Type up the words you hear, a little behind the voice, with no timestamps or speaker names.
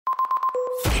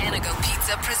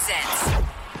Pizza presents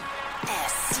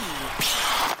SCP.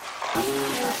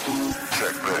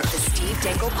 The Steve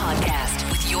Dangle Podcast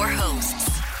with your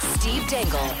hosts, Steve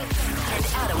Dangle and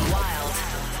Adam Wilde.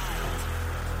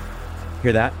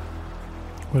 Hear that?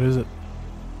 What is it?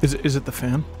 Is it the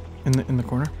fan in the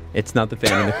corner? It's not the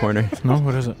fan in the corner. No,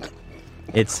 what is it?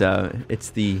 It's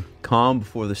the calm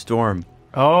before the storm.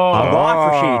 Oh,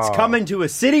 Offer sheets coming to a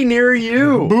city near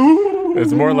you.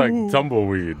 It's more like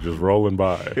tumbleweed just rolling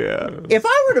by. yeah. If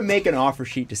I were to make an offer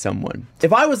sheet to someone,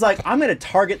 if I was like, I'm going to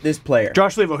target this player.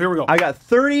 Josh Levo, here we go. I got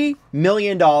 $30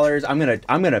 million. I'm gonna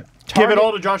target, Give it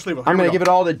all to Josh Levo. I'm gonna give it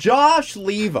all to Josh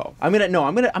Levo. I'm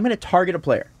gonna target a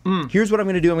player. Here's what I'm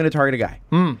gonna do. I'm gonna target a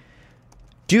guy.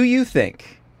 Do you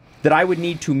think that I would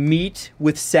need to meet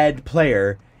with said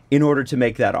player in order to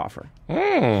make that offer?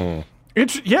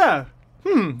 Yeah.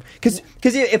 Because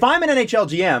if I'm an NHL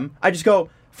GM, I just go,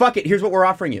 fuck it. Here's what we're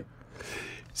offering you.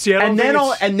 See, And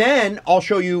then I'll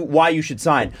show you why you should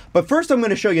sign. But first, I'm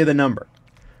going to show you the number.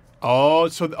 Oh,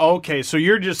 so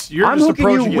you're just I'm hooking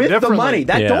approaching you with it the differently. money.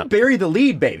 Don't bury the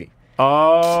lead, baby.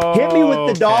 Oh, Hit me with the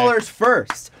okay. dollars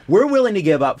first. We're willing to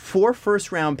give up 4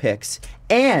 first-round picks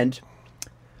and,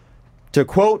 to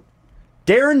quote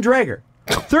Darren Dreger,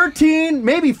 13,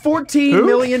 maybe $14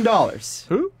 million.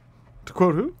 Who? To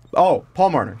quote who? Oh, Paul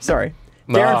Marner. Sorry.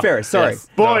 Darren Ferris. Sorry. Yes.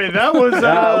 Boy, that was.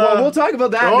 Well, we'll talk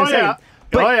about that in a second. yeah.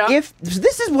 But if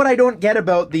this is what I don't get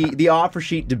about the offer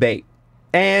sheet debate,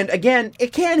 and again,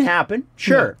 it can happen,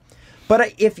 sure.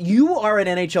 But if you are an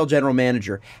NHL general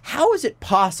manager, how is it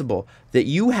possible that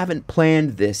you haven't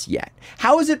planned this yet?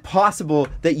 How is it possible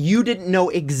that you didn't know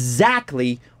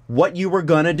exactly what you were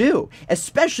going to do,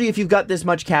 especially if you've got this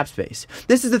much cap space?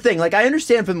 This is the thing. Like, I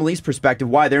understand from the Leafs perspective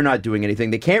why they're not doing anything.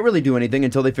 They can't really do anything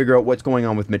until they figure out what's going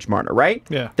on with Mitch Marner, right?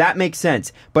 Yeah. That makes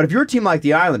sense. But if you're a team like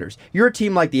the Islanders, you're a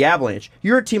team like the Avalanche,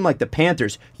 you're a team like the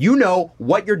Panthers, you know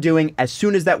what you're doing as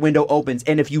soon as that window opens.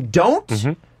 And if you don't,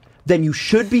 then you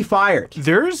should be fired.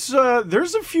 There's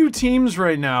a few teams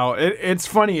right now. It's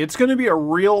funny. It's going to be a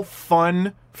real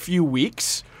fun few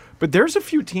weeks. But there's a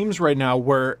few teams right now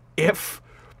where if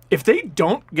they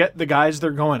don't get the guys they're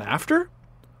going after,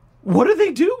 what do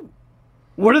they do?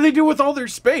 What do they do with all their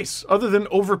space other than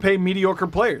overpay mediocre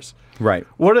players? Right.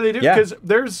 What do they do? Yeah. Because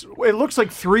it looks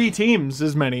like 3 teams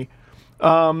as many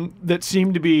that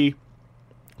seem to be.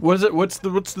 What is it? What's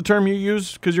the term you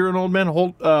use? Because you're an old man,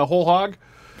 whole hog.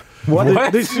 What?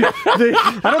 They,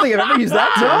 I don't think I've ever used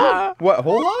that term. What,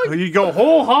 whole hog? you go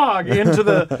whole hog into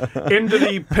the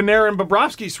Panarin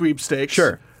Bobrovsky sweepstakes.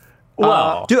 Sure.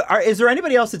 Well, Is there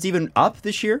anybody else that's even up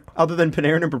this year other than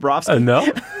Panarin and Bobrovsky? no.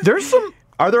 There's some.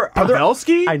 Are there?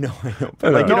 Pavelski? I know.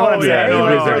 But like, you know what I'm yeah, saying? no,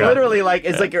 Like, no, they're no. literally like,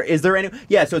 it's like, is there any?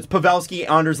 Yeah, so it's Pavelski,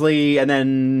 Andersley, and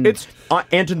then It's-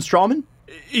 Anton Strawman.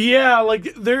 Yeah,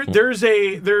 like there's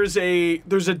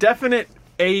a definite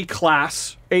A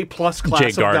class, A plus class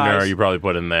Jake of Gardner, guys. you probably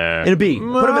put in there. In a B.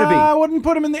 Put him in a B. I wouldn't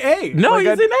put him in the A. No, Like,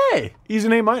 he's an A. He's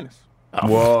an A minus, Whoa.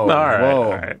 All right. Whoa.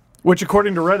 All right. which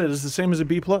according to Reddit is the same as a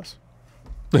B plus.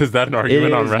 Is that an It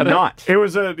argument on is Reddit? not. It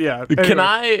was a yeah. Can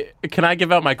anyway. I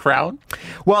give out my crown?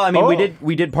 Well, I mean, Oh.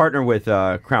 we did partner with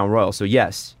Crown Royal, so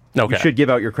yes, Okay. you should give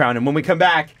out your crown. And when we come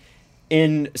back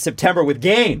in September with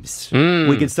games,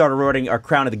 we can start awarding our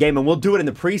crown of the game, and we'll do it in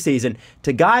the preseason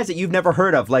to guys that you've never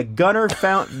heard of, like Gunnar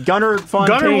Fontaine. Gunnar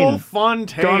Wolf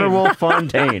Fontaine? Gunnar Wolf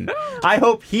Fontaine. I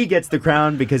hope he gets the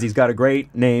crown because he's got a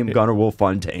great name, Gunnar Wolf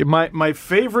Fontaine. My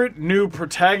favorite new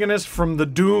protagonist from the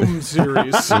Doom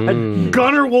series,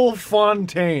 Gunnar Wolf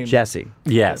Fontaine. Jesse,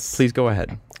 Yes. please go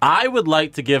ahead. I would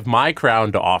like to give my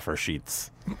crown to Offer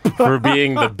Sheets for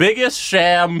being the biggest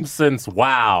sham since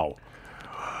WoW.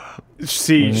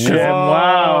 See,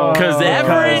 wow. Because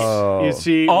You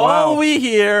see, all wow. we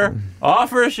hear,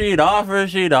 offer sheet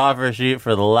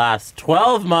for the last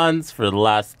 12 months, for the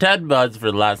last 10 months,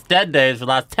 for the last 10 days, for the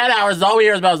last 10 hours, all we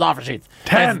hear is about is offer sheets.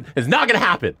 10. It's not going to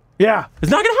happen. Yeah.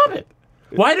 It's not going to happen.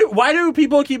 Why do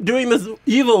people keep doing this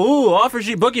evil, offer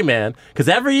sheet boogeyman? Because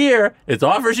every year, it's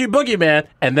offer sheet boogeyman,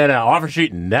 and then an offer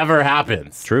sheet never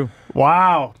happens. True.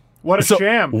 Wow. What a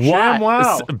sham. Why? Sham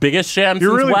wow. It's the biggest sham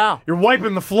You're since really WoW. you're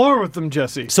wiping the floor with them,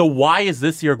 Jesse. So why is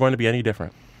this year going to be any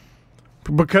different?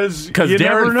 Because you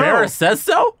never Darren know. Ferris says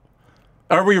so?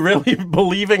 Are we really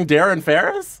believing Darren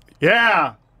Ferris?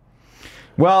 Yeah.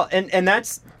 Well, and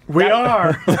that's We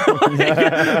are.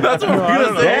 That's what we're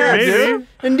going to say, Maybe. dude.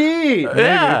 indeed.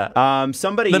 Yeah.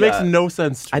 Somebody That makes no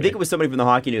sense to I me. think it was somebody from the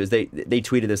Hockey News. They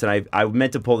tweeted this, and I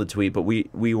meant to pull the tweet, but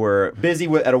we were busy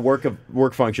at a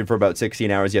work function for about 16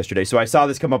 hours yesterday. So I saw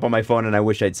this come up on my phone, and I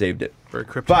wish I'd saved it. Very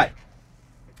cryptic.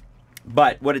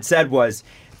 But what it said was,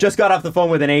 just got off the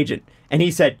phone with an agent, And he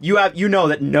said, you know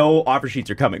that no offer sheets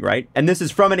are coming, right? And this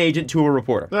is from an agent to a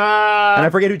reporter. And I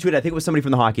forget who tweeted. I think it was somebody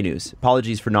from the Hockey News.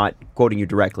 Apologies for not quoting you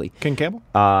directly. Ken Campbell?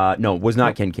 No, it was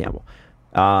not Ken Campbell.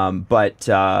 But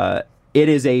it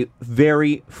is a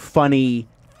very funny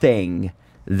thing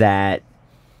that,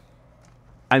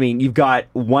 I mean, you've got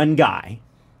one guy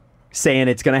saying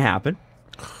it's going to happen,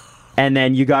 and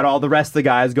then you got all the rest of the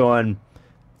guys going,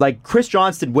 like Chris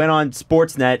Johnston went on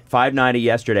Sportsnet 590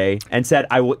 yesterday and said,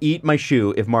 I will eat my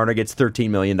shoe if Marner gets $13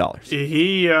 million.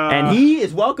 And he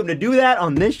is welcome to do that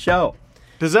on this show.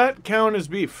 Does that count as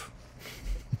beef?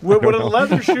 Would a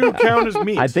leather shoe count as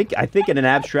meat? I think in an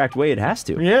abstract way it has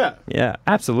to. Yeah. Yeah,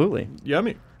 absolutely.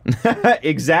 Yummy.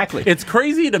 Exactly. It's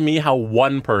crazy to me how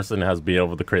one person has been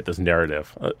able to create this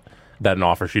narrative that an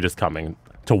offer sheet is coming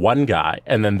to one guy,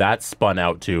 and then that's spun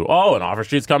out to, an offer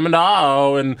sheet's coming to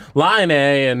Aho and Line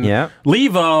and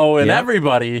Levo and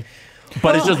everybody.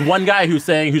 But it's just one guy who's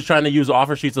trying to use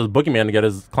offer sheets as a boogeyman to get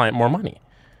his client more money.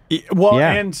 Well,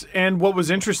 and what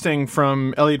was interesting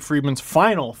from Elliot Friedman's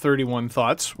final 31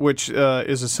 Thoughts, which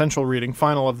is essential reading,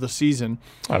 final of the season,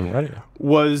 I'm ready.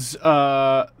 Was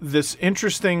this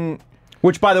interesting...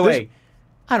 Which, by the way,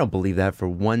 I don't believe that for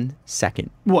 1 second.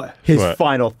 What? His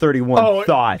final 31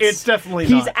 Thoughts. It's definitely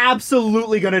He's not.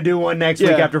 absolutely going to do one next week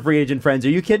after Free Agent Friends. Are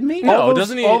you kidding me? No,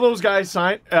 doesn't he? All those guys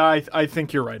sign. I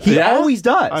think you're right. He always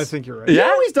does. I think you're right. He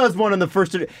always does one on the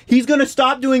first. He's going to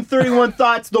stop doing 31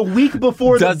 Thoughts the week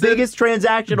before the biggest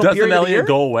transactional period of the year. Doesn't Elliot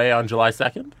go away on July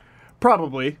 2nd?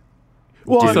 Probably.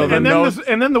 Well, and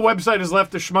then the website is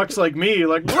left to schmucks like me,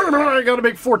 like, I got to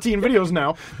make 14 videos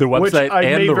now. The website which I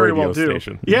and may the very radio well do.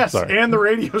 station. Yes, Sorry. and the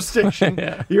radio station.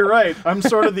 You're right. I'm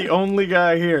sort of the only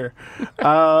guy here.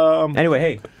 Anyway,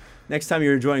 hey, next time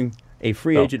you're enjoying a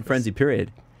free agent frenzy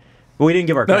period. Well, we didn't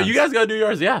give our crowns. No, you guys got to do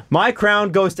yours, yeah. My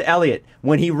crown goes to Elliot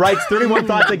when he writes 31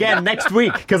 Thoughts again next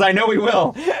week, because I know he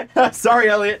will. Sorry,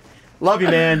 Elliot. Love you,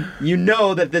 man. You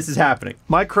know that this is happening.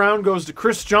 My crown goes to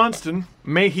Chris Johnston.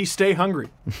 May he stay hungry.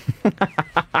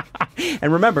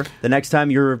 And remember, the next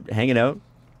time you're hanging out,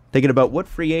 thinking about what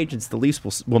free agents the Leafs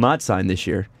will not sign this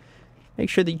year, make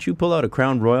sure that you pull out a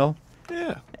Crown Royal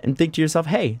and think to yourself,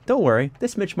 hey, don't worry,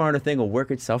 this Mitch Marner thing will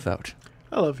work itself out.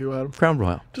 I love you, Adam. Crown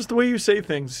Royal. Just the way you say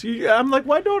things. I'm like,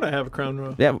 why don't I have a Crown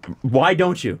Royal? Yeah, why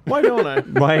don't you? Why don't I?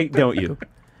 Why don't you?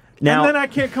 Now, and then I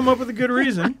can't come up with a good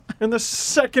reason. And the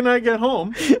second I get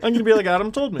home, I'm going to be like,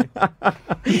 Adam told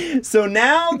me. So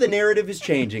now the narrative is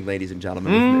changing, ladies and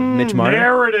gentlemen. With Mitch Marner.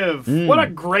 Narrative. What a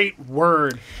great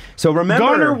word. So remember,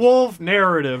 Gunnar Wolf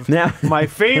narrative. Now- My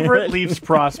favorite Leafs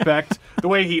prospect. The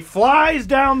way he flies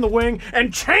down the wing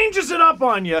and changes it up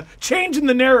on you, changing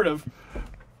the narrative.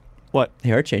 What?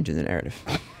 They are changing the narrative.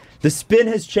 The spin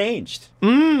has changed.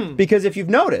 Because if you've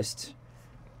noticed,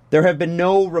 there have been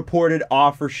no reported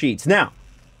offer sheets. Now,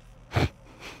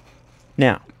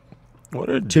 What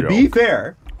a to be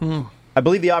fair, I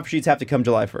believe the offer sheets have to come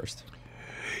July 1st.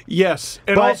 Yes.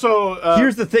 And But also,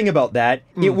 here's the thing about that.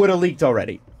 It would have leaked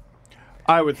already.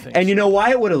 I would think. And you know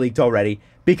why it would have leaked already?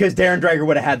 Because Darren Dreger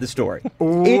would have had the story.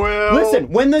 Well, listen,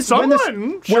 when the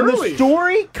surely.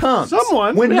 story comes,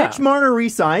 Someone, when yeah. Mitch Marner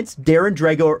resigns, Darren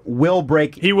Dreger will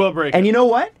break. He will break And it. you know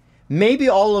what? Maybe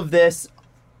all of this,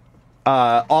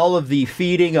 all of the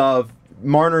feeding of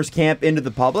Marner's camp into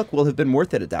the public will have been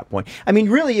worth it at that point. I mean,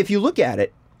 really, if you look at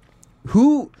it,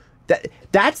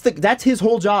 that's his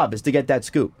whole job is to get that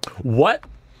scoop. What?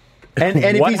 And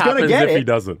if What he's going to happens get if it, he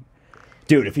doesn't?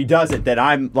 dude, if he doesn't, then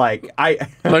I'm like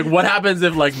Like, what happens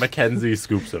if, like, Mackenzie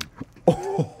scoops him?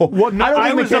 What, no, I don't I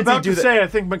think was Mackenzie about do to that. say, I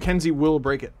think Mackenzie will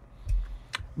break it.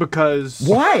 Because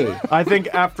why? I think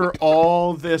after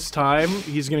all this time,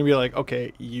 he's going to be like,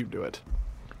 okay, you do it.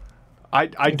 I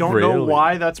don't know Really?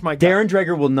 why that's my gut. Darren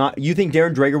Dreger will not. You think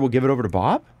Darren Dreger will give it over to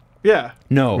Bob? Yeah.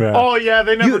 No. Yeah. Oh, yeah,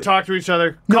 they never You- talk to each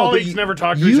other. No, but Colleagues you- never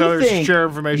talk to you each other, think- share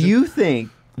information. You think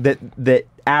that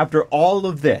after all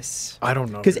of this, I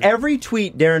don't know. because dude. every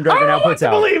tweet Darren I Dreger don't now know what puts to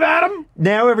out, believe, Adam.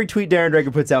 now every tweet Darren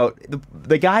Dreger puts out,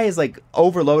 the guy is like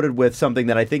overloaded with something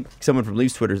that I think someone from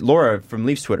Leafs Twitter, Laura from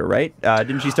Leafs Twitter, right?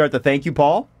 Didn't she start the thank you,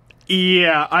 Paul?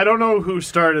 Yeah, I don't know who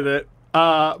started it.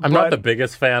 I'm not the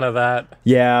biggest fan of that.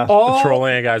 Yeah.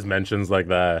 Trolling a guy's mentions like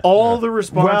that. All the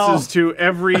responses to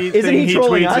everything Isn't he he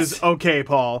trolling tweets us? is, okay,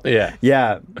 Paul. Yeah.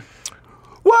 Yeah.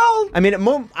 Well, I mean,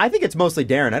 I think it's mostly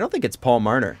Darren. I don't think it's Paul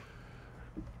Marner.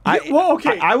 well,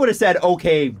 okay. I would have said,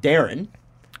 okay, Darren,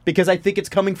 because I think it's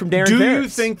coming from Darren do you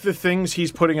Ferris. think the things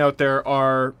he's putting out there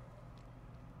are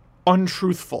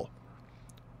untruthful?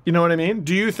 You know what I mean?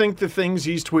 Do you think the things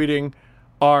he's tweeting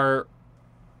are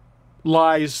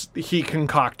lies he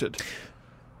concocted?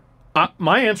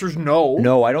 My answer is no.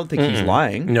 No, I don't think he's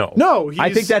lying. No. No, he's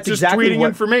I think that's just exactly tweeting what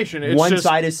information. It's one just,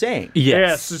 side is saying.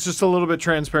 Yes, it's just a little bit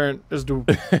transparent as to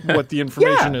what the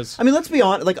information is. I mean, let's be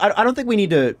honest. Like, I don't think we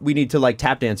need to like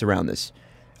tap dance around this.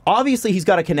 Obviously, he's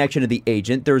got a connection to the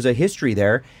agent. There's a history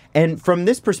there, and from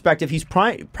this perspective, he's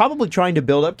probably trying to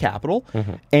build up capital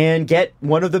and get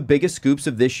one of the biggest scoops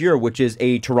of this year, which is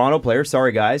a Toronto player.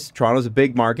 Sorry, guys, Toronto's a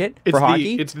big market for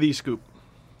hockey. It's the scoop.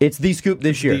 It's the scoop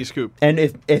this year. The scoop. And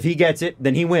if he gets it,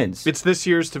 then he wins. It's this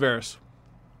year's Tavares.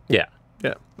 Yeah.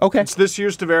 Yeah. Okay. It's this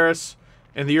year's Tavares,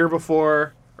 and the year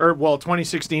before,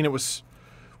 2016, it was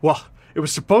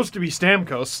supposed to be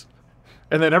Stamkos,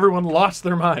 and then everyone lost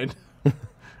their mind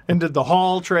and did the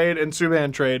Hall trade and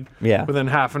Subban trade within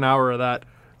half an hour of that.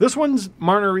 This one's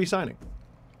Marner re-signing.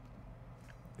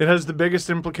 It has the biggest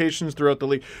implications throughout the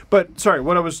league. But, sorry,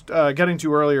 what I was getting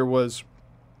to earlier was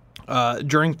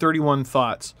during 31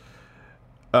 Thoughts,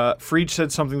 Friedge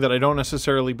said something that I don't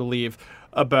necessarily believe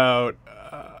about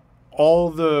all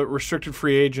the restricted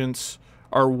free agents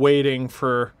are waiting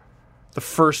for the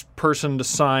first person to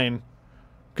sign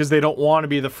because they don't want to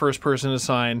be the first person to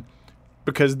sign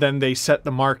because then they set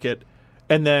the market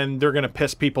and then they're going to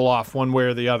piss people off one way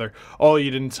or the other. Oh,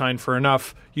 you didn't sign for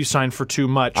enough. You signed for too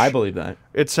much. I believe that.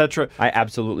 Etc. I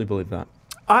absolutely believe that.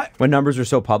 When numbers are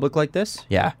so public like this,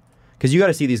 yeah. Because you got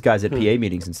to see these guys at PA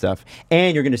meetings and stuff,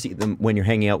 and you're going to see them when you're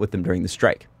hanging out with them during the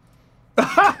strike.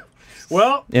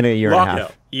 Well, in a year and a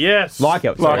half. Yes.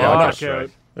 Lockout. Sorry. Lockout.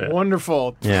 Yeah.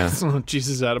 Wonderful. Yeah. Oh,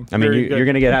 Jesus, Adam. I mean, you're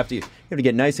going to have to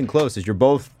get nice and close as you're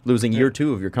both losing year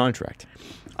 2 of your contract.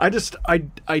 I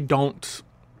don't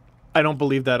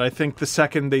believe that. I think the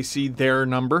second they see their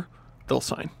number, they'll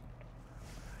sign.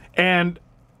 And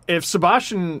if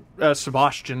Sebastian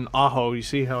Aho, you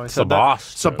see how I said that?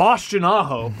 Sebastian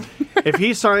Aho, if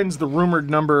he signs the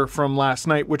rumored number from last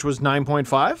night, which was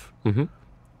 9.5,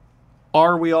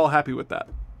 are we all happy with that?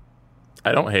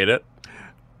 I don't hate it.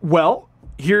 Well,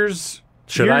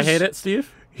 Should I hate it,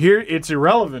 Steve? Here, it's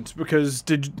irrelevant because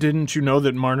didn't you know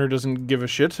that Marner doesn't give a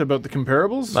shit about the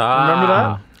comparables? Remember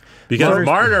that? Because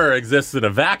Marner exists in a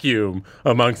vacuum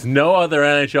amongst no other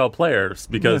NHL players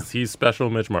because he's special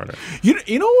Mitch Marner.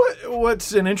 You know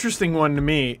what's an interesting one to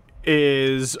me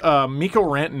is Mikko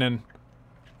Rantanen,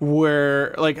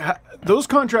 where those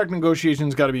contract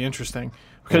negotiations got to be interesting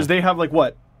because they have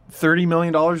 $30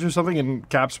 million or something in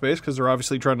cap space because they're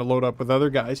obviously trying to load up with other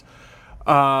guys.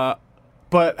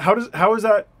 But how is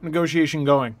that negotiation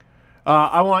going?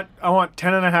 I want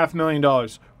 $10.5 million.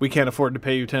 We can't afford to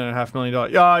pay you $10.5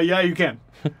 million. Yeah, you can.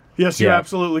 Yes, you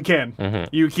absolutely can.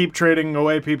 You keep trading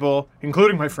away people,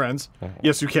 including my friends.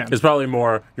 Yes, you can. It's probably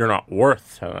more. You're not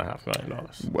worth $10.5 million.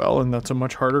 Well, and that's a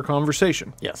much harder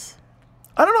conversation. Yes.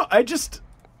 I don't know.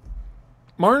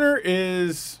 Marner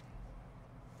is.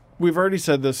 We've already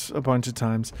said this a bunch of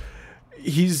times.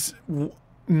 He's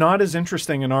not as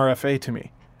interesting in RFA to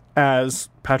me as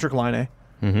Patrick Laine,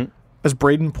 as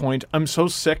Braden Point. I'm so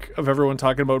sick of everyone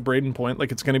talking about Braden Point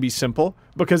like it's going to be simple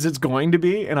because it's going to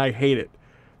be, and I hate it.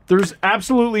 There's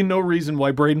absolutely no reason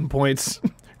why Braden Point's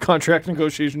contract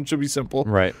negotiation should be simple.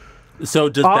 Right. So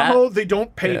does they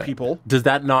don't pay people. Does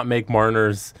that not make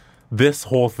this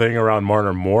whole thing around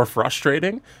Marner more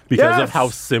frustrating because of how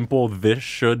simple this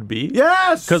should be?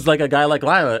 Yes! Because a guy like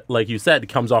Lila, like you said,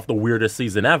 comes off the weirdest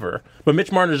season ever. But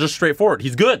Mitch Marner's just straightforward.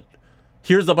 He's good.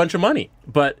 Here's a bunch of money.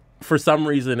 But for some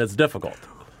reason, it's difficult.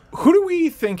 Who do we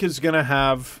think is going to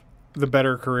have the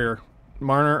better career,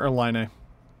 Marner or Laine?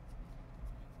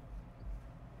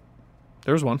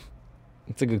 There's one.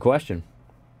 That's a good question.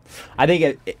 I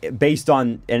think based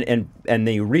on and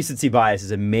the recency bias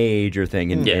is a major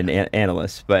thing in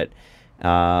analysts. But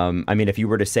I mean, if you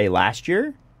were to say last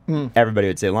year, everybody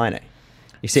would say Laine.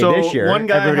 You say this year, one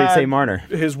guy everybody would say Marner.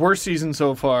 His worst season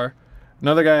so far.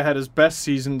 Another guy had his best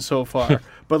season so far.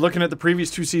 But looking at the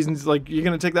previous 2 seasons, you're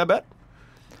going to take that bet?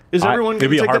 Is everyone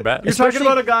going to take that bet? You're talking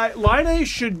about a guy. Laine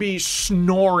should be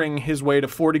snoring his way to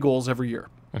 40 goals every year.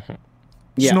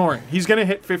 Yeah. Snoring. He's going to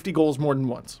hit 50 goals more than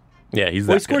once. Yeah, he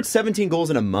scored 17 goals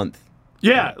in a month.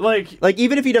 Yeah,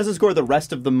 even if he doesn't score the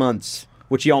rest of the months,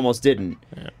 which he almost didn't,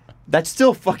 that's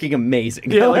still fucking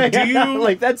amazing. Yeah, do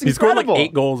you that's he incredible. scored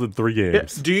 8 goals in 3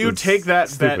 games. Do you take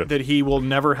that bet that he will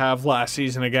never have last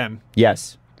season again?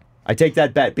 Yes. I take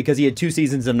that bet because he had 2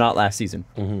 seasons of not last season.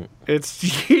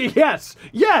 It's yes.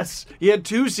 He had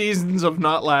 2 seasons of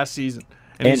not last season,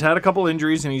 and he's had a couple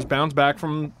injuries, and he's bounced back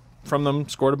from them.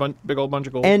 Scored a big old bunch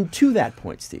of goals. And to that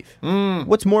point, Steve,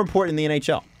 what's more important in the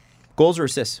NHL, goals or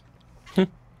assists?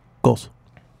 Goals.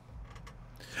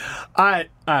 I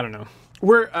don't know.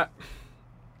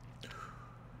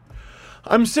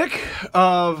 I'm sick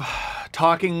of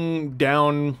talking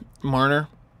down Marner?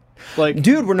 Like,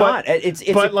 Dude, we're not. It's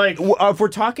but, like, if we're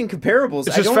talking comparables,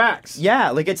 it's just facts.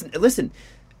 Yeah, like listen.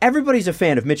 Everybody's a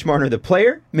fan of Mitch Marner, the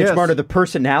player. Mitch Yes. Marner, the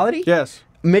personality. Yes.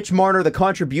 Mitch Marner, the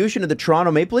contribution to the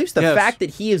Toronto Maple Leafs. The Yes. fact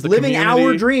that he is The living community.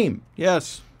 our dream.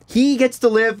 Yes. He gets to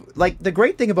live, like, the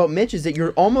great thing about Mitch is that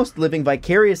you're almost living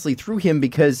vicariously through him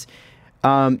because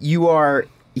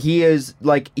he is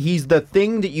like, he's the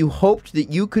thing that you hoped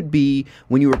that you could be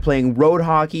when you were playing road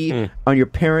hockey on your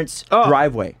parents'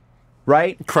 driveway,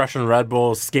 right? Crushing Red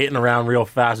Bulls, skating around real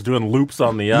fast, doing loops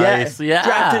on the ice. Yeah.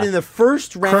 Drafted in the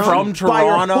first round From by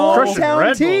your Toronto. Crushing hometown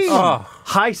Red team. Bulls.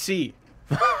 High C.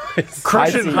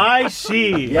 Crushing high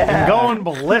C. And going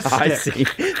ballistic. High C.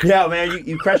 Yeah, man,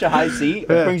 you crush a high C, it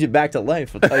brings you back to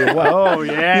life. I'll tell you what. Oh,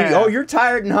 yeah. You're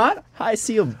tired and hot? High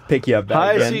C will pick you up back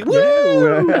High again. C.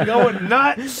 Woo! Going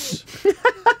nuts.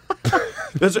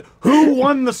 Who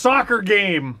won the soccer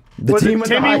game? Was team it with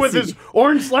the Timmy high with C. his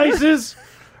orange slices?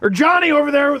 Or Johnny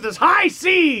over there with his high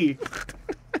C?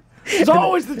 It's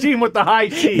always the team with the high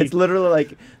C. It's literally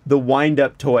like the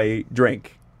wind-up toy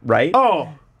drink, right? Oh,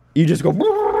 You just go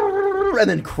and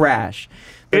then crash.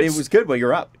 But it It's- was good while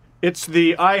you're up. it's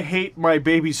the I hate my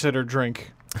babysitter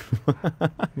drink.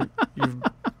 You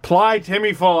ply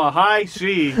Timmy full of high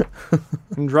C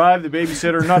and drive the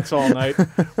babysitter nuts all night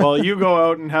while you go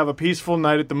out and have a peaceful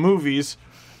night at the movies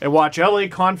and watch LA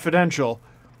Confidential.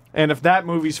 And if that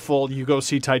movie's full, you go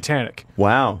see Titanic.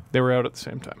 Wow. They were out at the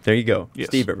same time. There you go. Yes.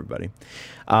 Steve, everybody.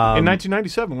 In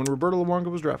 1997, when Roberto Luongo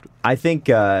was drafted. I think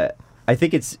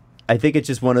it's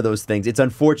just one of those things. It's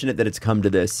unfortunate that it's come to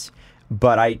this,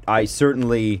 but I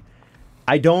certainly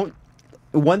don't.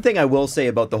 One thing I will say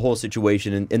about the whole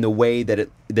situation and the way that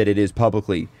it is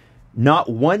publicly, not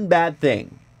one bad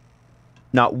thing,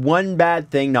 not one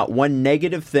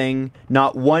negative thing,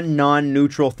 not one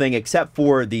non-neutral thing, except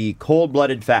for the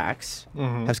cold-blooded facts,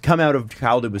 has come out of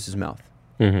Kyle Dubas's mouth.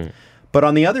 Mm-hmm. But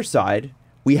on the other side,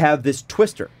 we have this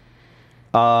twister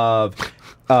of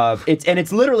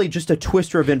it's literally just a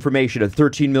twister of information, a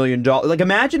 $13 million. Like,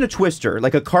 imagine a twister,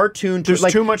 like a cartoon, There's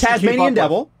like too much to keep Tasmanian up with.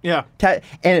 Devil. Yeah.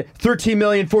 And $13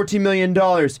 million, $14 million,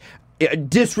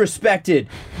 disrespected,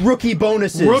 rookie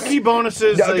bonuses. Rookie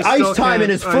bonuses. they Ice still time can't- in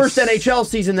his first NHL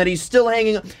season that he's still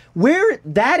hanging. Where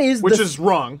that is, Which is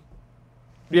wrong.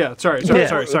 Yeah, sorry. But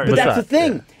Sorry. that's that? the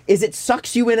thing, is it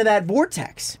sucks you into that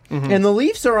vortex. And the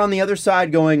Leafs are on the other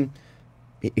side going,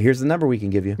 here's the number we can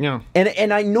give you. Yeah.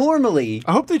 And I normally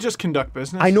I hope they just conduct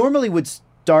business. would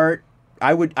start.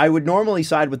 I would normally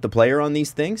side with the player on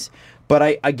these things, but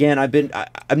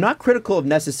I'm not critical of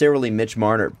necessarily Mitch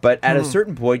Marner, but at a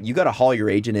certain point you got to haul your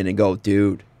agent in and go,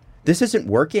 dude, this isn't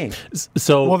working.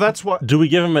 So, Well, that's what- Do we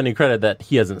give him any credit that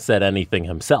he hasn't said anything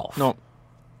himself? No.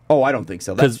 Oh, I don't think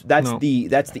so. That's No.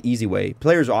 the easy way.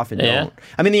 Players often Yeah. don't.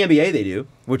 I mean, the NBA they do,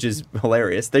 which is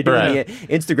hilarious. They do Right. in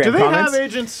the Instagram Do they comments. have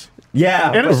agents?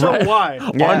 Yeah, And if so, Right. why?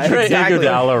 Yeah, Andre exactly.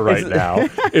 Iguodala right now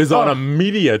is on a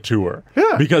media tour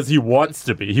because he wants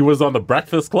to be. He was on the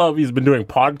Breakfast Club. He's been doing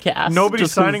podcasts. Nobody's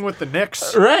just 'cause- signing with the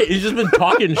Knicks. Right. He's just been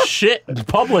talking shit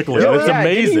publicly. Oh, It's yeah.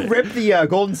 amazing. Did he rip the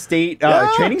Golden State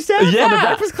training staff on the Yeah.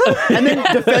 Breakfast Club and then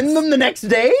defend them the next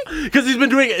day? Because he's been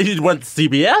doing it. He went to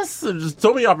CBS. There's just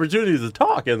so many opportunities to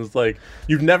talk. And it's like,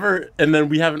 you've never, and then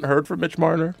we haven't heard from Mitch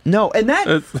Marner. No, and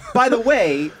that, by the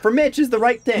way, for Mitch is the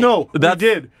right thing. No,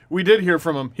 That's- we did hear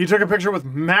from him. He took a picture with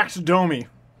Max Domi.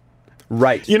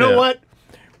 Right. You know Yeah. what?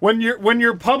 When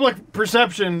your public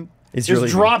perception It's is really-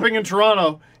 dropping in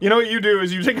Toronto, you know what you do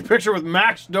is you take a picture with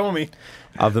Max Domi.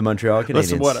 Of the Montreal Canadiens.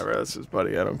 Listen, whatever. That's his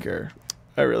buddy. I don't care.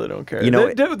 I really don't care. You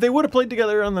know, they would have played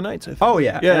together on the nights, I think. Oh,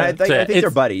 yeah. Yeah. And I think they're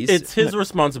buddies. It's his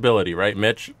responsibility, right,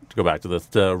 Mitch? To go back to this,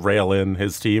 to rail in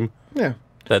his team. Yeah.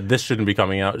 That this shouldn't be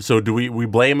coming out. So do we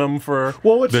blame him for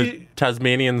what's the he-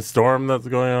 Tasmanian storm that's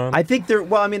going on? I think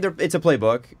it's a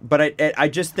playbook, but I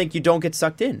just think you don't get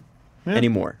sucked in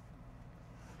anymore.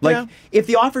 Like, Yeah. if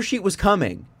the offer sheet was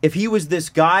coming, if he was this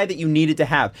guy that you needed to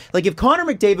have, like if Connor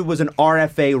McDavid was an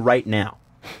RFA right now,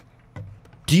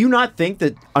 do you not think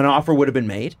that an offer would have been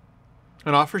made?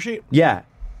 An offer sheet? Yeah.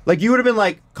 Like, you would have been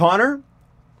like, Connor,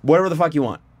 whatever the fuck you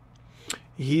want.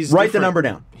 He's Write the different. number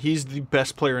down. He's the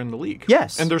best player in the league.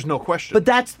 Yes. And there's no question. But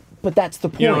that's the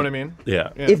point. you know what I mean? yeah.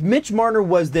 If Mitch Marner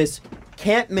was this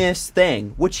can't miss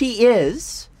thing, which he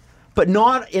is, but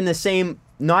not in that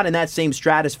same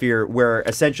stratosphere where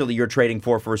essentially you're trading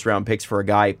 4 first-round picks for a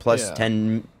guy plus Yeah.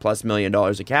 $10+ million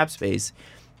of cap space,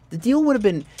 the deal would have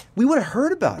been, we would have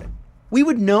heard about it. We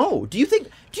would know. Do you think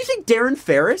Darren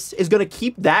Ferris is going to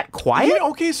keep that quiet? Yeah,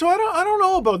 okay, so I don't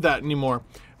know about that anymore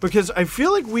because I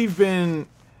feel like we've been,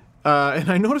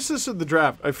 and I noticed this at the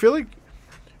draft. I feel like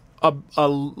a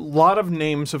lot of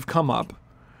names have come up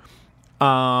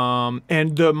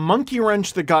And the monkey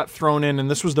wrench that got thrown in, and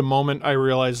this was the moment I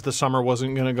realized the summer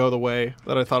wasn't going to go the way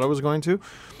that I thought it was going to.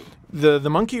 The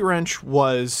monkey wrench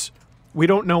was, we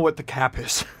don't know what the cap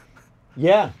is.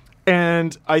 Yeah.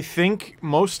 And I think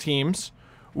most teams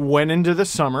went into the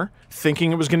summer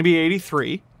thinking it was going to be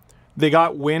 83. They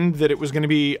got wind that it was going to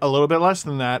be a little bit less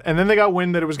than that. And then they got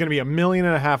wind that it was going to be $1.5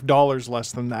 million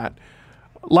less than that.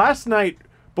 Last night,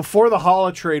 before the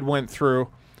Holla trade went through,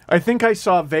 I think I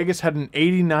saw Vegas had an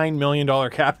 $89 million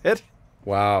cap hit.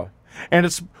 Wow. And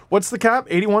what's the cap?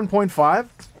 81.5?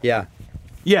 Yeah.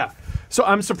 Yeah. So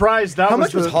I'm surprised that How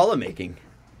much was Holla making?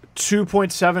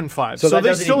 2.75. So So that they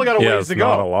doesn't still even- got a Yeah, ways it's to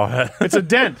not a go. lot. It's a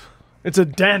dent. It's a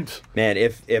dent. Man,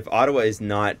 if Ottawa is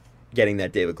not getting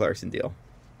that David Clarkson deal,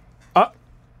 Uh,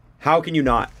 how can you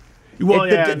not? well,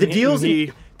 If yeah. the deal's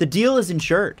he- the deal is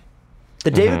insured.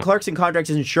 The David Clarkson contract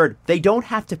is insured. They don't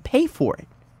have to pay for it.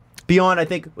 Beyond, I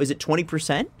think, was it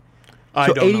 20%? I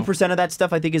So don't know. 80% of that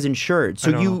stuff, I think, is insured.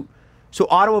 So don't know. so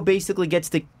Ottawa basically gets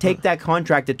to take that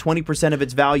contract at 20% of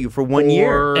its value for 1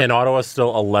 year. And Ottawa's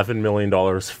still $11 million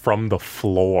from the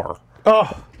floor.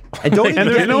 Oh. And don't even And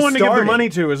get there's no me one to give the started. money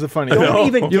to, is the funny Don't thing.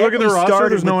 even You get look at the me roster,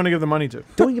 started there's no with- one to give the money to.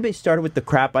 Don't get me started with the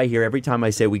crap I hear every time I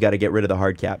say we got to get rid of the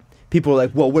hard cap. People are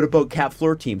like, well, what about cap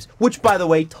floor teams? Which, by the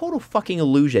way, total fucking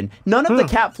illusion. None of the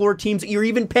cap floor teams you're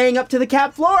even paying up to the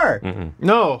cap floor.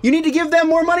 No. You need to give them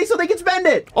more money so they can spend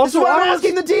it. Also, That's what I'm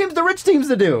Ottawa's- asking the rich teams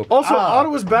to do. Also,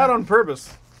 Ottawa's bad on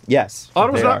purpose. Yes.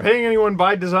 Ottawa's they not are. paying anyone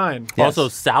by design. Yes. Also,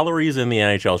 salaries in the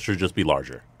NHL should just be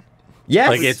larger. Yes.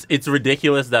 Like it's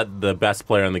ridiculous that the best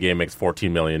player in the game makes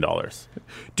 $14 million.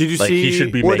 Did you Like see? he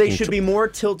should be or making. they should be more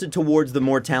tilted towards the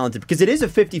more talented because it is a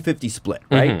 50-50 split,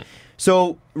 right?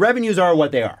 So revenues are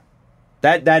what they are.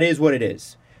 That is what it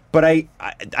is. But I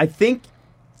think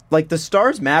like the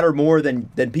stars matter more than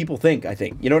people think, I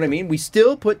think. You know what I mean? We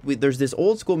still there's this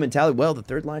old school mentality, well, the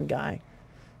third line guy.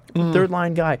 Third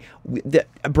line guy. The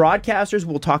broadcasters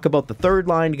will talk about the third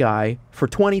line guy for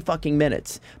 20 fucking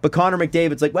minutes. But Connor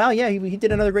McDavid's like, well, yeah, he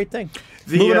did another great thing.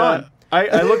 Moving on.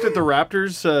 I looked at the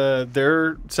Raptors,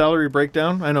 their salary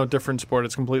breakdown. I know, different sport,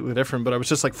 it's completely different, but I was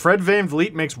just like, Fred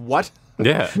VanVleet makes what?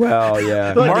 Yeah. Well, yeah.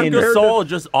 Like, Marc I mean, Gasol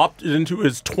just opted into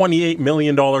his $28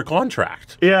 million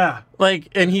contract. Yeah. Like,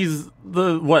 and he's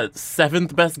the,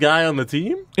 seventh best guy on the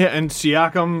team? Yeah, and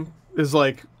Siakam is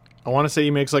like, I want to say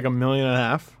he makes like $1.5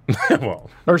 million. Well,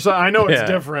 Or so I know it's Yeah.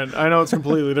 different. I know it's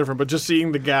completely different, but just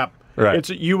seeing the gap, Right.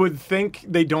 you would think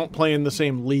they don't play in the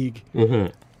same league.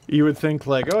 You would think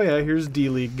like, oh yeah, here's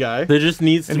D-League guy, there just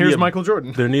needs to and be here's Michael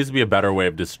Jordan. There needs to be a better way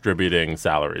of distributing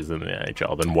salaries in the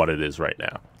NHL than what it is right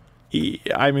now.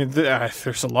 I mean,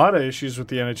 there's a lot of issues with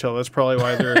the NHL. That's probably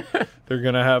why they're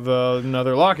going to have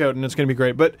another lockout, and it's going to be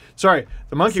great. But sorry,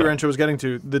 the monkey wrench I was getting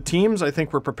to. The teams, I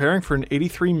think, were preparing for an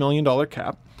 $83 million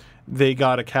cap. They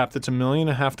got a cap that's $1.5 million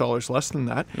less than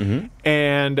that.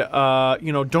 And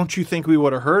don't you think we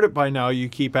would have heard it by now? You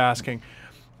keep asking.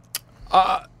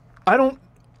 I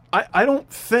don't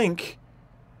think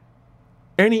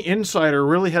any insider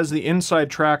really has the inside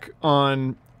track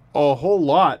on a whole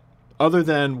lot other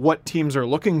than what teams are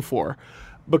looking for,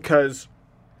 because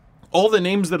all the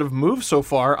names that have moved so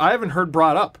far, I haven't heard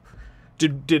brought up.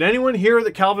 Did anyone hear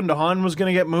that Calvin DeHaan was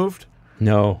going to get moved?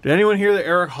 No. Did anyone hear that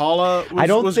Eric Holla I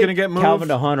don't was think going to get moved? Calvin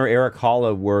DeHaan or Eric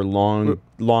Holla were long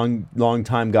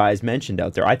time guys mentioned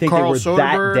out there. I think Carl they were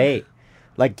that Soderberg. day.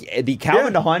 Like the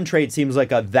Calvin Yeah. DeHaan trade seems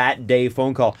like a that day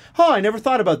phone call. Oh, I never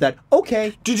thought about that.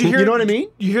 Okay. Did you hear? You know what I mean?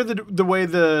 You hear the way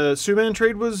the Subban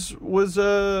trade was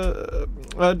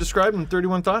described in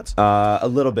 31 Thoughts? A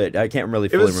little bit. I can't really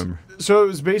fully remember. So it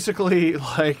was basically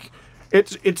like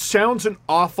it sounds an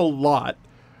awful lot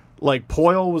like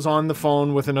Poyle was on the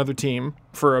phone with another team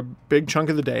for a big chunk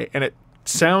of the day, and it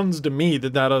sounds to me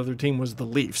that other team was the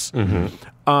Leafs. And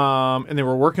they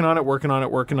were working on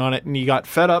it, and he got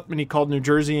fed up, and he called New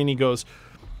Jersey, and he goes,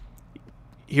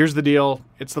 here's the deal.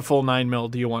 It's the full $9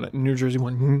 million. Do you want it? And New Jersey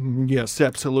went, yes,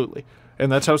 absolutely.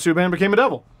 And that's how Subban became a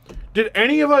Devil. Did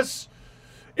any of us...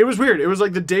 It was weird. It was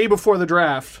like the day before the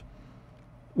draft,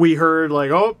 we heard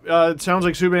like, it sounds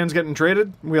like Subban's getting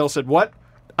traded. We all said, what?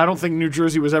 I don't think New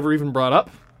Jersey was ever even brought up.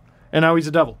 And now he's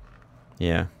a Devil.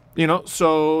 Yeah.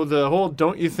 So the whole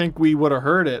don't you think we would have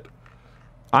heard it?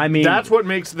 I mean, That's what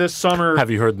makes this summer... Have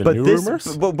you heard the but new this,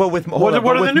 rumors? But with What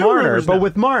are the new Marner, rumors but now?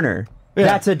 with Marner,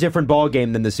 that's a different ball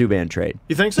game than the Subban trade.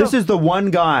 You think so? This is the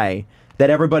one guy that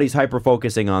everybody's hyper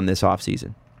focusing on this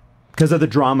offseason because of the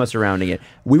drama surrounding it.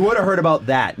 We would have heard about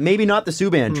that. Maybe not the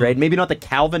Subban trade. Maybe not the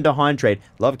Calvin DeHaan trade.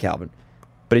 Love Calvin,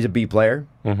 but he's a B player.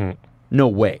 No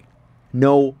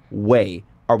way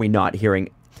are we not hearing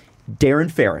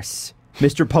Darren Ferris,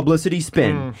 Mr. Publicity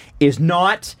Spin, is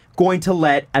not going to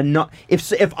let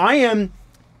if I am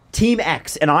Team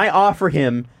X and I offer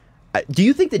him, do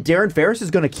you think that Darren Ferris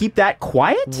is going to keep that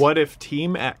quiet? What if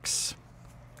Team X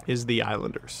is the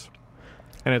Islanders?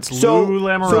 And it's So Lou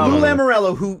Lamoriello. So Lou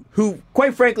Lamoriello, who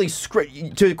quite frankly,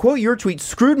 to quote your tweet,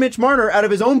 screwed Mitch Marner out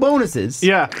of his own bonuses.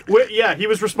 Yeah, he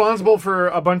was responsible for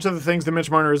a bunch of the things that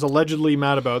Mitch Marner is allegedly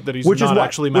mad about. That he's not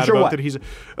actually mad about. That he's.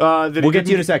 We'll get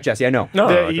to you in a sec, Jesse. I know.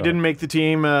 That he didn't make the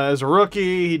team as a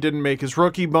rookie. He didn't make his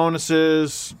rookie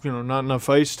bonuses. Not enough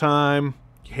ice time.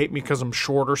 You hate me because I'm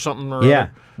short or something. Or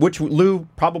which Lou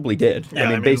probably did. Yeah,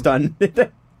 I mean, based on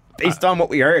what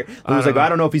we heard, Lou was like, I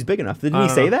don't know if he's big enough. Didn't he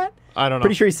say that? I don't know.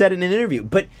 Pretty sure he said it in an interview.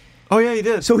 But yeah, he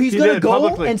did. So he's going to go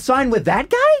publicly and sign with that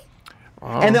guy?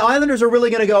 And the Islanders are really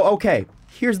going to go, okay,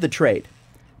 here's the trade.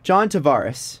 John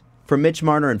Tavares for Mitch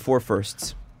Marner and 4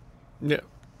 firsts. Yeah.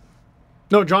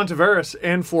 No, John Tavares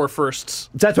and 4 firsts.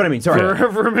 That's what I mean. Sorry.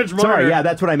 For Mitch Marner. Sorry, yeah,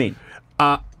 that's what I mean.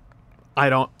 I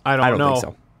don't know. think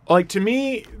so. Like, to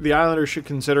me, the Islanders should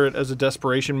consider it as a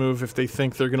desperation move if they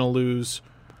think they're going to lose,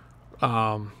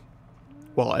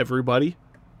 everybody.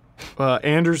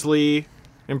 Anders Lee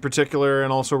in particular,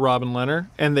 and also Robin Lehner,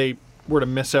 and they were to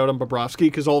miss out on Bobrovsky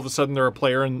because all of a sudden they're a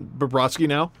player in Bobrovsky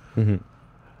now. Mm-hmm.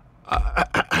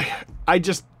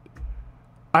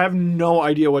 I have no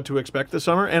idea what to expect this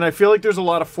summer, and I feel like there's a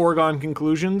lot of foregone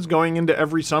conclusions going into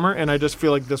every summer, and I just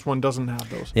feel like this one doesn't have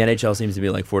those. The NHL seems to be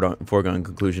like foregone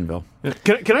conclusionville.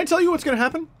 Can I tell you what's going to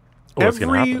happen? What's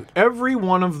going to happen? Every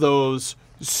one of those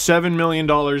 $7 million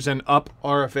and up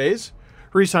RFAs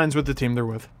re-signs with the team they're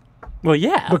with. Well,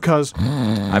 yeah. Because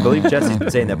I believe Jesse's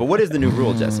been saying that. But what is the new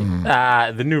rule, Jesse?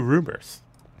 The new rumors.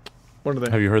 What are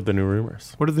they? Have you heard the new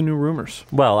rumors? What are the new rumors?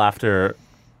 Well, after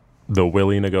the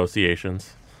Willie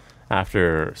negotiations,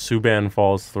 after Subban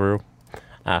falls through,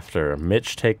 after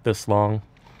Mitch take this long,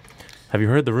 have you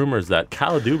heard the rumors that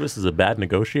Kyle Dubas is a bad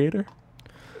negotiator?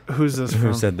 Who's this Who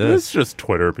from? said this? It's just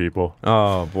Twitter people.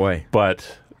 Oh, boy.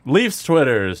 But Leafs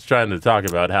Twitter is trying to talk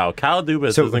about how Kyle Dubas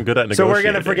isn't good at negotiating. So we're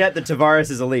going to forget that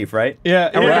Tavares is a Leaf, right? Yeah.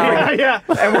 And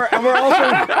we're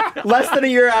also less than a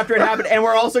year after it happened, and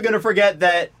we're also going to forget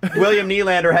that William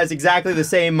Nylander has exactly the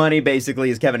same money, basically,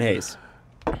 as Kevin Hayes.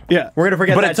 Yeah. We're going to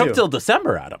forget But that, it took too. till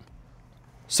December, Adam.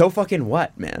 So fucking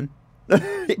what, man?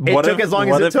 What took if, as long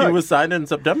what as it if took. he was signed in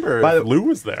September By if the- Lou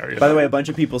was there? By the way, a bunch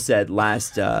of people said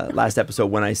last episode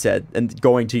when I said, and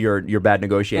going to your bad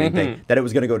negotiating thing, that it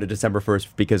was going to go to December 1st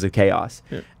because of chaos.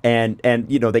 Yeah. And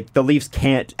the Leafs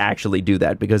can't actually do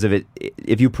that because of it.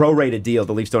 If you prorate a deal,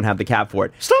 the Leafs don't have the cap for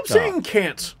it. Stop saying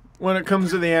can't when it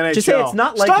comes to the NHL. Just say it's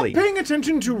not likely. Stop paying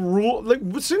attention to rule. Like,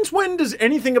 since when does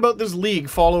anything about this league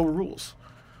follow rules?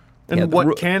 And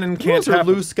what can and can't rules are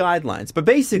happen? loose guidelines. But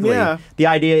basically, the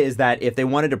idea is that if they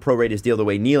wanted to prorate his deal the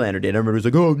way Nylander did, everybody was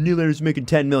like, oh, Nylander's making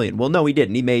 $10 million. Well, no, he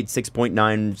didn't. He made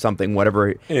 6.9 something,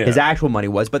 whatever his actual money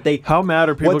was. But how mad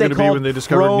are people going to be when they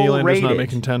discover Nylander's not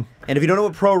making 10? And if you don't know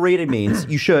what prorated means,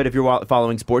 you should. If you're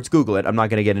following sports, Google it. I'm not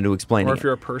going to get into explaining it. Or if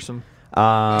you're a person.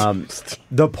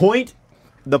 The point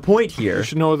here You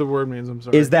should know what the word means. I'm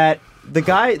sorry. is that the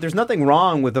guy, there's nothing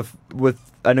wrong with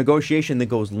a negotiation that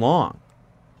goes long.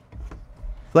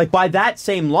 Like, by that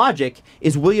same logic,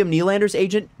 is William Nylander's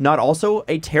agent not also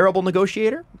a terrible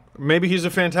negotiator? Maybe he's a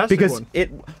fantastic one.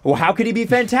 How could he be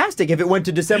fantastic if it went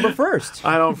to December 1st?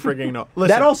 I don't frigging know. Listen,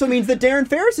 That also means that Darren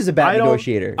Ferris is a bad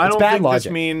negotiator. I It's don't bad think logic.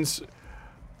 this means.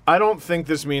 I don't think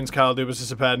this means Kyle Dubas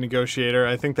is a bad negotiator.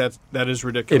 I think that is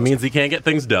ridiculous. It means he can't get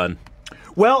things done.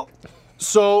 Well,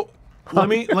 so let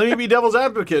me be devil's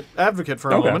advocate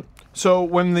for a moment. So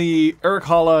when the Eric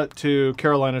Halla to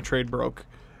Carolina trade broke,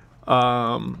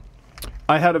 I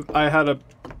had a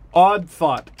odd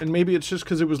thought, and maybe it's just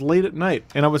because it was late at night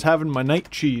and I was having my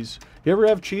night cheese. You ever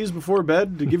have cheese before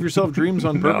bed to give yourself dreams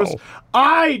on purpose? No.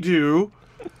 I do.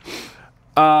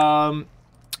 The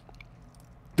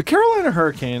Carolina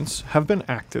Hurricanes have been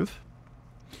active,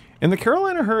 and the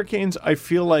Carolina Hurricanes, I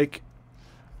feel like,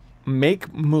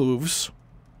 make moves.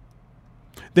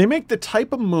 They make the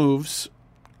type of moves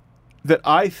that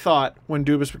I thought when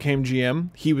Dubas became GM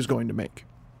he was going to make.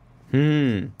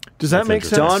 Does that make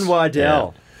sense? Don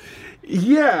Waddell.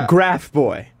 Yeah. Graph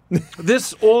boy.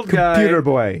 This old guy Computer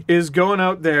boy. is going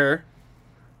out there,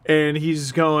 and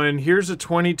he's going, here's a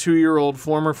 22-year-old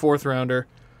former fourth rounder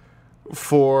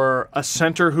for a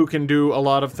center who can do a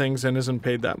lot of things and isn't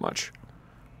paid that much.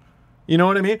 You know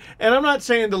what I mean? And I'm not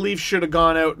saying the Leafs should have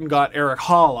gone out and got Eric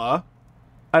Halla.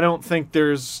 I don't think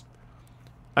there's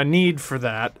a need for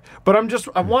that. But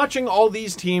I'm watching all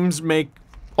these teams make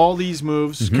all these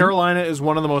moves. Carolina is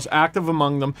one of the most active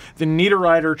among them. The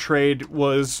Niederreiter trade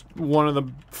was one of the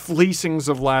fleecings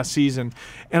of last season.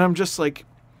 And I'm just like,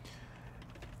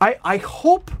 I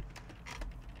hope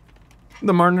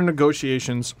the Marner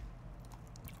negotiations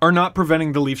are not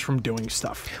preventing the Leafs from doing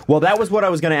stuff. Well, that was what I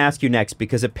was going to ask you next,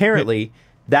 because apparently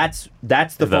that's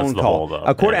the phone call. holdup,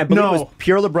 According, yeah. I believe it was No.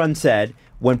 Pierre LeBrun said,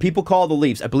 when people call the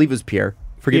Leafs, I believe it was Pierre.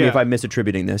 Forgive me Yeah. if I'm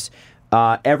misattributing this.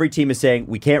 Every team is saying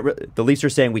the Leafs are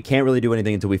saying we can't really do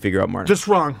anything until we figure out Marner. Just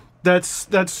wrong. That's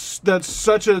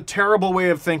such a terrible way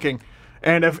of thinking.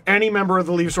 And if any member of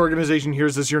the Leafs organization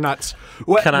hears this, you're nuts.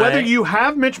 Whether you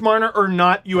have Mitch Marner or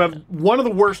not, you have one of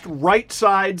the worst right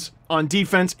sides on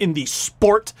defense in the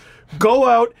sport. Go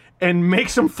out and make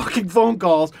some fucking phone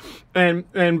calls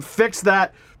and fix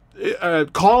that.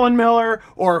 Colin Miller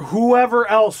or whoever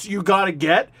else you got to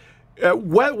get.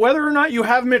 Whether or not you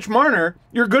have Mitch Marner,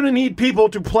 you're going to need people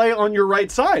to play on your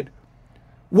right side.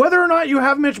 Whether or not you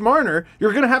have Mitch Marner,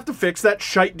 you're going to have to fix that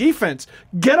shite defense.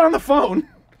 Get on the phone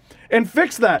and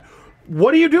fix that.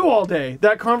 What do you do all day?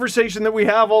 That conversation that we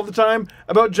have all the time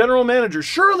about general managers.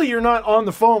 Surely you're not on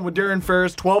the phone with Darren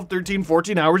Ferris 12, 13,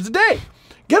 14 hours a day.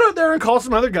 Get out there and call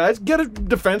some other guys, get a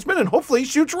defenseman, and hopefully he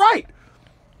shoots right.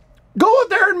 Go out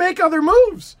there and make other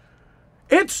moves.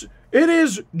 It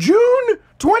is June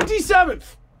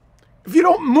 27th. If you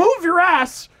don't move your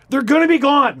ass, they're going to be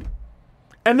gone.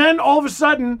 And then all of a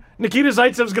sudden, Nikita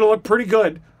Zaitsev's going to look pretty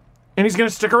good, and he's going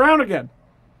to stick around again.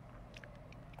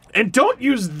 And don't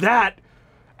use that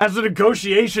as a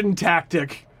negotiation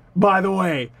tactic, by the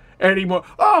way, anymore.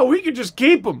 Oh, we could just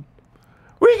keep him.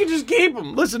 We could just keep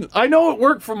him. Listen, I know it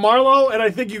worked for Marleau, and I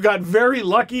think you got very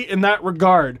lucky in that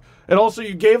regard. And also,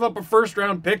 you gave up a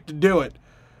first-round pick to do it.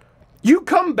 You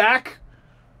come back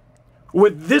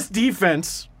with this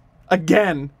defense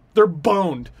again, they're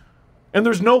boned. And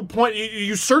there's no point.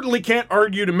 You certainly can't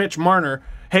argue to Mitch Marner,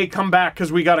 hey, come back because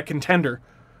we got a contender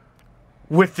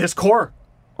with this core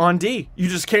on D. You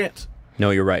just can't. No,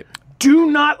 you're right. Do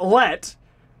not let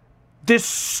this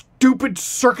stupid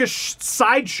circus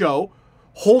sideshow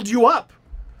hold you up.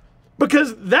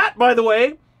 Because that, by the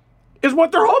way, is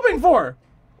what they're hoping for.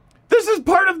 This is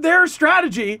part of their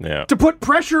strategy to put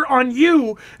pressure on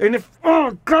you. And if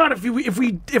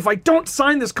I don't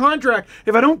sign this contract,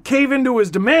 if I don't cave into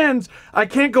his demands, I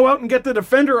can't go out and get the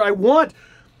defender I want.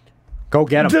 Go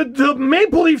get him. The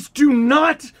Maple Leafs do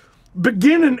not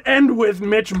begin and end with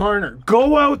Mitch Marner.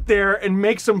 Go out there and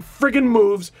make some friggin'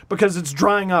 moves because it's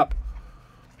drying up.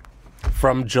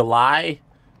 From July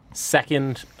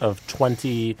 2nd of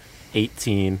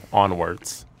 2018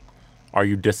 onwards, are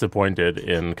you disappointed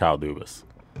in Kyle Dubas?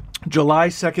 July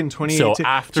 2nd, 2018. So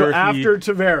after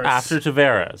Tavares. After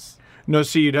Tavares. No,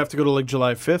 see, you'd have to go to like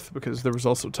July 5th because there was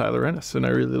also Tyler Ennis, and I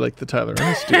really like the Tyler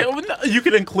Ennis deal. You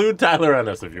can include Tyler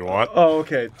Ennis if you want. Oh,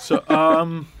 okay. So,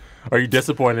 Are you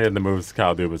disappointed in the moves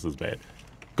Kyle Dubas has made?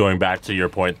 Going back to your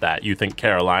point that you think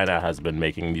Carolina has been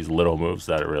making these little moves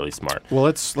that are really smart. Well,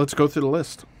 let's go through the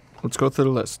list.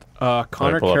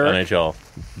 Connor Pull up Carrick. NHL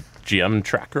GM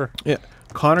tracker. Yeah.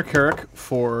 Connor Carrick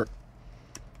for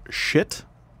shit.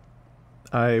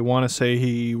 I want to say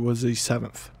he was a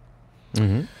 7th.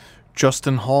 Mm-hmm.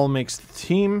 Justin Hall makes the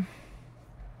team.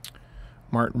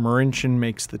 Martin Marincin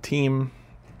makes the team.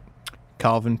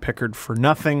 Calvin Pickard for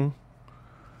nothing.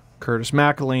 Curtis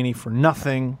McElhaney for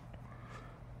nothing.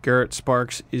 Garrett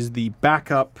Sparks is the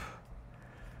backup.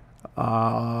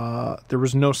 There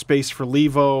was no space for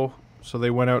Levo, so they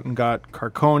went out and got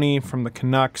Carcone from the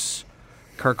Canucks.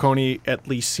 Carcone at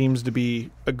least seems to be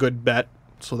a good bet,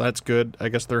 so that's good. I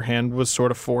guess their hand was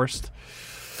sort of forced.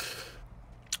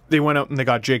 They went out and they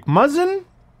got Jake Muzzin,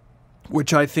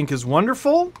 which I think is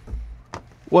wonderful.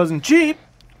 Wasn't cheap.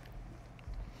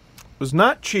 Was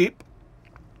not cheap.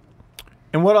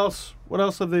 And what else? What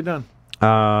else have they done?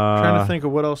 Trying to think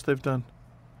of what else they've done.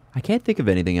 I can't think of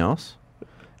anything else.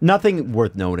 Nothing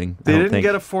worth noting. They didn't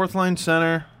get a fourth line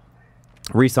center.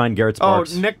 Re-signed Garrett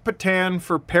Sparks. Oh, Nick Patan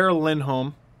for Per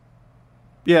Lindholm.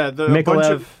 Yeah, the Mikhailov. bunch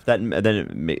of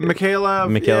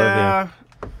Mikhailov, yeah.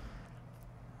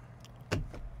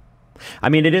 I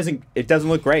mean, it doesn't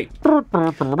look great.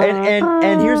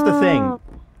 And here's the thing.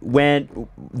 When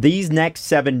these next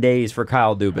 7 days for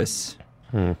Kyle Dubas,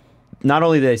 not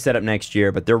only do they set up next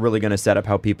year, but they're really going to set up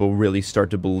how people really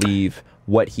start to believe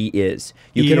what he is.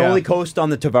 You can only coast on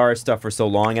the Tavares stuff for so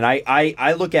long, and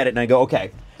I look at it and I go,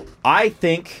 okay, I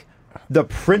think the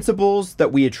principles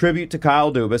that we attribute to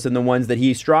Kyle Dubas and the ones that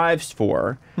he strives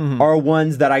for are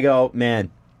ones that I go, man,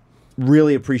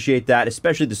 really appreciate that,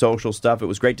 especially the social stuff. It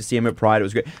was great to see him at Pride. It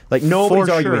was great. Like, nobody's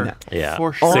arguing that. Yeah.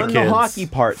 For sure. On the hockey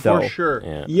part, though. For sure.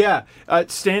 Yeah. Yeah.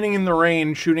 Standing in the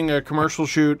rain, shooting a commercial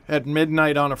shoot at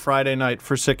midnight on a Friday night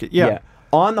for Sick. Yeah.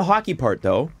 On the hockey part,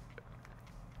 though,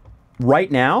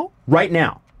 right now,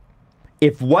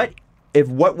 if what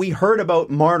we heard about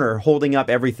Marner holding up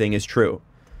everything is true,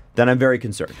 then I'm very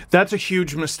concerned. That's a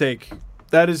huge mistake.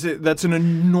 That's an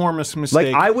enormous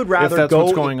mistake. Like I would rather if that's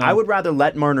what's going on. I would rather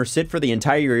let Marner sit for the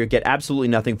entire year, get absolutely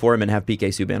nothing for him, and have PK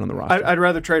Subban on the roster. I'd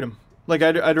rather trade him. Like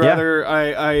I'd rather.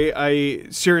 I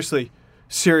seriously,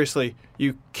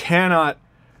 you cannot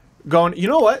go. You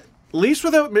know what? Leafs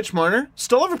without Mitch Marner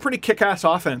still have a pretty kick-ass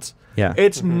offense. Yeah,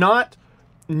 it's not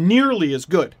nearly as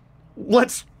good.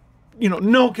 Let's,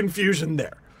 no confusion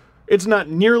there. It's not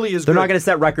nearly as good. They're not going to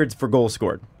set records for goals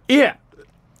scored. Yeah.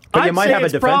 But you might have a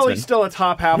it's probably defenseman. still a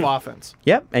top half offense.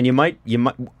 Yep, and you might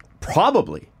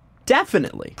probably,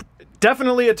 definitely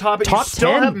a top. You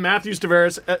still 10. have Matthews,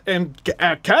 Tavares, and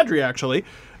Kadri actually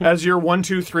as your 1,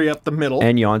 2, 3 up the middle.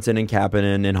 And Janssen and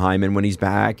Kapanen and Hyman when he's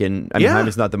back. And I mean,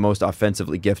 Hyman's not the most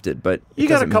offensively gifted, but you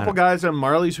got a couple guys on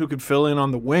Marlies who could fill in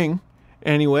on the wing.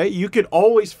 Anyway, you could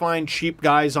always find cheap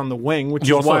guys on the wing, which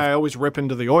is why I always rip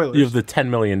into the Oilers. You have the $10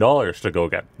 million to go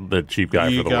get the cheap guy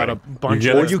for the wing. You got a bunch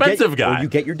of expensive guy. Or you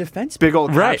get your defense. Big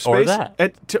old cap space. Or that.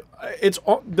 It's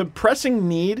the pressing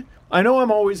need. I know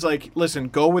I'm always like, listen,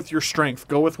 go with your strength.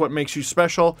 Go with what makes you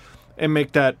special and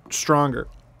make that stronger.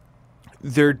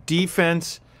 Their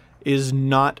defense is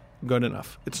not good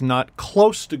enough. It's not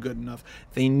close to good enough.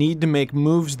 They need to make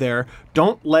moves there.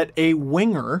 Don't let a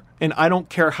winger, and I don't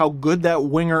care how good that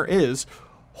winger is,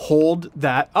 hold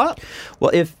that up. Well,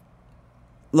 if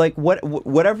like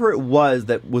whatever it was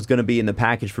that was going to be in the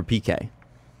package for PK,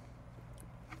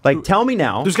 like tell me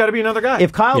now. There's got to be another guy.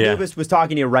 If Kyle Dubas was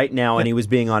talking to you right now and he was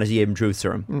being honest, he gave him truth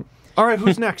serum. All right,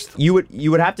 who's next? You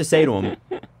would have to say to him,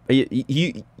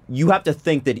 you have to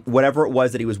think that whatever it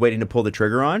was that he was waiting to pull the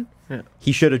trigger on,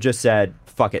 he should have just said,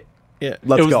 "Fuck it." Yeah,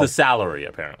 let's go. It was the salary,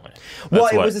 apparently.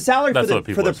 It was the salary for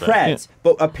the Preds. Yeah.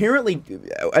 But apparently,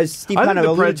 as Steve kind of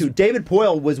alluded to, David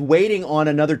Poile was waiting on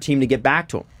another team to get back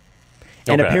to him.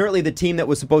 And apparently the team that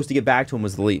was supposed to get back to him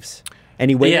was the Leafs. And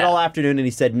he waited all afternoon and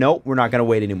he said, nope, we're not going to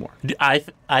wait anymore.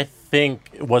 I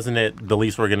think, wasn't it the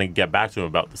Leafs were going to get back to him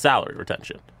about the salary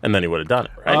retention? And then he would have done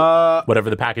it, right? Whatever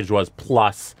the package was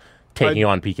plus taking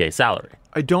on PK's salary.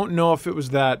 I don't know if it was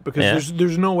that because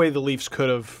there's no way the Leafs could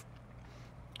have.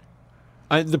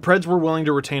 The Preds were willing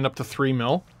to retain up to $3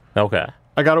 million. Okay.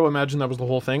 I got to imagine that was the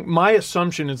whole thing. My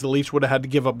assumption is the Leafs would have had to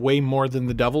give up way more than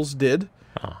the Devils did,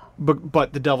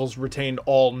 but the Devils retained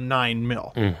all $9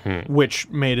 million, which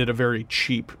made it a very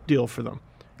cheap deal for them.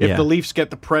 If the Leafs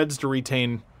get the Preds to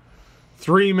retain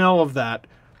 $3 million of that,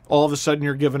 all of a sudden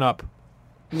you're giving up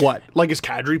what? Like, is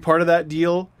Kadri part of that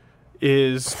deal?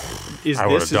 Is I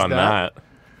would have done that.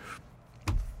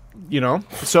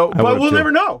 So but we'll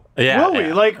never know. Yeah, will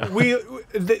we? Like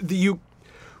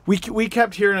we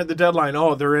kept hearing at the deadline,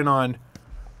 oh, they're in on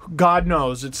God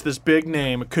knows, it's this big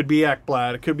name. It could be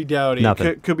Ekblad, it could be Doughty,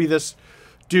 it could be this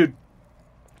dude.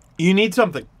 You need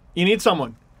something. You need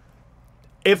someone.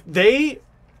 If they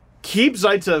keep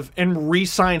Zaitsev and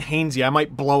re-sign Hainsey, I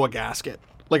might blow a gasket.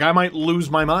 Like, I might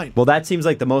lose my mind. Well, that seems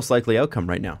like the most likely outcome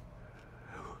right now.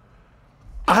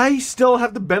 I still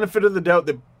have the benefit of the doubt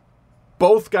that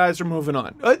both guys are moving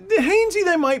on. Hainsey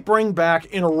they might bring back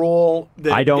in a role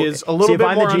that is a little bit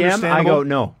more understandable. If I'm the GM, I go,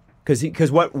 no.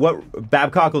 Because what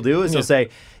Babcock will do is he'll say,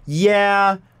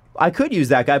 yeah, I could use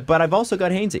that guy, but I've also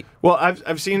got Hainsey. Well,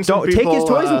 I've seen some people... Don't take his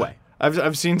toys away.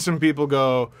 I've seen some people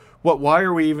go, why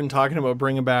are we even talking about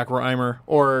bringing back Reimer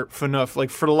or Phaneuf? Like,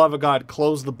 for the love of God,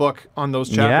 close the book on those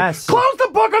chapters. Yes. Close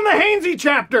the book on the Hainsey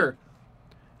chapter!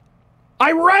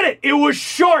 I read it. It was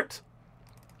short.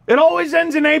 It always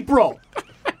ends in April.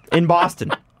 In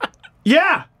Boston.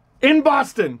 Yeah, in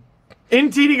Boston. In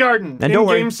TD Garden. And in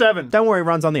Game 7. Don't worry,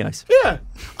 Ron's on the ice. Yeah.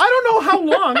 I don't know how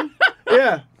long.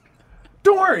 Yeah.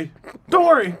 Don't worry.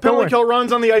 Penalty kill,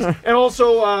 Ron's on the ice. And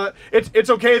also, it's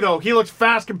okay, though. He looks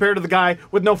fast compared to the guy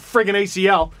with no friggin'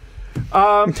 ACL.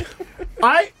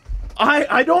 I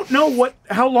don't know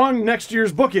how long next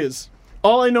year's book is.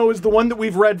 All I know is the one that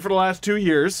we've read for the last 2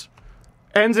 years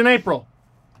ends in April.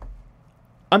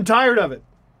 I'm tired of it.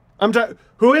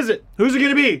 Who is it? Who's it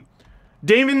going to be?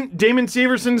 Damon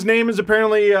Severson's name is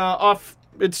apparently off.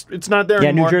 It's not there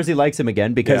anymore. New Jersey likes him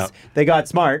again because they got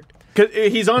smart.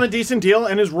 He's on a decent deal,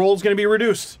 and his role's going to be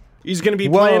reduced. He's going to be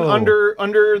playing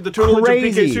under the tutelage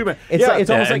of PK Subban. It's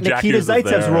almost like Nikita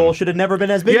Zaitsev's role should have never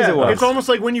been as big as it was. It's almost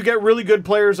like when you get really good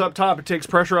players up top, it takes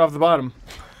pressure off the bottom.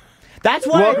 That's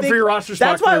why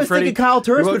I was thinking Kyle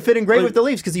Turris would fit in great with the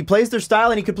Leafs because he plays their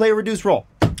style and he could play a reduced role.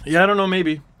 Yeah, I don't know,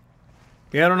 maybe.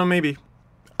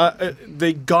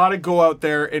 They got to go out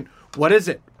there and what is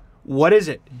it?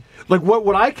 Like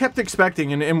what I kept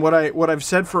expecting and what I've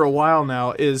said for a while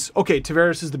now is, okay,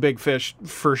 Tavares is the big fish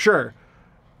for sure.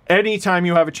 Anytime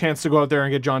you have a chance to go out there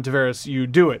and get John Tavares, you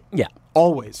do it. Yeah.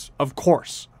 Always. Of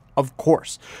course. Of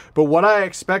course. But what I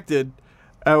expected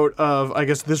out of, I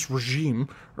guess, this regime,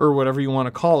 or whatever you want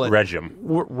to call it. Regime.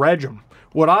 Regime.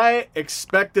 What I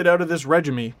expected out of this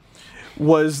regime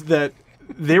was that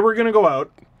they were going to go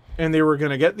out and they were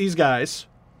going to get these guys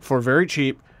for very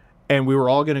cheap, and we were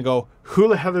all going to go, who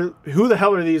the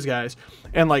hell are these guys?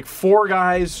 And like 4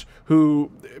 guys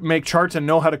who make charts and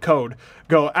know how to code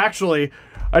go, actually,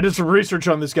 I did some research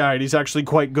on this guy, and he's actually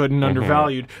quite good and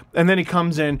undervalued. And then he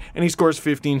comes in, and he scores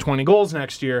 15, 20 goals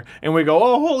next year, and we go,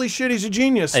 oh, holy shit, he's a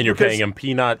genius. And you're paying him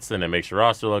peanuts, and it makes your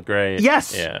roster look great.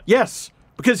 Yes, yes,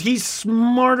 because he's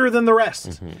smarter than the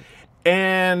rest.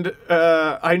 And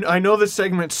I know this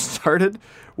segment started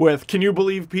with, can you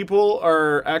believe people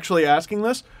are actually asking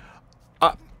this?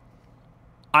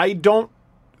 I don't.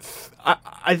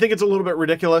 I think it's a little bit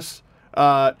ridiculous.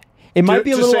 It might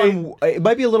be a little. It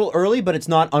might be a little early, but it's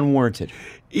not unwarranted.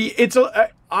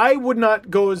 I would not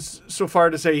go so far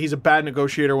to say he's a bad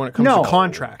negotiator when it comes to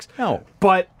contracts. No,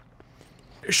 but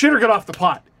shit or get off the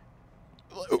pot.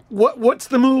 What's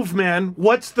the move, man?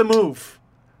 What's the move?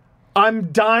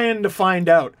 I'm dying to find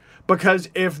out, because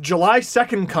if July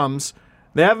 2nd comes,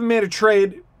 they haven't made a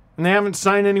trade and they haven't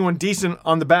signed anyone decent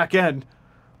on the back end,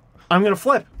 I'm going to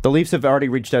flip. The Leafs have already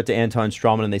reached out to Anton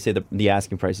Strawman, and they say the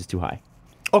asking price is too high.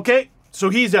 Okay, so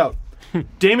he's out.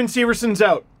 Damon Severson's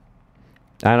out.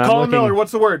 Colin Miller,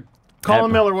 what's the word?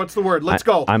 Colin Miller, what's the word? Let's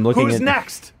go. I'm looking. Who's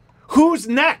next? Who's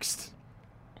next?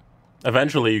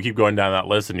 Eventually, you keep going down that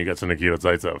list, and you get to Nikita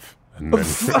Zaitsev. And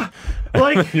then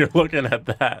like you're looking at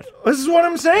that. This is what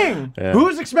I'm saying. Yeah.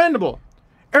 Who's expendable?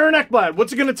 Aaron Ekblad.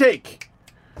 What's it going to take?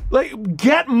 Like,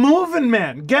 get moving,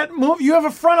 man. Get moving. You have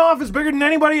a front office bigger than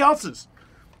anybody else's.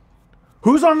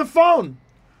 Who's on the phone?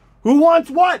 Who wants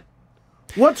what?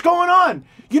 What's going on?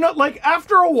 You know, like,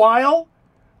 after a while,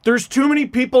 there's too many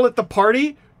people at the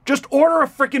party. Just order a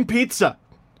freaking pizza.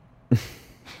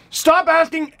 Stop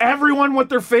asking everyone what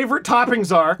their favorite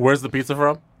toppings are. Where's the pizza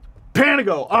from?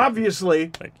 Panago,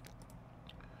 obviously.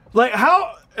 Like,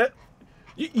 how...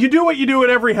 you do what you do at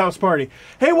every house party.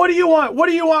 Hey, what do you want? What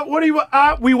do you want? What do you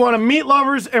want? We want a meat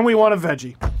lovers and we want a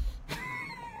veggie.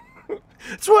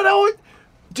 That's what I would...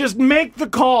 Just make the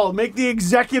call. Make the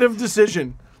executive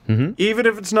decision. Mm-hmm. Even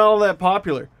if it's not all that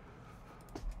popular.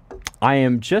 I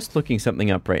am just looking something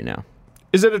up right now.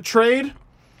 Is it a trade?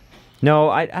 No,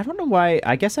 I don't know why.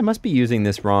 I guess I must be using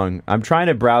this wrong. I'm trying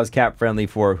to browse cap friendly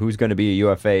for who's going to be a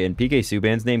UFA, and PK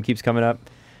Subban's name keeps coming up,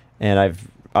 and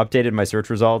I've updated my search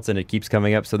results, and it keeps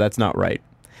coming up, so that's not right.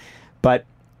 But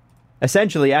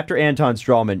essentially, after Anton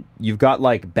Strawman, you've got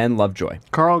like Ben Lovejoy.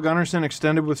 Carl Gunnarsson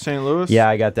extended with St. Louis? Yeah,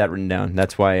 I got that written down.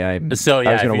 That's why I was going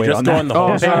to wait on that.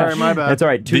 Oh, sorry, my bad. That's all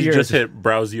right. 2 years. Did you just hit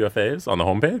browse UFAs on the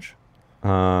homepage?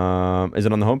 Is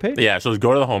it on the homepage? Yeah, so just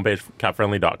go to the homepage,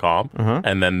 capfriendly.com,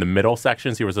 and then the middle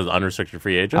section, see where it says unrestricted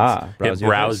free agents, hit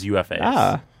browse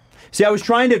UFAs. See, I was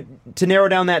trying to narrow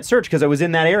down that search because I was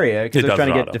in that area because I was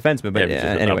trying to get defensemen, but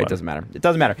anyway, it doesn't matter. It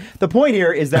doesn't matter. The point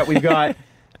here is that we've got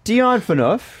Dion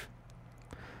Phaneuf,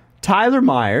 Tyler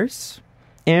Myers,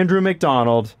 Andrew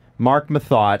McDonald, Mark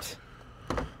Mathot,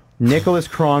 Nicholas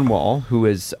Kronwall, who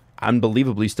is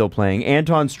unbelievably still playing,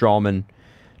 Anton Strawman,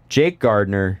 Jake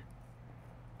Gardner,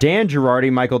 Dan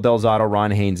Girardi, Michael Del Zotto, Ron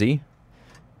Hainsey,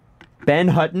 Ben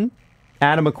Hutton,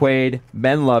 Adam McQuaid,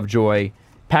 Ben Lovejoy,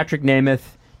 Patrick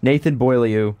Nemeth, Nathan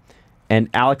Beaulieu, and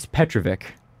Alex Petrovic.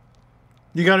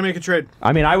 You got to make a trade.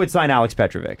 I mean, I would sign Alex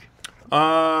Petrovic.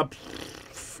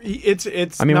 It's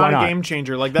not a game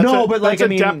changer. Like that's a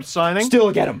depth signing.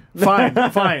 Still get him.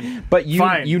 Fine. But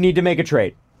you need to make a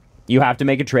trade. You have to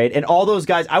make a trade, and all those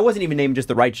guys. I wasn't even naming just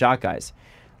the right shot guys.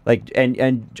 Like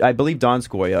and I believe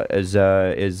Donskoy is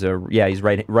he's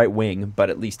right wing, but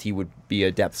at least he would be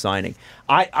a depth signing.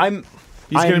 He's going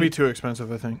to be too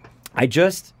expensive, I think.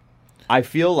 I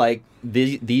feel like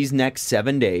these next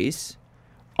 7 days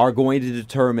are going to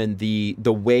determine the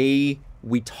way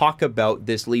we talk about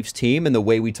this Leafs team and the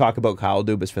way we talk about Kyle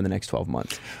Dubas for the next 12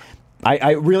 months.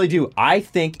 I really do. I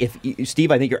think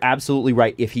Steve, I think you're absolutely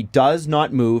right. If he does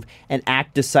not move and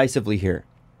act decisively here.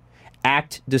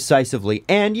 Act decisively,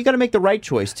 and you got to make the right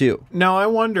choice too. Now I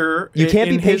wonder, you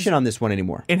can't be patient on this one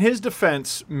anymore. In his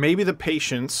defense, maybe the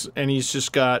patience, and he's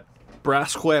just got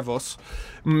brass huevos.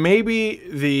 Maybe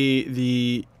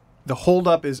the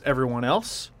holdup is everyone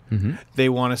else. Mm-hmm. They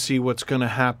want to see what's going to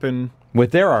happen with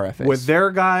their RFAs, with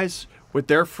their guys, with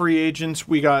their free agents.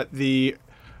 We got the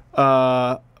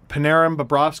Panarin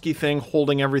Bobrovsky thing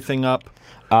holding everything up.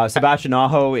 Sebastian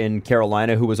Aho in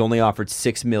Carolina, who was only offered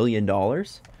 $6 million.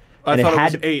 I and thought it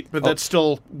had was 8, but that's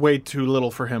still way too little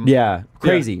for him. Yeah,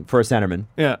 crazy for a centerman.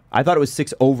 Yeah. I thought it was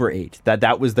 6/8.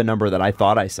 That was the number that I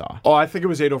thought I saw. Oh, I think it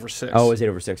was 8/6. Oh, it was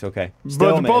 8/6. Okay. But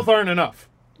Still, man. both aren't enough.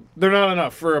 They're not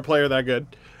enough for a player that good.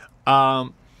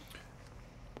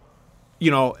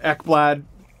 Ekblad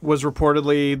was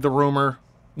reportedly the rumor.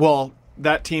 Well,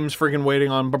 that team's friggin'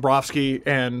 waiting on Bobrovsky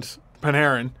and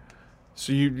Panarin.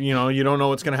 So you don't know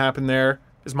what's going to happen there.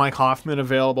 Is Mike Hoffman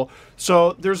available?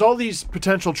 So there's all these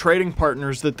potential trading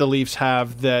partners that the Leafs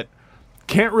have that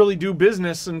can't really do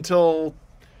business until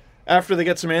after they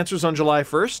get some answers on July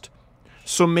 1st.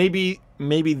 So maybe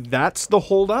that's the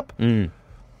holdup.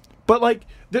 But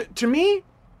to me,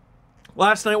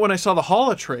 last night when I saw the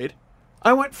Haula trade,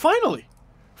 I went, finally,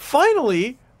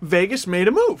 Vegas made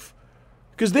a move.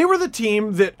 Because they were the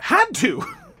team that had to.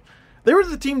 They were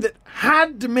the team that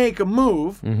had to make a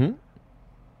move. Mm-hmm.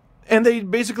 And they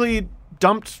basically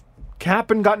dumped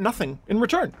cap and got nothing in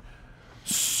return.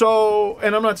 So,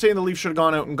 and I'm not saying the Leafs should have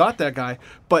gone out and got that guy,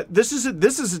 but this is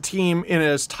a team in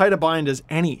as tight a bind as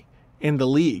any in the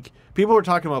league. People were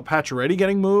talking about Pacioretty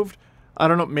getting moved. I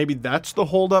don't know, maybe that's the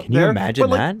holdup there. Can you imagine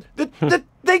that?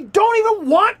 They don't even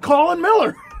want Colin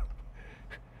Miller.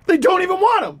 They don't even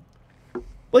want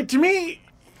him. To me,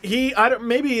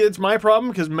 maybe it's my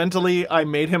problem because mentally I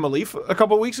made him a Leaf a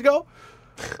couple of weeks ago.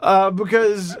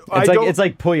 Because it's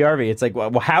like Puljujarvi. It's like,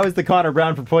 well, how is the Connor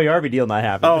Brown for Puljujarvi deal not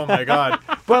happening? Oh my god!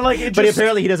 But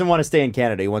apparently he doesn't want to stay in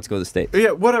Canada. He wants to go to the States.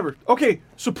 Yeah, whatever. Okay,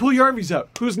 so Puljujarvi's out.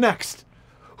 Who's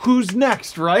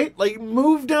next? Right?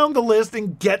 Move down the list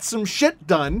and get some shit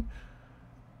done.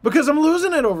 Because I'm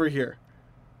losing it over here.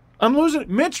 I'm losing it.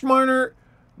 Mitch Marner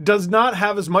does not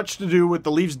have as much to do with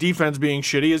the Leafs defense being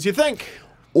shitty as you think.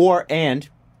 And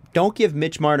don't give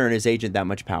Mitch Marner and his agent that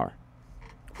much power.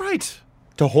 Right.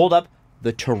 To hold up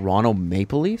the Toronto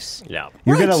Maple Leafs? Yeah.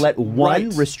 You're going to let one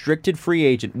restricted free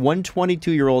agent, one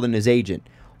 22-year-old and his agent,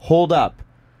 hold up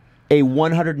a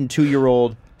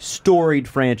 102-year-old storied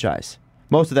franchise.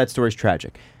 Most of that story is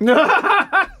tragic.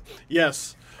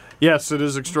 Yes. Yes, it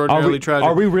is extraordinarily tragic.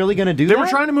 Are we really going to do that? They were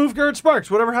trying to move Garrett Sparks.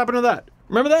 Whatever happened to that?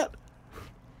 Remember that?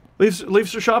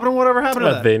 Leafs are shopping. Whatever happened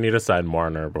to that? They need to sign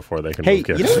Marner before they can move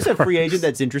Garrett you know who's a free agent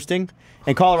that's interesting?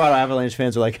 And Colorado Avalanche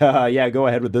fans are like, yeah, go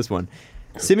ahead with this one.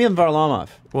 Semyon Varlamov.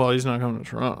 Well, he's not coming to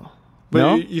Toronto. But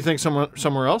no? You think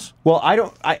somewhere else? Well,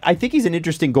 I think he's an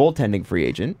interesting goaltending free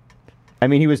agent. I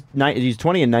mean, he's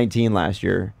 20 and 19 last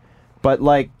year. But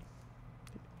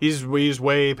he's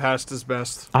way past his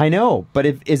best. I know, but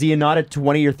is he not a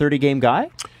 20 or 30 game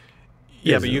guy?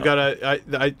 Yeah, but you gotta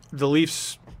the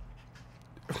Leafs.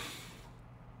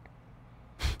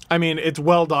 I mean, it's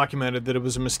well documented that it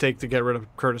was a mistake to get rid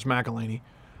of Curtis McElhinney.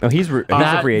 Oh, he's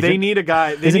a free agent. They need a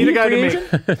guy. They need a guy to make.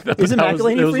 Isn't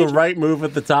McElhinney It was the right move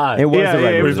at the time. It was the right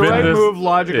move. It was the right move.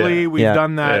 Logically, we've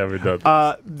done that. Yeah, we've done.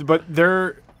 But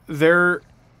they're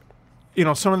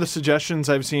some of the suggestions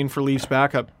I've seen for Leafs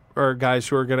backup are guys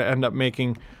who are going to end up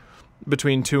making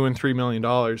between $2 and $3 million,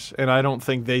 and I don't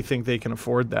think they can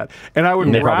afford that. And I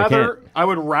would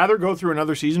rather go through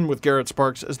another season with Garrett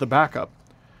Sparks as the backup.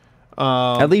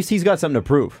 At least he's got something to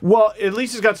prove. Well, at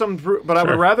least he's got something to prove. But I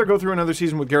would rather go through another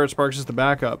season with Garrett Sparks as the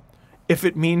backup if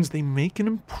it means they make an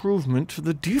improvement to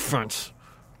the defense.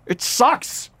 It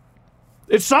sucks.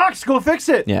 It sucks. Go fix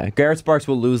it. Yeah, Garrett Sparks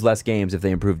will lose less games if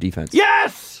they improve defense.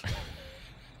 Yes!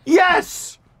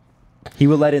 Yes! He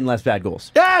will let in less bad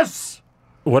goals. Yes!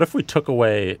 What if we took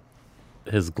away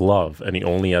his glove and he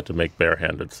only had to make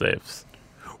barehanded saves?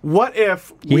 What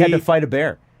if he had to fight a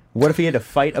bear? What if he had to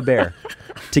fight a bear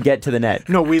to get to the net?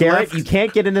 No, Garrett, you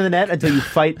can't get into the net until you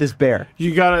fight this bear.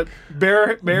 You got it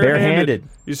barehanded.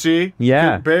 You see?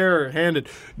 Yeah. Barehanded.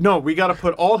 No, we got to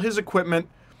put all his equipment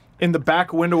in the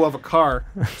back window of a car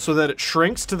so that it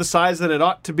shrinks to the size that it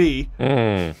ought to be.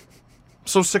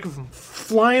 So sick of him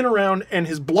flying around and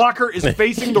his blocker is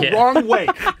facing the wrong way.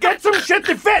 Get some shit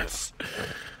that fits.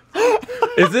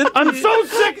 Is it? I'm so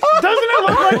sick. Doesn't it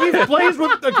look like he plays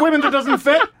with equipment that doesn't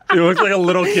fit? He looks like a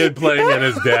little kid playing in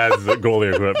his dad's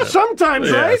goalie equipment. Sometimes,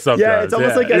 right? Sometimes. Yeah, it's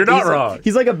almost like you're not wrong.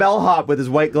 He's like a bellhop with his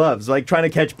white gloves, trying to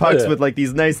catch pucks with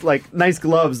these nice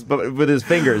gloves, but with his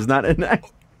fingers, not a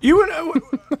You would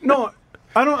no.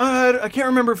 I don't. I can't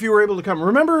remember if you were able to come.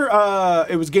 Remember,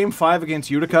 it was Game 5 against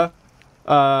Utica,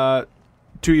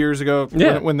 2 years ago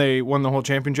when they won the whole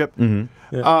championship.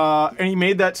 Mm-hmm. Yeah. And he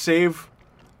made that save.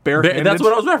 Barehanded. That's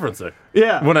what I was referencing.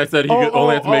 Yeah. When I said he could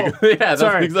only have to make... Yeah,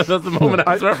 that's the moment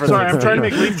I was referencing. Sorry, I'm trying to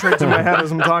make Leaf traits in my head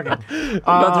as I'm talking. That's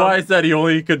why I said he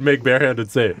only could make barehanded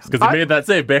saves, because he made that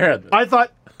save barehanded. I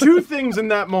thought two things in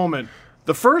that moment.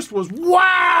 The first was,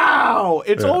 wow!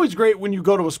 It's always great when you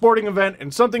go to a sporting event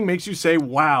and something makes you say,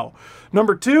 wow.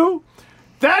 Number two,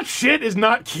 That shit is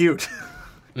not cute.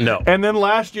 No. And then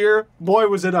last year, boy,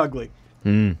 was it ugly.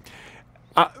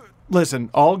 Listen,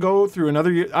 I'll go through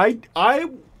another year. I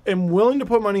am willing to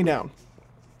put money down.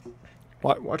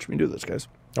 Watch me do this, guys.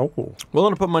 Oh.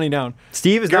 Willing to put money down.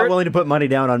 Steve is not willing to put money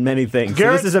down on many things.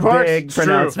 So this is a big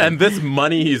pronouncement. And this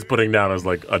money he's putting down is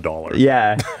like $1.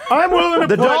 Yeah. I'm willing to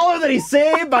The put dollar that he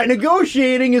saved by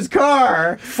negotiating his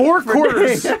car. 4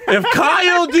 quarters. If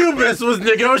Kyle Dubas was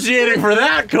negotiating for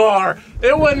that car,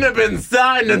 it wouldn't have been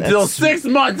signed until 6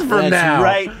 months from now.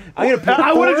 Right. I'm gonna put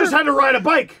I would have just had to ride a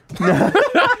bike.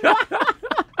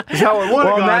 That's how it would have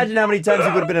Well, gone. imagine how many times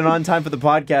he would have been on time for the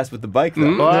podcast with the bike,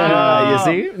 though. You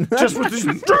see? Just with these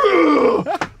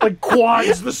like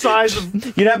quads the size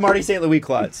of You'd have Marty St. Louis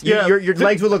quads. Yeah. Your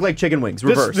legs would look like chicken wings,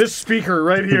 reversed. this speaker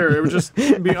right here. It would just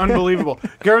be unbelievable.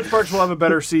 Garrett Sparks will have a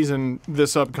better season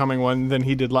this upcoming one than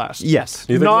he did last. Yes.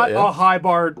 You think Not so? Yeah. a high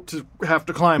bar to have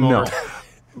to climb No. over.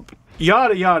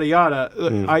 Yada yada yada.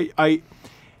 I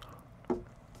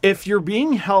if you're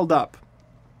being held up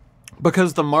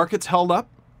because the market's held up,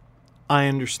 I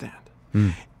understand.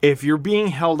 If you're being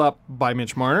held up by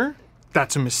Mitch Marner,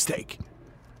 that's a mistake.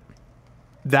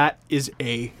 That is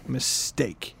a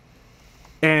mistake.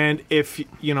 And if,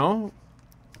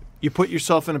 you put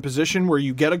yourself in a position where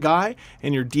you get a guy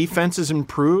and your defense is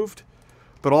improved,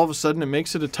 but all of a sudden it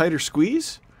makes it a tighter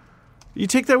squeeze, you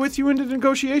take that with you into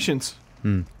negotiations.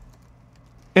 And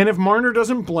if Marner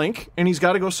doesn't blink and he's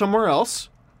got to go somewhere else,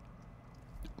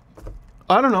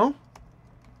 I don't know.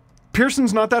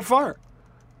 Pearson's not that far.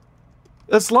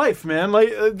 That's life, man. Like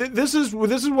this is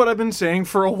what I've been saying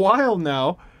for a while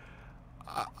now.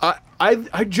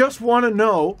 I just want to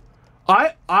know.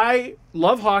 I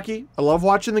love hockey. I love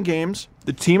watching the games.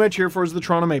 The team I cheer for is the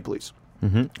Toronto Maple Leafs.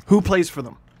 Who plays for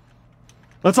them?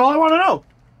 That's all I want to know.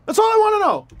 That's all I want to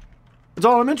know. That's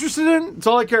all I'm interested in. That's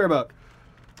all I care about.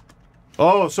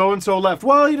 Oh, so and so left.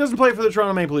 Well, he doesn't play for the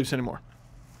Toronto Maple Leafs anymore.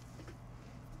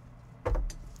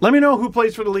 Let me know who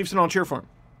plays for the Leafs and I'll cheer for him.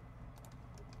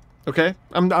 Okay?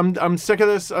 I'm sick of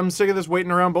this. I'm sick of this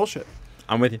waiting around bullshit.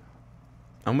 I'm with you.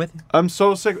 I'm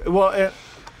so sick. Well,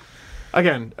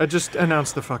 again, I just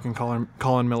announced the fucking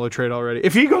Colin Miller trade already.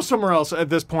 If he goes somewhere else, at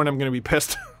this point, I'm going to be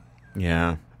pissed.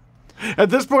 Yeah. At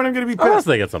this point, I'm going to be Unless pissed.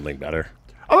 they get something better.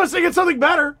 Unless they get something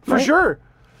better, for sure.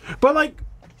 But, like,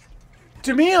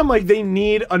 to me, I'm like, they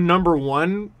need a number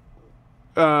one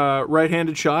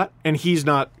right-handed shot, and he's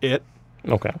not it.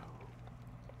 Okay.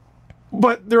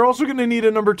 But they're also going to need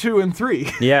a number 2 and 3.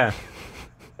 Yeah.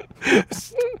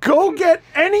 Go get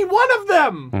any one of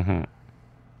them.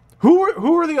 Who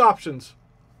are the options?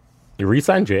 You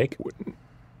re-sign Jake?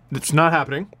 It's not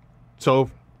happening.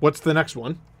 So what's the next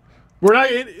one? We're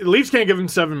not. Leafs can't give him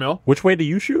 $7 million. Which way do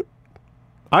you shoot?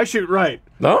 I shoot right.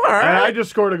 Oh, all And right. I just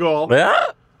scored a goal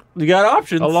Yeah. You got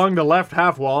options. along the left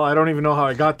half wall. I don't even know how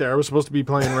I got there. I was supposed to be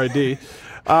playing right D.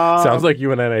 Sounds like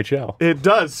you in NHL. It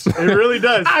does. It really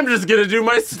does. I'm just going to do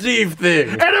my Steve thing.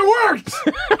 And it worked.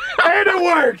 And it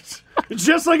worked.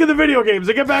 Just like in the video games.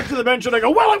 I get back to the bench and I go,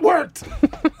 well, it worked.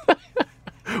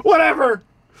 Whatever.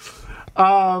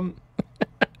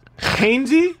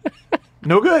 Hainsey,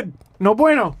 no good. No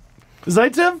bueno.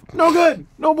 Zaitsev, no good.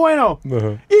 No bueno.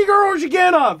 Igor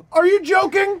Ozhiganov, are you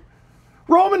joking?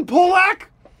 Roman Polak,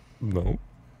 No.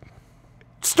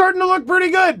 starting to look pretty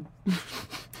good.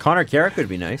 Connor Carrick would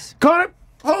be nice. Connor,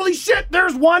 holy shit,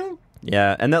 there's one.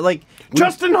 Yeah. And that, like,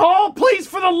 Justin Hall, please,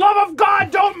 for the love of God,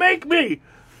 don't make me.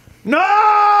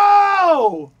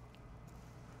 No!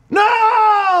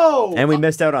 No! and we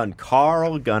missed out on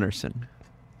Carl Gunnarsson.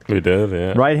 We did,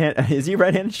 yeah. Right hand. Is he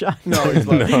right-handed shot? No, he's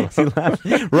left. Is he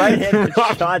left? Right-handed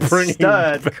shot bringing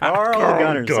stud back Carl Carl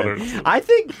Gunnarsson. Gunnarsson. I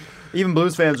think even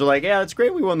Blues fans are like, yeah, it's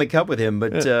great we won the cup with him,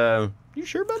 but you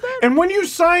sure about that? And when you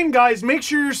sign guys, make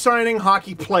sure you're signing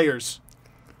hockey players.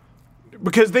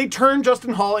 Because they turned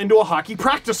Justin Hall into a hockey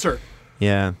practicer.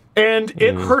 Yeah. And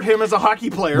it hurt him as a hockey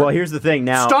player. Well, here's the thing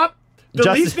now. Stop. The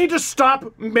Justin- Leafs need to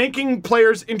stop making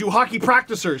players into hockey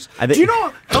practicers. think- Do you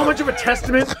know how much of a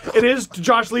testament it is to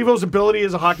Josh Levo's ability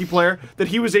as a hockey player that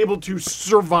he was able to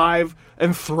survive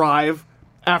and thrive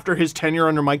after his tenure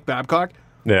under Mike Babcock?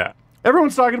 Yeah.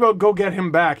 Everyone's talking about go get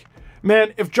him back.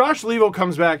 Man, if Josh Levo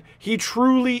comes back, he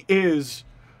truly is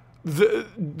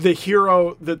the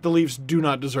hero that the Leafs do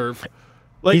not deserve.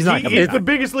 Like He's not coming he's back. the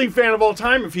biggest Leaf fan of all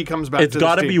time if he comes back. It's to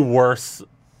got to this be team. worse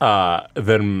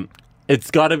than... It's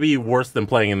got to be worse than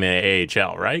playing in the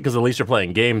AHL, right? Because at least you're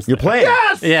playing games. You're there. playing.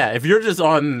 Yes! Yeah, if you're just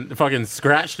on fucking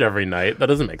scratched every night, that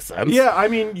doesn't make sense. Yeah, I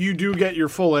mean, you do get your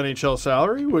full NHL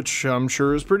salary, which I'm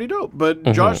sure is pretty dope. But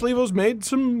Mm-hmm. Josh Levo's made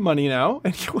some money now,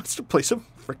 and he wants to play some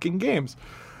freaking games.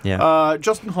 Yeah.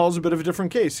 Justin Hall's a bit of a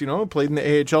different case. Played in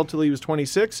the AHL till he was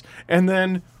 26, and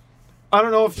then I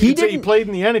don't know if you could say he played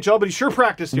in the NHL, but he sure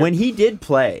practiced here. When he did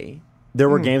play, there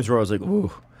were games where I was like,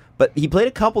 ooh. But he played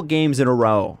a couple games in a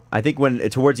row, I think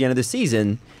towards the end of the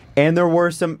season, and there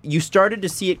were you started to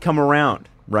see it come around,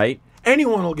 right?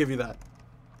 Anyone will give you that.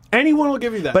 Anyone will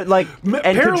give you that. But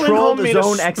and Per control Lindholm the made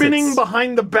zone a spinning exits.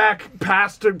 behind the back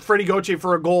pass to Freddie Gauthier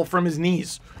for a goal from his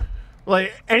knees.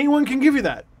 Anyone can give you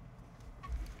that.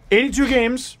 82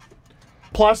 games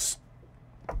plus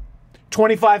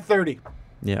 25-30.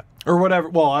 Yeah. Or whatever.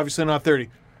 Well, obviously not 30.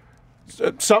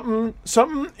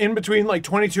 Something in between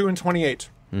 22 and 28.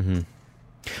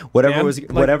 Whatever Man,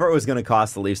 it was going to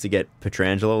cost the Leafs to get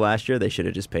Pietrangelo last year, they should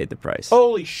have just paid the price.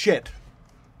 Holy shit.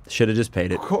 Should have just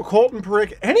paid it. Colton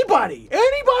Parrick. Anybody.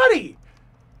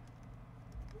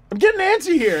 I'm getting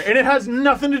antsy here, and it has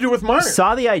nothing to do with Marner.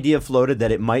 Saw the idea floated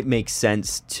that it might make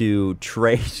sense to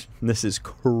trade. This is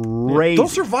crazy. They'll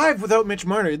survive without Mitch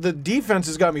Marner. The defense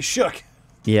has got me shook.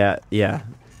 Yeah.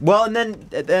 Well, and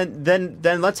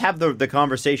then let's have the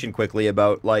conversation quickly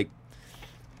about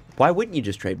why wouldn't you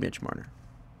just trade Mitch Marner?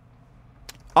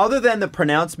 Other than the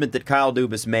pronouncement that Kyle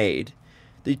Dubas made,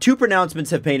 the two pronouncements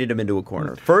have painted him into a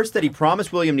corner. First, that he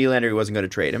promised William Nylander he wasn't going to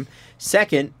trade him.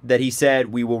 Second, that he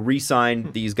said we will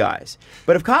re-sign these guys.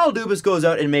 But if Kyle Dubas goes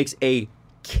out and makes a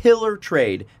killer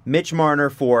trade, Mitch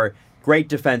Marner for great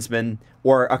defensemen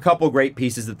or a couple great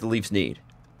pieces that the Leafs need,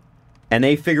 and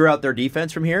they figure out their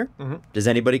defense from here, does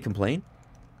anybody complain?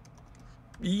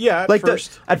 Yeah,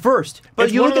 at first. But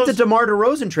It's you one look of at the those- DeMar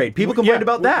DeRozan trade. People complained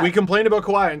about that. We complained about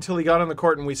Kawhi until he got on the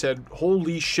court and we said,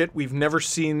 holy shit, we've never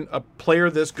seen a player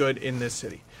this good in this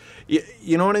city.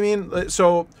 You know what I mean?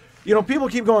 So, people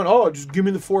keep going, oh, just give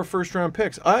me the 4 first-round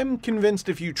picks. I'm convinced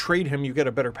if you trade him, you get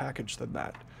a better package than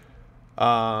that.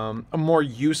 A more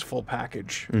useful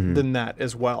package than that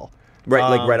as well.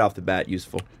 Right, right off the bat,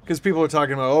 useful. Because people are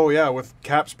talking about, oh, yeah, with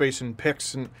cap space and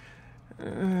picks and...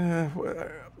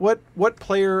 What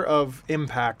player of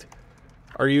impact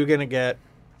are you going to get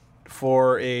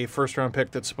for a first-round pick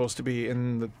that's supposed to be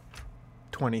in the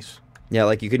 20s? Yeah,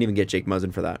 you couldn't even get Jake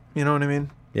Muzzin for that. You know what I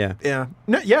mean? Yeah. Yeah.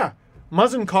 No, yeah.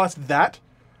 Muzzin cost that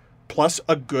plus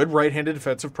a good right-handed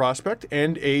defensive prospect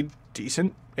and a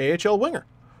decent AHL winger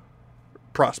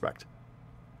prospect.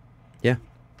 Yeah.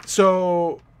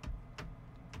 So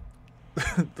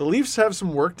the Leafs have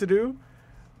some work to do,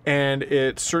 and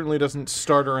it certainly doesn't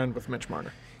start or end with Mitch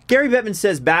Marner. Gary Bettman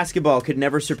says basketball could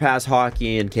never surpass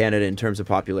hockey in Canada in terms of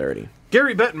popularity.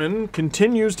 Gary Bettman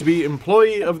continues to be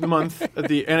Employee of the Month at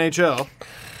the NHL.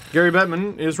 Gary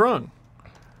Bettman is wrong.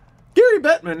 Gary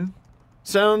Bettman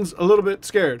sounds a little bit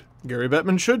scared. Gary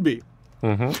Bettman should be.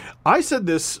 I said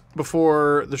this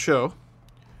before the show.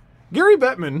 Gary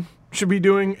Bettman should be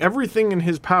doing everything in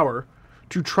his power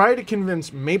to try to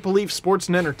convince Maple Leaf Sports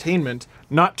and Entertainment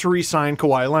not to re-sign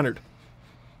Kawhi Leonard.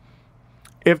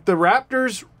 If the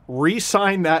Raptors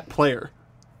re-sign that player,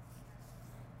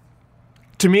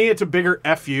 to me it's a bigger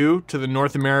FU to the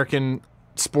North American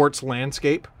sports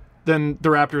landscape than the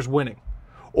Raptors winning.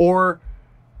 Or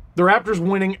the Raptors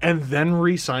winning and then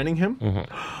re-signing him.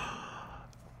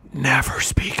 Never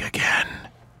speak again.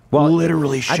 Well,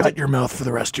 Literally shut your mouth for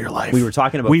the rest of your life. We were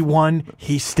talking about... We won.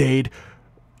 He stayed.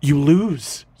 You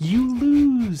lose. You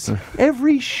lose.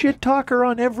 Every shit talker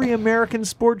on every American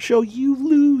sports show, you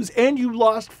lose. And you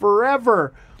lost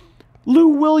forever. Lou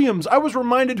Williams. I was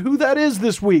reminded who that is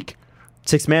this week.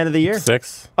 Sixth man of the year.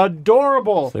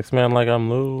 Adorable. 6 man like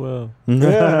I'm Lou.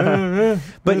 But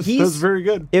That's very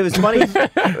good. It was funny.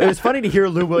 It was funny to hear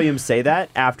Lou Williams say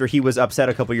that after he was upset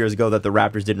a couple years ago that the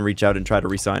Raptors didn't reach out and try to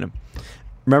re-sign him.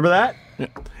 Remember that? Yeah.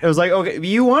 It was like, okay,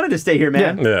 you wanted to stay here,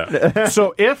 man. Yeah.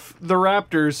 So if the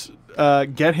Raptors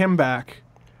get him back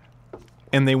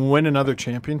and they win another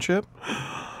championship,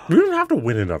 We don't have to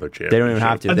win another championship. They don't even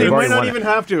have to. they They've might already not won even it.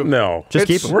 have to. No. Just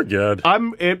keep them. We're good.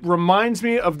 It reminds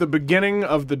me of the beginning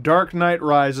of The Dark Knight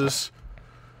Rises,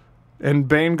 and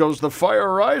Bane goes, "The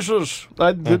fire rises."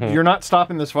 You're not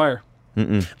stopping this fire.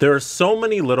 There are so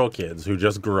many little kids who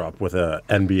just grew up with an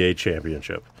NBA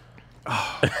championship.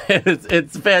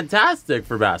 It's fantastic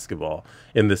for basketball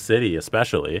in the city,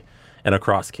 especially, and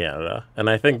across Canada. And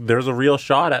I think there's a real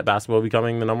shot at basketball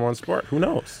becoming the number one sport. Who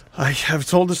knows? I have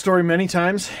told the story many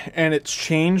times, and it's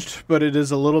changed, but it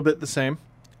is a little bit the same.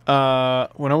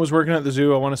 When I was working at the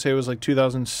zoo, I want to say it was like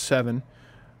 2007,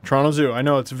 Toronto Zoo. I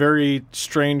know it's a very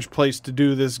strange place to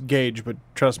do this gauge, but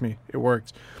trust me, it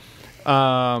works.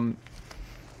 All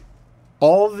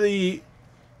the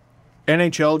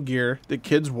NHL gear that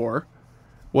kids wore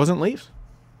wasn't Leafs.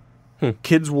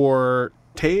 Kids wore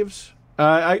Taves,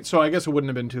 So I guess it wouldn't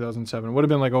have been 2007. It would have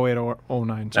been like 08 or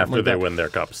 09. After like they that. win their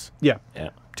cups. Yeah. Yeah.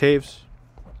 Taves,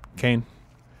 Kane,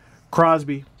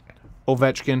 Crosby,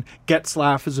 Ovechkin.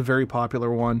 Getzlaf is a very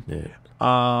popular one. Yeah.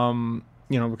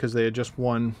 Because they had just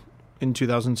won in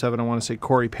 2007. I want to say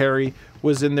Corey Perry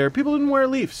was in there. People didn't wear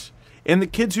Leafs. And the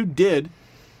kids who did,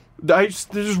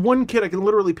 there's one kid, I can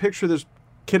literally picture this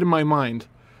kid in my mind.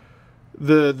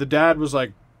 The dad was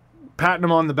like patting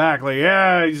him on the back, like,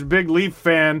 yeah, he's a big Leaf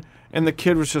fan. And the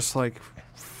kid was just like,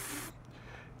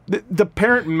 the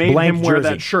parent made Blank him wear jersey.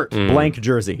 that shirt. Blank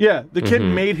jersey. Yeah, the kid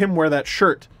made him wear that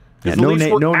shirt. 'Cause Yeah, the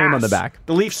Leafs were no name on the ass. back.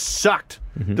 The Leafs sucked.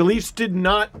 The Leafs did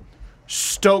not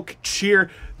stoke cheer.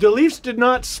 The Leafs did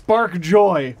not spark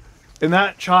joy in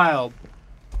that child,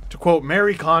 to quote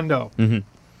Mary Kondo.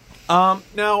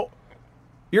 Now,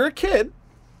 you're a kid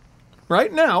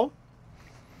right now,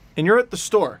 and you're at the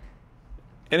store.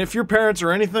 And if your parents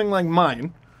are anything like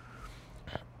mine,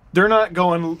 they're not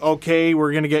going, okay,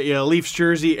 we're going to get you a Leafs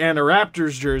jersey and a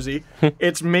Raptors jersey.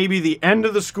 It's maybe the end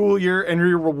of the school year, and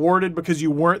you're rewarded because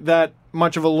you weren't that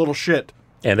much of a little shit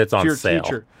And it's to on your sale.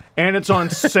 teacher. And it's on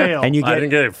sale. And you I get didn't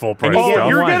get it full price. you Oh, get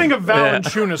you're one. getting a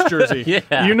Valanciunas jersey.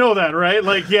 Yeah. You know that, right?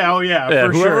 Like, Yeah,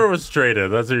 for whoever sure. was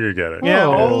traded, that's who you're getting. Yeah.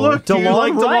 Oh, look, do you DeLon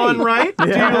like DeLon Wright? Do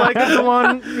you like a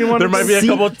DeLon? You want There might be a C-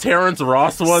 couple of Terrence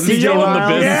Ross ones CJ still in the Miles.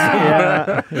 business.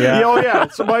 Yeah. Yeah. Oh, yeah.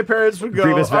 So my parents would go,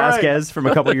 Grievous all right. Vasquez from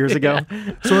a couple years ago.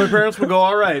 So my parents would go,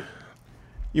 all right,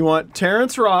 you want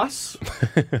Terrence Ross?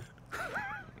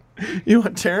 You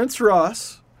want Terrence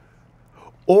Ross?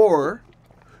 Or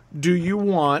do you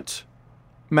want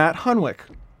Matt Hunwick?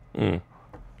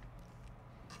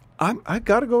 I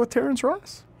got to go with Terrence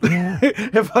Ross. Yeah.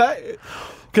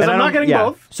 Because And I'm not getting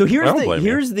both. So I don't blame you.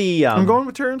 here's the I'm going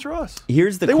with Terrence Ross.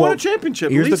 here's the They quote. won a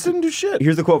championship. Here's Leafs the- didn't do shit.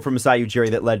 Here's the quote from Masai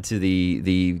Ujiri that led to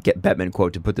the Get Bettman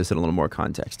quote, to put this in a little more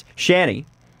context. Shanny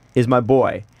is my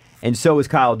boy, and so is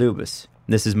Kyle Dubas.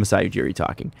 This is Masai Ujiri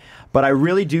talking. But I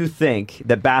really do think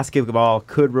that basketball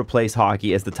could replace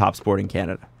hockey as the top sport in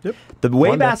Canada. Yep. The way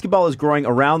One day. basketball is growing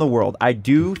around the world, I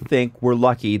do think we're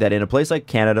lucky that in a place like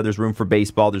Canada, there's room for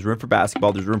baseball, there's room for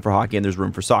basketball, there's room for hockey, and there's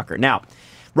room for soccer. Now,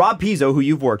 Rob Pizzo, who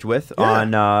you've worked with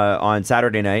on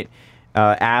Saturday night,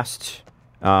 asked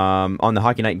on the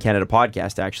Hockey Night in Canada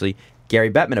podcast, actually, Gary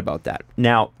Bettman about that.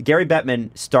 Now, Gary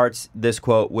Bettman starts this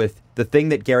quote with the thing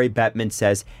that Gary Bettman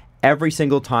says every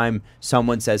single time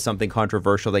someone says something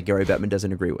controversial that Gary Bettman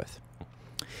doesn't agree with.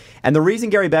 And the reason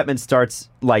Gary Bettman starts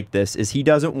like this is he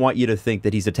doesn't want you to think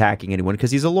that he's attacking anyone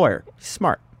because he's a lawyer. He's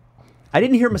smart. I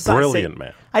didn't hear Masai Brilliant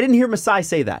man. I didn't hear Masai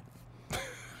say that.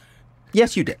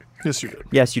 Yes, you did. Yes, you did.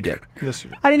 Yes, you did. Yes,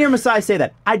 you did. I didn't hear Masai say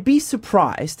that. I'd be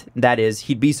surprised, that is,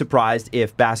 he'd be surprised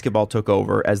if basketball took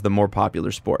over as the more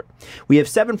popular sport. We have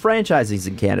 7 franchises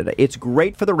in Canada. It's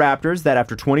great for the Raptors that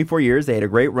after 24 years they had a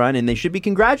great run, and they should be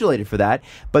congratulated for that.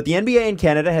 But the NBA in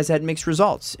Canada has had mixed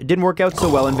results. It didn't work out so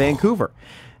well in Vancouver.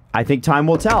 I think time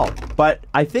will tell. But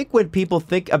I think when people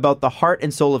think about the heart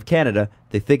and soul of Canada,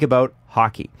 they think about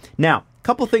hockey. Now,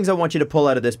 couple things I want you to pull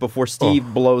out of this before Steve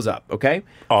blows up, okay?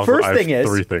 Also, First I thing have is...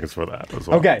 3 things for that as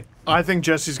well. Okay. I think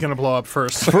Jesse's going to blow up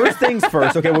first. First things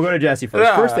first. Okay, we'll go to Jesse first.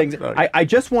 Yeah. First things, I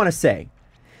just want to say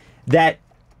that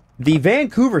the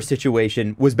Vancouver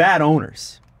situation was bad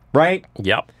owners, right?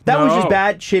 Yep. That was No. just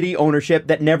bad, shitty ownership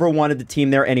that never wanted the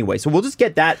team there anyway. So we'll just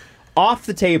get that off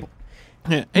the table.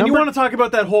 Yeah. And you Number- want to talk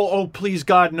about that whole, oh, please,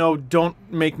 God, no, don't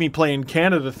make me play in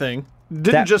Canada thing.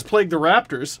 Didn't That- just plague the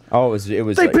Raptors. Oh, it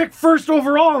was They like, picked first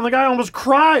overall, and the guy almost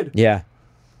cried. Yeah.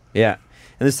 Yeah.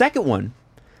 And the second one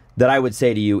that I would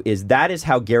say to you is that is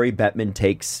how Gary Bettman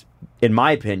takes, in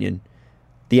my opinion,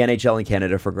 the NHL in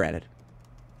Canada for granted.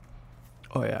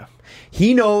 Oh, yeah.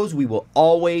 He knows we will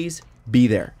always be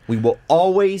there. We will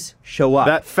always show up.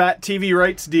 That fat TV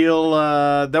rights deal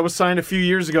that was signed a few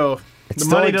years ago. It's The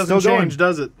still- money it's doesn't still going. change,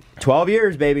 does it? 12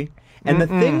 years, baby. And the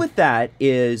thing with that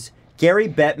is Gary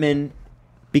Bettman,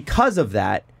 because of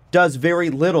that, does very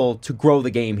little to grow the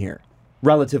game here,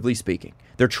 relatively speaking.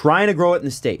 They're trying to grow it in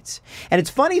the States. And it's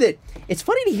funny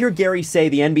to hear Gary say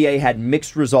the NBA had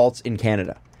mixed results in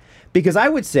Canada. Because I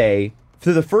would say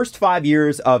through the first 5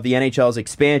 years of the NHL's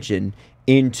expansion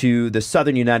into the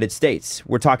southern United States,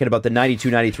 we're talking about the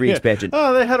 92-93 expansion.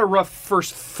 Oh, they had a rough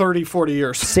first 30, 40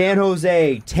 years. San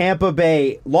Jose, Tampa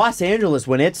Bay, Los Angeles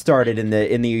when it started in the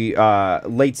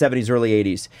late 70s, early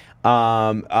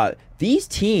 80s. These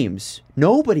teams,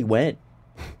 nobody went.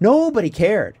 Nobody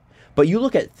cared. But you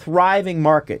look at thriving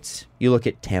markets. You look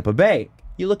at Tampa Bay.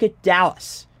 You look at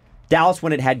Dallas. Dallas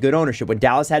when it had good ownership. When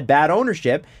Dallas had bad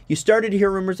ownership, you started to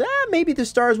hear rumors, maybe the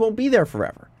Stars won't be there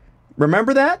forever.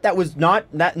 Remember that? That was not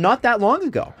that long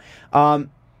ago.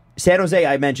 San Jose,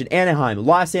 I mentioned, Anaheim,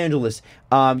 Los Angeles.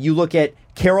 You look at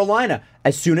Carolina.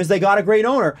 As soon as they got a great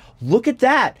owner, look at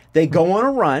that. They go on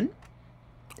a run.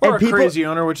 Or and a crazy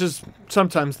owner, which is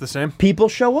sometimes the same. People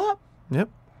show up. Yep.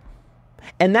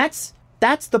 And that's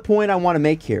the point I want to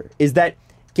make here, is that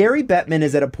Gary Bettman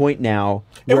is at a point now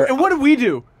where... And what do we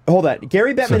do? Hold on.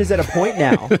 Gary Bettman is at a point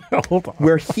now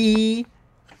where he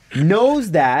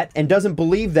knows that and doesn't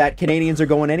believe that Canadians are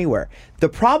going anywhere. The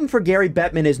problem for Gary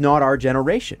Bettman is not our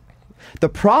generation. The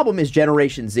problem is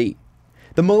Generation Z.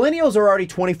 The millennials are already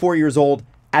 24 years old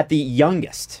at the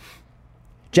youngest.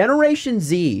 Generation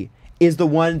Z is the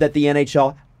one that the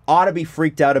NHL ought to be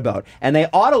freaked out about. And they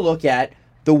ought to look at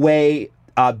the way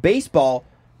baseball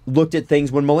looked at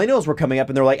things when millennials were coming up,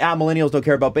 and they're like, millennials don't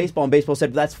care about baseball. And baseball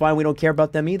said, that's fine, we don't care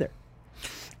about them either.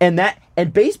 And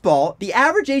baseball, the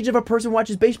average age of a person who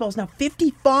watches baseball is now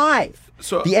 55.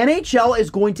 So the NHL is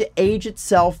going to age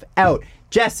itself out.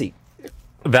 Jesse.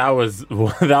 That was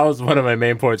one of my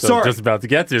main points I was just about to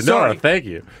get to. No, thank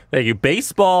you.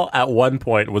 Baseball at one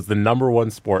point was the number one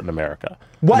sport in America.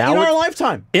 What, in our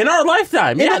lifetime? In our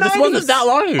lifetime, yeah. This wasn't that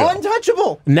long ago.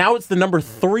 Untouchable. Now it's the number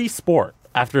 3 sport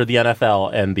after the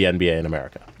NFL and the NBA in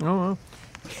America. Oh, well.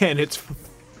 And it's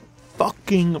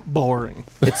fucking boring.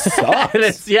 It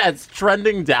sucks. It's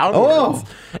trending downwards.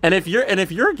 And if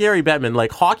you're Gary Bettman,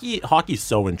 like hockey's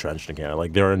so entrenched in Canada.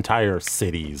 Like there are entire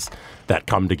cities that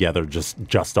come together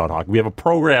just on hockey. We have a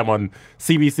program on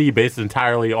CBC based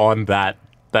entirely on that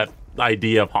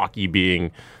idea of hockey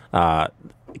being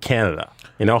Canada.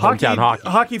 You know, hometown hockey.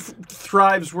 Hockey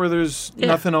thrives where there's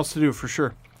nothing else to do, for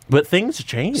sure. But things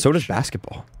change. So does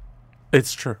basketball.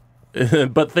 It's true.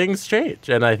 But things change,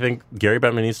 and I think Gary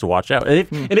Bettman needs to watch out. And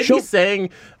if he's saying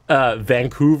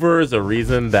Vancouver is a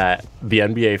reason that the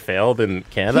NBA failed in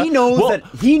Canada, he knows that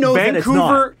it's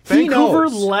not. Vancouver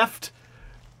left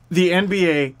the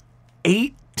NBA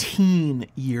 18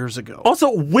 years ago.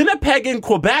 Also, Winnipeg and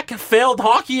Quebec failed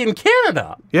hockey in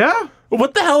Canada. Yeah?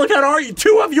 What the hell are you?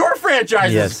 2 of your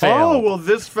franchises failed. Oh, well,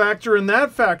 this factor and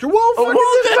that factor. Well,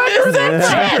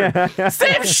 that shit.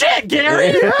 Same shit,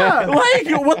 Gary. Yeah.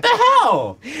 Like, what the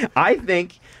hell?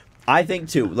 I think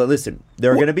too. Listen,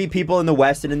 there are going to be people in the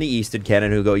West and in the East in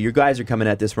Canada who go, "You guys are coming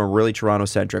at this from really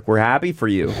Toronto-centric. We're happy for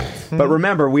you, but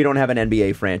remember, we don't have an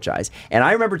NBA franchise." And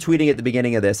I remember tweeting at the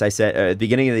beginning of this. I said at the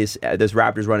beginning of this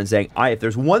Raptors run and saying, "If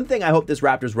there's one thing I hope this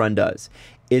Raptors run does,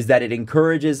 is that it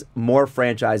encourages more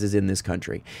franchises in this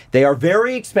country. They are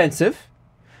very expensive."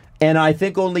 And I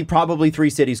think only probably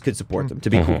 3 cities could support them.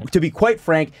 To be quite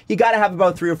frank, you got to have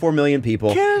about 3 or 4 million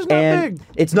people. Canada's not big.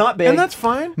 It's not big, and that's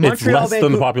fine. It's less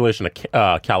than the population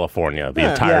of California, the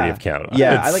entirety of Canada.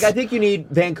 Yeah, I think you need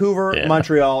Vancouver,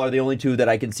 Montreal are the only 2 that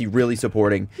I can see really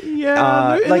supporting.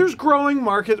 Yeah, there's growing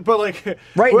markets, but like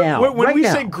when we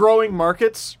say growing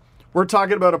markets, we're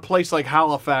talking about a place like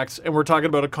Halifax, and we're talking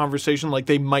about a conversation like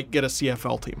they might get a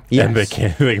CFL team. Yes. And they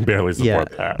can barely support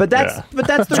that. But that's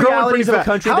the realities of a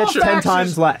country that's 10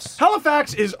 times less.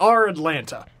 Halifax is our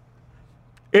Atlanta.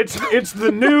 It's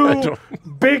the new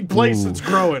big place that's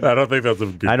growing. I don't think that's a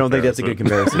good I don't think that's a good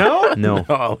comparison. No? No.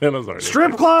 Atlanta's already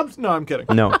Strip clubs? No, I'm kidding.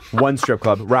 No. One strip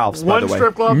club. Ralph's, by the way. One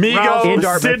strip club.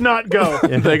 Migos did not go.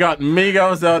 They got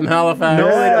Migos out in Halifax. No,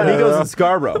 Migos in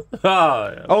Scarborough.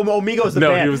 Oh, Migos the no,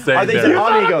 band. he was saying they said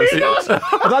Amigos. I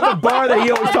thought the bar that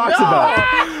he always talks about.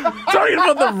 Talking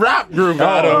about the rap group,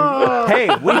 Adam. Hey,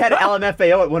 we had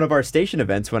LMFAO at one of our station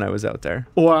events when I was out there.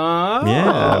 Wow.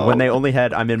 Yeah, when they only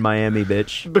had "I'm in Miami,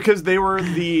 bitch." Because they were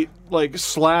the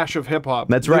Slash of hip hop.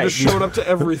 That's right. They just showed up to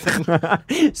everything.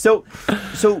 So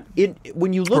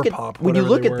when you look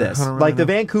at this, like the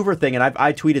Vancouver thing, and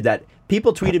I tweeted that.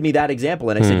 People tweeted me that example,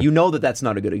 and I said, "You know that's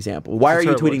not a good example. Why are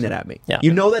you tweeting that at me? Yeah.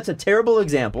 You know that's a terrible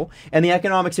example, and the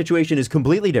economic situation is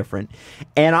completely different."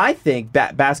 And I think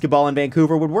basketball in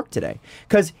Vancouver would work today,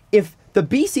 because if the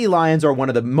BC Lions are one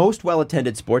of the most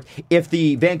well-attended sports, if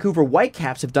the Vancouver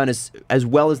Whitecaps have done as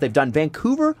well as they've done,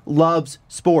 Vancouver loves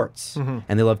sports,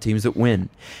 and they love teams that win.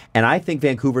 And I think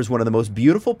Vancouver is one of the most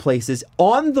beautiful places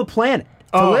on the planet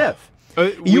to live.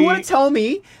 You want to tell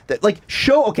me that,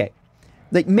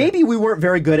 maybe we weren't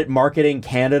very good at marketing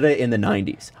Canada in the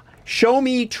 90s. Show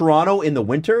me Toronto in the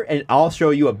winter, and I'll show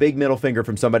you a big middle finger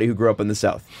from somebody who grew up in the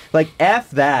South. Like,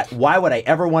 F that. Why would I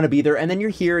ever want to be there? And then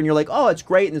you're here, and you're like, oh, it's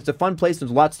great, and it's a fun place,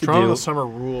 there's lots to do. Toronto summer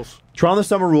rules. Toronto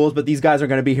summer rules, but these guys are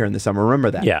going to be here in the summer.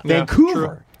 Remember that. Yeah.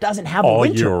 Vancouver doesn't have a all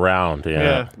winter. year round.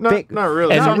 Yeah. Not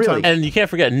really. Not really. And you can't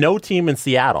forget, no team in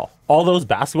Seattle. All those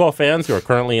basketball fans who are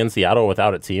currently in Seattle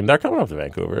without a team, they're coming up to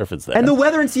Vancouver if it's there. And the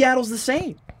weather in Seattle's the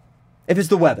same. If it's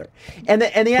the weather. And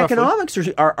the economics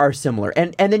are similar.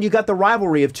 And then you got the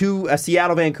rivalry of a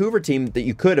Seattle-Vancouver team that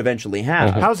you could eventually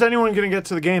have. How's anyone going to get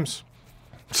to the games?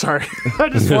 Sorry. I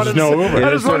just wanted no Uber. I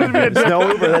just wanted to be a jerk.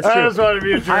 No Uber, that's true. I just wanted to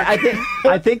be a jerk.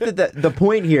 I think that the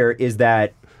point here is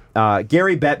that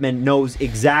Gary Bettman knows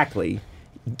exactly.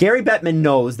 Gary Bettman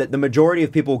knows that the majority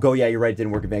of people will go, yeah, you're right, it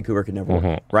didn't work in Vancouver, could never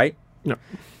work, right? No.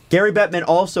 Gary Bettman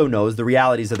also knows the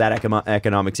realities of that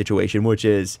economic situation, which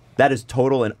is that is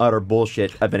total and utter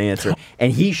bullshit of an answer.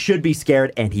 And he should be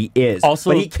scared, and he is.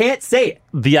 Also, but he can't say it.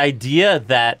 The idea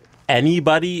that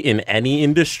anybody in any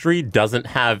industry doesn't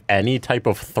have any type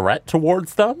of threat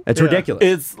towards them. It's ridiculous.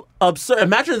 It's absurd.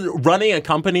 Imagine running a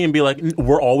company and be like,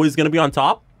 we're always going to be on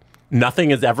top.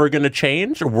 Nothing is ever going to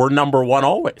change. We're number one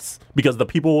always because the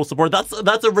people will support.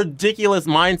 That's a ridiculous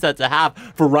mindset to have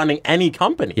for running any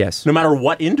company. Yes. No matter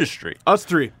what industry. Us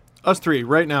three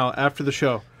right now after the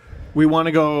show, we want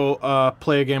to go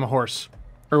play a game of horse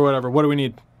or whatever. What do we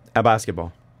need? A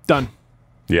basketball. Done.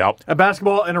 Yep. A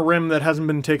basketball and a rim that hasn't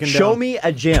been taken down. Show me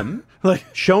a gym.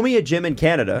 Show me a gym in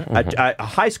Canada, a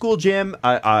high school gym,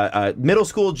 a middle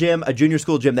school gym, a junior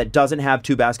school gym that doesn't have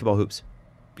 2 basketball hoops.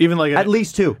 Even like at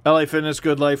least 2. LA Fitness,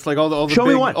 Good Life, like all the Show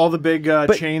big, me one. all the big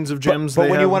chains of gyms. But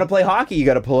when you want to play hockey, you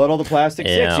got to pull out all the plastic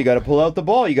sticks. You got to pull out the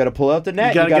ball. You got to pull out the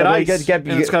net. You got to get ice. And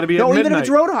it's got to be at midnight. Even if it's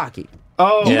road hockey.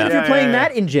 Oh, even if you're playing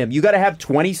that in gym, you got to have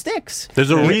 20 sticks.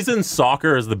 There's a reason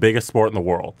soccer is the biggest sport in the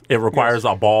world. It requires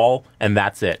a ball, and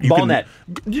that's it. Net.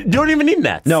 You don't even need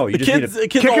nets. No, you just need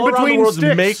kids all around the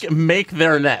world make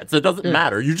their nets. It doesn't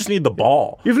matter. You just need the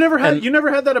ball. You never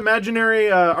had that imaginary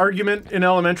argument in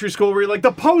elementary school where you're like,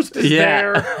 the post is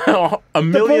there. A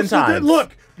million times.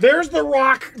 Look, there's the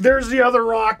rock. There's the other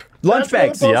rock. Lunch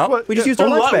bags. We just used our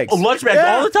lunch bags. Lunch bags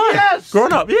all the time. Yes.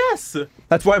 Growing up, yes.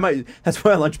 That's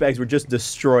why lunch bags were just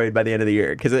destroyed by the end of the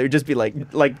year because it would just be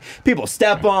like people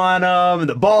step on them and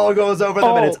the ball goes over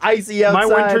them and it's icy outside.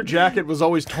 My winter jacket was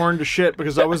always torn to shit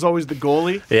because I was always the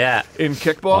goalie. Yeah. In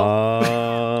kickball.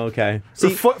 Oh, okay. See,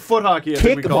 foot hockey.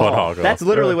 Kickball. That's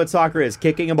literally what soccer is: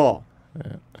 kicking a ball.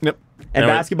 Yeah. Yep. And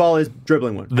basketball is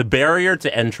dribbling one. The barrier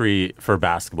to entry for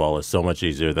basketball is so much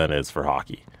easier than it is for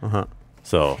hockey.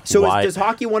 So does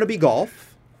hockey want to be golf?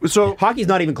 So hockey's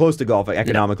not even close to golf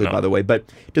economically, by the way. But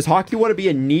does hockey want to be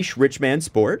a niche rich man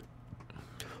sport?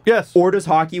 Yes. Or does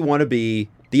hockey want to be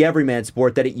the everyman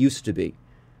sport that it used to be?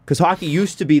 Because hockey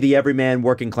used to be the everyman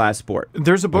working class sport.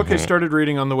 There's a book I started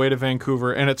reading on the way to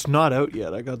Vancouver, and it's not out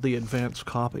yet. I got the advanced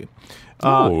copy.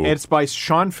 It's by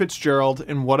Sean Fitzgerald,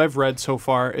 and what I've read so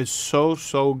far is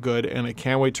so good, and I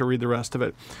can't wait to read the rest of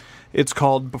it. It's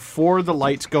called Before the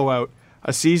Lights Go Out,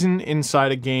 A Season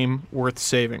Inside a Game Worth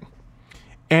Saving.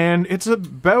 And it's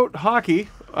about hockey.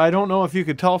 I don't know if you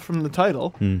could tell from the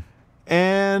title.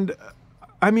 And,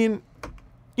 I mean,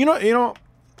 you know,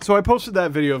 so I posted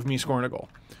that video of me scoring a goal.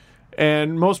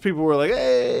 And most people were like,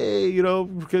 hey,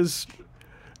 because,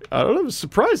 I don't know, it was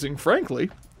surprising, frankly.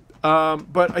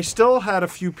 But I still had a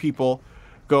few people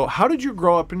go, how did you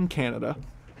grow up in Canada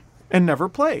and never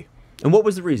play? And what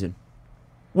was the reason?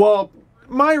 Well,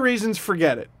 my reasons,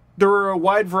 forget it. There are a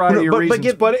wide variety of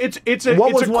reasons, but it's a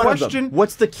question.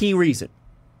 What's the key reason?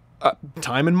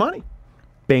 Time and money.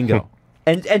 Bingo.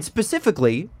 and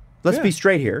specifically, let's be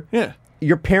straight here. Yeah.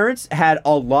 Your parents had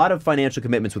a lot of financial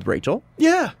commitments with Rachel.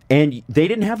 Yeah. And they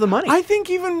didn't have the money. I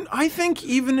think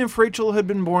even if Rachel had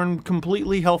been born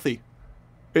completely healthy,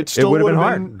 it still would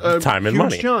have been a time and huge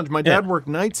money. challenge. My dad worked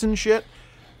nights and shit.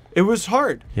 It was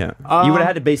hard. Yeah. You would have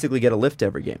had to basically get a lift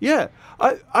every game. Yeah.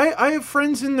 I have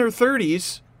friends in their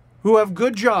 30s who have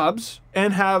good jobs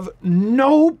and have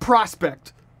no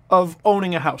prospect of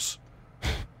owning a house.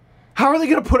 How are they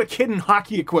going to put a kid in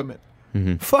hockey equipment?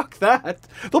 Fuck that.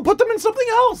 They'll put them in something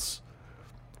else.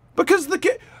 Because the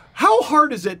kid... How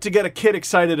hard is it to get a kid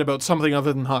excited about something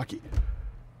other than hockey?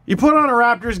 You put on a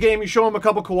Raptors game, you show them a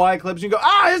couple Kawhi clips, and you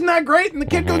go, isn't that great? And the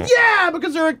kid goes, yeah,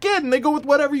 because they're a kid, and they go with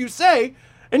whatever you say.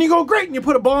 And you go, great, and you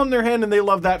put a ball in their hand, and they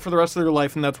love that for the rest of their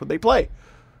life, and that's what they play.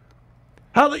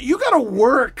 You got to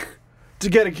work to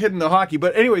get a kid into hockey.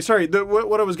 But anyway, sorry,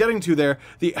 what I was getting to there,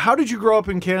 how did you grow up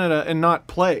in Canada and not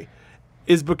play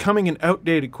is becoming an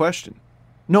outdated question.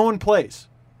 No one plays.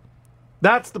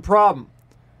 That's the problem.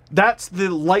 That's the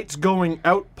lights going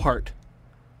out part.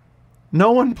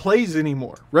 No one plays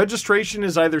anymore. Registration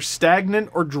is either stagnant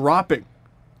or dropping.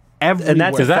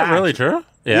 Everywhere. Is that really true?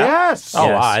 Yeah. Yes. Oh,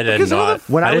 wow, I didn't know that.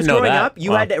 When I was growing that. up,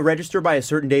 you had to register by a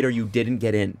certain date or you didn't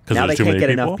get in. Now they too can't many get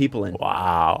people? enough people in.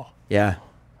 Wow. Yeah.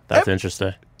 That's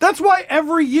interesting. That's why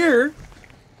every year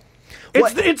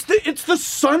it's the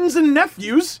sons and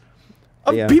nephews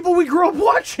of people we grew up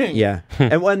watching. Yeah.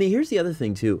 And here's the other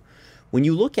thing too. When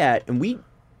you look at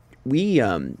we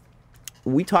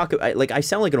talk like I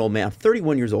sound like an old man. I'm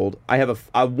 31 years old. I have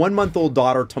a 1-month-old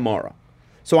daughter tomorrow.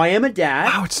 So I am a dad.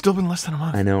 Wow, it's still been less than a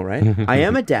month. I know, right? I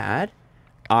am a dad.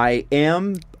 I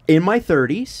am in my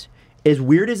 30s. As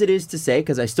weird as it is to say,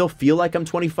 because I still feel like I'm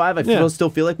 25. I still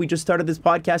feel like we just started this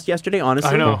podcast yesterday, honestly.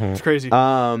 I know. It's crazy.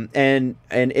 And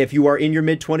if you are in your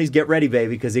mid-20s, get ready,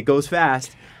 baby, because it goes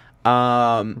fast.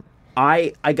 I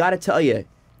got to tell you,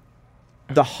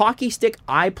 the hockey stick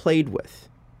I played with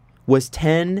was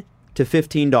 $10 to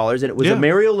 $15, and it was a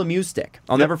Mario Lemieux stick.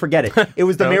 I'll never forget it. It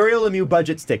was the Mario Lemieux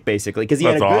budget stick, basically, because he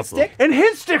had a good stick. And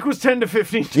his stick was $10 to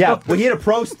 $15. Yeah, well, he had a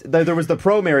pro. There was the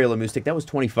pro Mario Lemieux stick. That was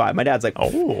 $25. My dad's like,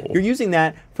 you're using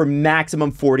that for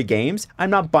maximum 40 games. I'm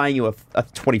not buying you a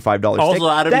 $25 stick. Also,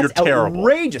 Adam, That's you're terrible.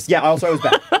 Outrageous. Yeah, also I was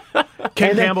bad.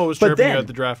 Ken Campbell was chirping you at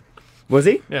the draft. Was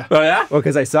he? Yeah. Oh, yeah? Well,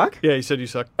 because I suck? Yeah, he said you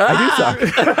suck. I do suck.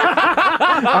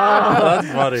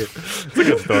 That's funny. It's a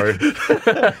good story.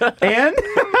 And?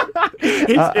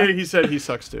 He said he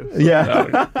sucks too.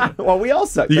 Yeah. Well, we all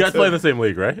suck. You guys play in the same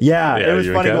league, right? Yeah, it was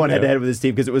you funny and going Ken? head to head with this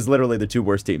team because it was literally the two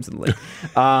worst teams in the league.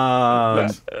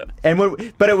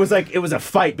 But it was like it was a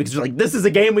fight because you're like, this is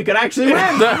a game we could actually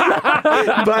win.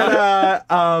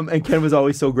 And Ken was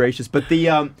always so gracious. But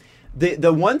the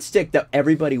one stick that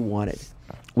everybody wanted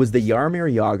was the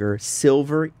Jaromir Jagr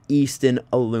Silver Easton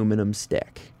aluminum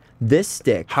stick. This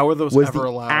stick How are those was ever the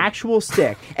allowed? actual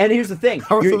stick. And here's the thing.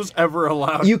 How are those ever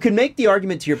allowed? You can make the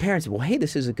argument to your parents, well, hey,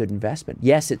 this is a good investment.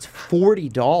 Yes, it's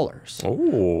 $40.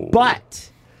 Oh.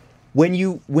 But when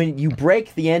you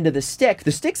break the end of the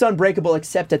stick's unbreakable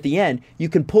except at the end. You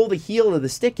can pull the heel of the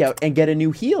stick out and get a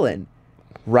new heel in.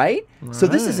 Right? So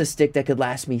this is a stick that could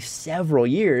last me several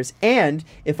years, and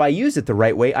if I use it the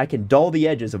right way, I can dull the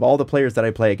edges of all the players that I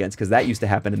play against, because that used to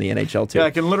happen in the NHL too. Yeah, I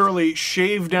can literally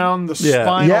shave down the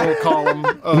spinal column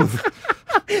of...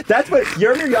 That's what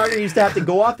Jaromir Jagr used to have to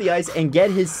go off the ice and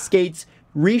get his skates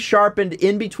resharpened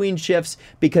in between shifts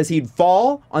because he'd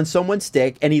fall on someone's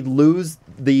stick and he'd lose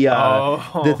the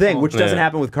thing, which doesn't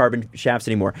happen with carbon shafts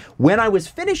anymore. When I was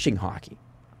finishing hockey,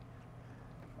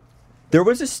 there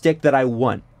was a stick that I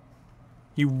won.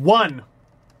 You won.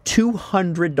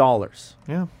 $200.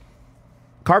 Yeah.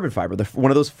 Carbon fiber,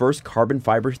 one of those first carbon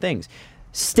fiber things.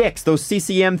 Sticks, those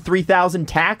CCM 3000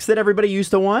 tacks that everybody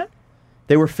used to want,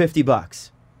 they were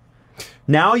 $50.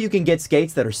 Now you can get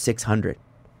skates that are $600.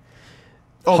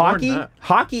 Oh, more than that.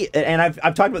 Hockey, and I've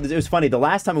talked about this. It was funny. The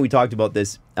last time we talked about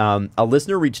this, a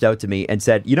listener reached out to me and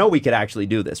said, we could actually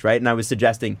do this, right? And I was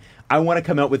suggesting, I want to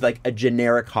come out with like a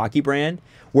generic hockey brand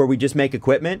where we just make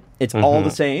equipment. It's all the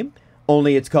same,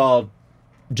 only it's called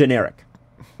generic.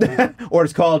 Or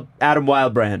it's called Adam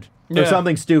Wild brand or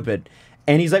something stupid.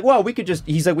 And he's like, well, we could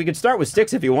start with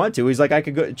sticks if you want to. He's like, I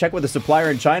could go check with a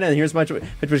supplier in China and here's how much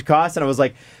it costs. And I was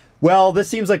like, well, this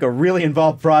seems like a really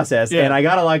involved process, and I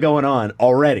got a lot going on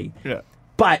already. Yeah.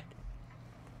 But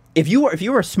if you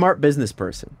are a smart business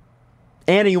person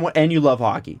and you love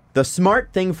hockey, the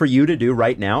smart thing for you to do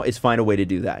right now is find a way to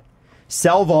do that.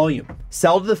 Sell volume.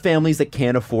 Sell to the families that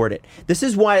can't afford it. This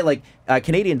is why,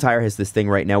 Canadian Tire has this thing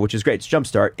right now, which is great. It's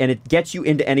Jumpstart, and it gets you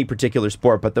into any particular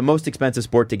sport, but the most expensive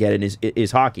sport to get in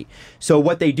is hockey. So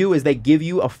what they do is they give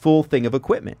you a full thing of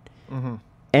equipment.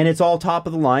 And it's all top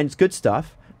of the line. It's good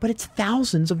stuff. But it's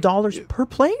thousands of dollars per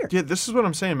player. Yeah, this is what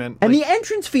I'm saying, man. And the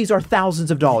entrance fees are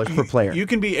thousands of dollars per player. You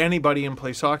can be anybody and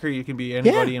play soccer. You can be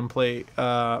anybody and play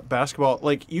basketball.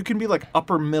 You can be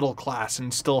upper middle class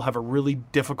and still have a really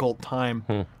difficult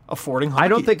time affording hockey. I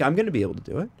don't think I'm going to be able to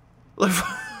do it.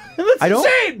 That's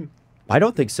insane! I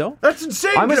don't think so. That's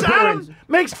insane! I'm gonna because Adam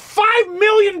makes $5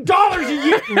 million a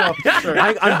year. No, sorry.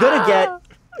 I'm going to get...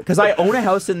 Because I own a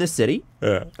house in this city.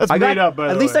 Yeah. That's made up, by the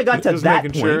way. At least I got to Just that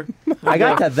making point. sure. I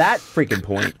got to that freaking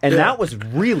point, and that was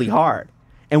really hard.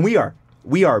 And we are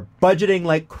budgeting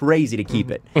like crazy to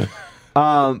keep it.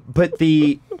 But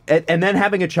and then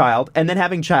having a child, and then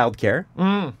having childcare.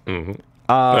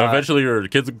 Eventually, your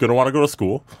kid's gonna want to go to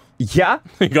school. Yeah,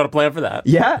 You got to plan for that.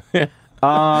 yeah.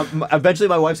 Eventually,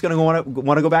 my wife's going to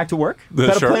want to go back to work.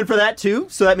 Got to Sure. plan for that too.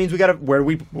 So that means we got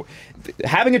to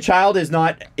having a child is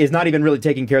not even really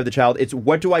taking care of the child. It's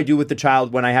what do I do with the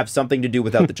child when I have something to do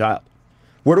without the child?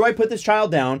 Where do I put this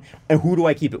child down, and who do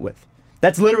I keep it with?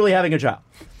 That's literally having a child.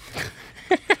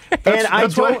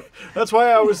 That's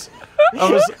why I was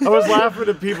laughing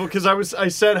at people because I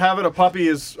said having a puppy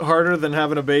is harder than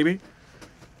having a baby.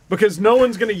 Because no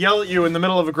one's going to yell at you in the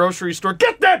middle of a grocery store,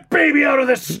 get that baby out of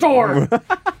this store! What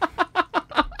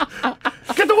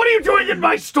are you doing in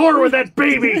my store with that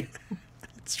baby?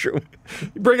 It's true.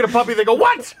 You bring in a puppy, they go,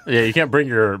 what? Yeah, you can't bring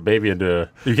your puppy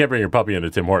into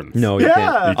Tim Hortons. No, you Yeah.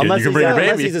 can't. You Unless, can bring your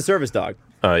unless baby. he's a service dog.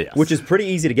 Yes. Which is pretty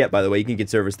easy to get, by the way. You can get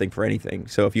service thing for anything.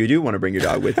 So if you do want to bring your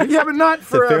dog with you, Yeah, but not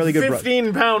for a fairly good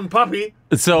 15-pound puppy.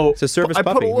 So it's a service I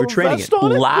put a puppy. little We're training vest it.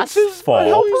 on it. Last This is fall- my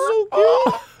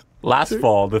helper. last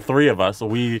fall, the three of us,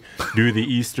 we do the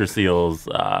Easter Seals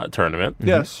tournament.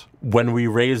 Yes. When we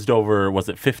raised over, was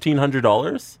it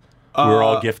 $1,500? We were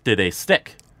all gifted a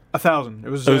stick. 1,000. It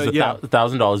was, It was yeah.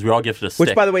 $1,000. We were all gifted a stick.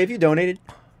 Which, by the way, if you donated,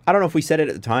 I don't know if we said it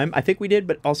at the time. I think we did,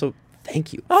 but also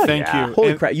thank you. Thank yeah. you. Holy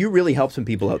And- crap, you really helped some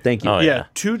people out. Thank you. Oh, Yeah,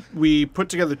 we put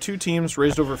together 2 teams,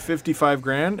 raised over 55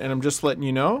 grand, and I'm just letting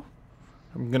you know,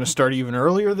 I'm going to start even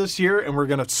earlier this year, and we're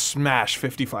going to smash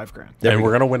 55 grand. and we're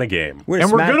going to win a game. We're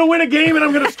And we're going to win a game, and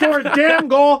I'm going to score a damn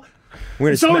goal.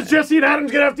 So is Jesse and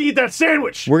Adam's going to have to eat that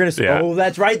sandwich. We're gonna. Yeah. Oh,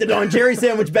 that's right. The Don Jerry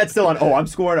sandwich bet's still on. Oh, I'm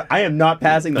scoring. I am not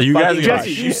passing the You guys fucking are gonna rush.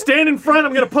 Jesse, you stand in front,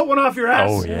 I'm going to put one off your ass.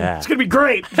 Oh, yeah. It's going to be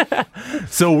great.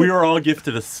 So we were all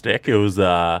gifted a stick. It was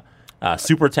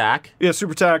Super Tack. Yeah,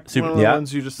 Super Tack. One of the yeah.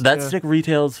 ones you just... That yeah. stick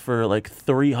retails for like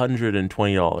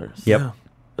 $320. Yep.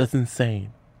 That's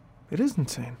insane. It is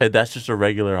insane. And that's just a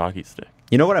regular hockey stick.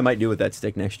 You know what I might do with that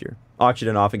stick next year? Auction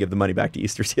it off and give the money back to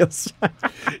Easter Seals.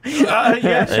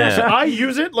 Yes. I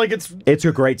use it like it's... It's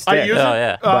a great stick. I use Oh,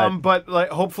 it, yeah. but like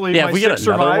hopefully Yeah, my if we get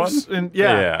stick another survives. one, And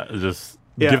yeah. just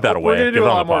Yeah, give that we're away. gonna do Give a it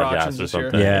on lot the more podcast auctions or this year.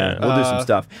 something. Yeah, we'll do some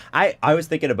stuff. I was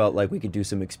thinking about like we could do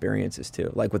some experiences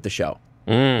too, like with the show.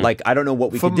 Like I don't know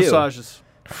what we Foot could do. massages.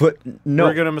 Foot. No,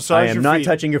 We're gonna massage I am your not feet.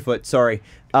 touching your foot. Sorry.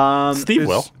 Steve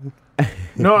will.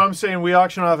 No, I'm saying we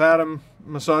auction off Adam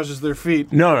massages their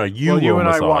feet. No, you Well, will you and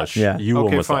I massage. watch. Yeah. You will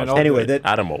Okay, massage. fine, I'll Anyway, do it.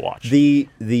 that Adam will watch. I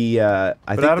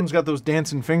But think Adam's got those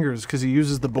dancing fingers because he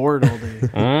uses the board all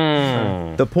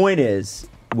day. the point is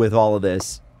with all of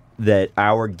this that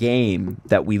our game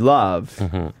that we love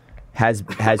has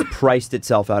priced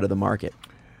itself out of the market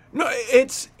No,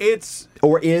 it's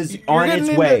or is you're on getting its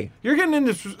into- way. You're getting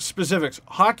into specifics.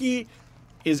 Hockey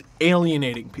is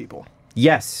alienating people.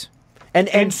 Yes.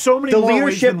 And so many the more ways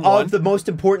leadership than one. of the most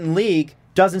important league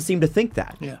doesn't seem to think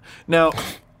that. Yeah. Now,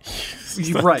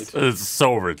 you're right. It's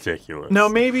so ridiculous. Now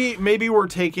maybe we're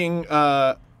taking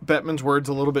Bettman's words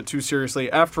a little bit too seriously.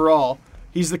 After all,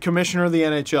 he's the commissioner of the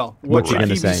NHL. What What's he should gonna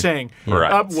he be say? saying?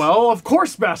 Right. Well, of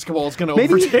course basketball is going to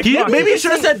Maybe- overtake hockey. Maybe he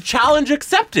should have said challenge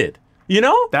accepted. You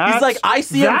know, That's- he's like, I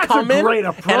see him that's a coming, great and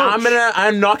approach.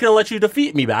 I'm not gonna let you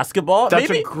defeat me, basketball. That's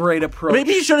maybe, a great approach.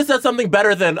 Maybe he should have said something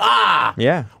better than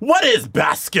Yeah. What is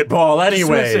basketball,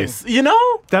 anyways? Dismissing. You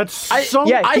know, That's so.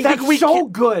 yeah, I that's think we so can-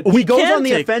 good. He goes can on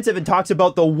the take- offensive and talks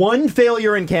about the one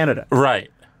failure in Canada right?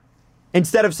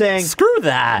 instead of saying, Screw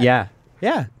that. yeah.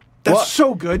 That's Well,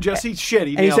 so good, Jesse. Shit,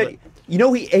 he and he nailed said, it. you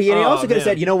know, he also could have man.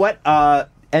 said, you know what?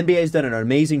 NBA's done an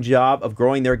amazing job of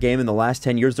growing their game in the last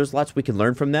 10 years. There's lots we can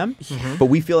learn from them, but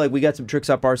we feel like we got some tricks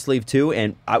up our sleeve too,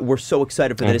 and we're so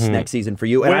excited for this next season for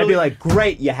you. And Well, I'd be like,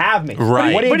 great, you have me.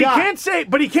 Right. What do you But he got? can't say.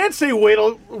 But he can't say.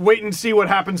 Wait and see what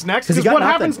happens next. 'Cause he Because got what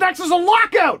nothing. happens next is a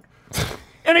lockout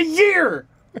in a year,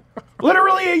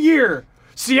 literally a year.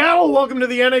 Seattle, welcome to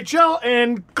the NHL,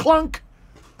 and clunk.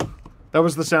 That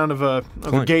was the sound of a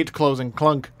gate closing.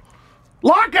 Clunk.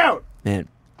 Lockout. Man,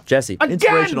 Jesse, Again!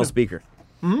 inspirational speaker.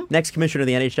 Next commissioner of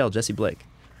the NHL, Jesse Blake.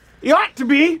 He ought to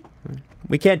be.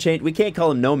 We can't change. We can't call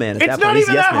him no man at It's that not point. He's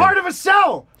even yes that man. hard of a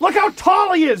sell. Look how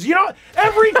tall he is. You know,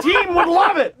 every team would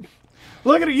love it.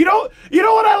 Look at it. You know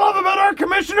what I love about our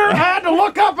commissioner? I had to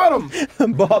look up at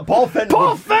him. Paul Fenton.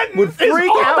 Paul Fenton would is freak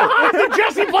on the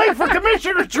Jesse Blake for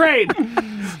commissioner trade.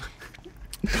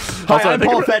 Hi, I'm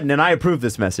think Paul I'm- Fenton, and I approve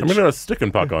this message. I'm gonna go stick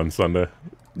and puck on Sunday.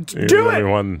 Do it.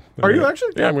 Are you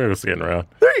actually? Yeah, I'm gonna go skating around.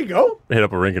 There you go. Hit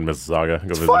up a rink in Mississauga. Go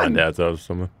visit fun. my dad's house or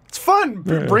something. It's fun.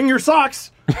 Bring your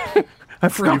socks. I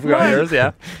forgot mine. yours?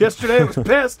 Yeah. Yesterday I was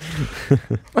pissed.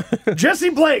 Jesse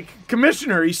Blake,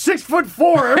 commissioner. He's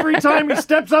 6'4" every time he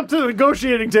steps up to the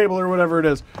negotiating table or whatever it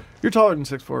is. You're taller than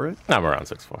 6'4", right? I'm around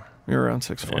 6'4". You're around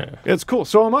 6'4". Yeah. It's cool.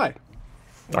 So am I.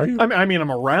 Are you? I mean,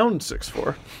 I'm around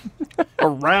 6'4".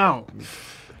 Around.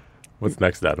 What's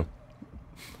next, Adam?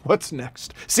 What's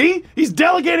next? See? He's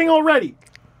delegating already.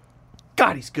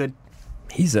 God, he's good.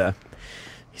 He's a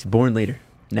born leader,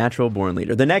 natural born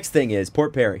leader. The next thing is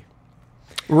Port Perry,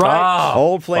 Right.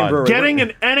 Old Flame fun. Brewery. Getting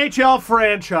an NHL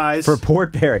franchise. for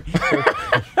Port Perry.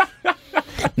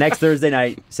 Next Thursday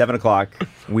night, 7:00.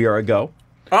 We are a go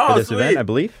for this event, I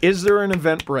believe. Is there an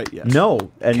Eventbrite yet?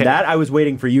 No, and Okay. that I was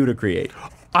waiting for you to create.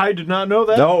 I did not know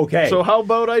that. Oh, okay. So how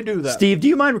about I do that? Steve, do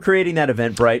you mind creating that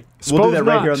Eventbrite? We'll do that Suppose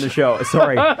right not. here on the show.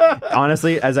 Sorry.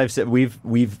 Honestly, as I've said, we've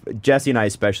Jesse and I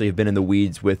especially have been in the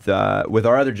weeds with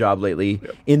our other job lately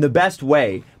in the best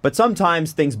way. But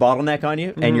sometimes things bottleneck on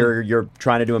you, and you're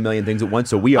trying to do a million things at once.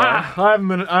 So we are. I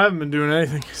haven't been doing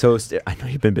anything. So I know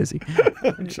you've been busy,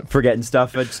 forgetting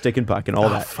stuff at stick and puck and all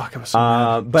that. Fuck, I was so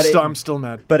mad. But I'm still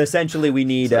mad. But essentially, we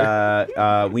need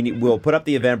we'll put up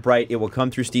the Eventbrite. It will come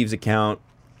through Steve's account.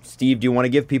 Steve, do you want to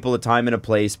give people a time and a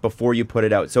place before you put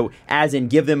it out? So, as in,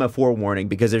 give them a forewarning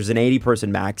because there's an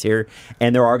 80-person max here,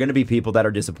 and there are going to be people that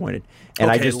are disappointed. And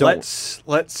okay, I just don't.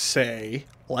 Let's say.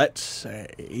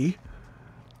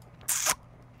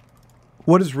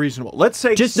 What is reasonable? Let's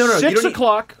say Just no, you 6 don't need-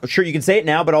 o'clock. Sure, you can say it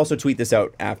now, but also tweet this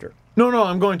out after. No,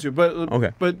 I'm going to. But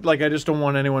Okay. But like, I just don't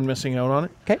want anyone missing out on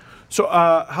it. Okay. So,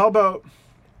 how about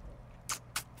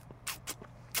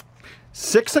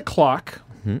 6 o'clock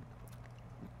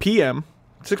p.m.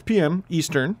 6 p.m.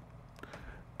 Eastern,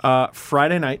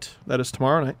 Friday night. That is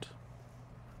tomorrow night,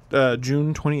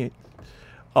 June 28th.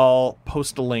 I'll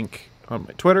post a link on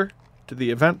my Twitter to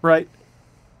the Eventbrite,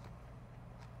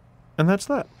 and that's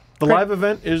that. The Great. live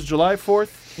event is July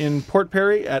 4th in Port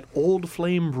Perry at Old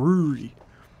Flame Brewery.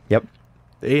 Yep.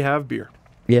 They have beer.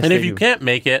 Yes. And they if you do. can't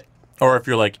make it, or if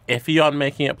you're like iffy on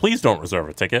making it, please don't reserve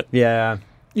a ticket. Yeah.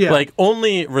 Yeah. Like,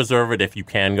 only reserve it if you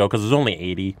can go, because there's only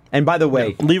 80. And by the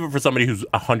way, Leave it for somebody who's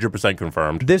 100%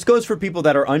 confirmed. this goes for people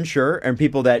that are unsure and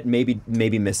people that maybe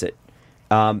miss it.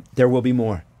 There will be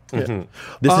more. Yeah.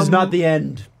 This is not the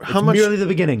end. how It's much- merely the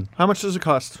beginning. How much does it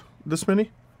cost? This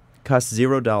many? Costs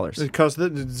 $0. It costs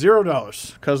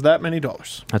 $0. Costs that many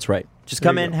dollars. That's right. Just There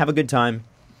come you in, go. have a good time,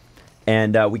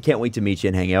 and we can't wait to meet you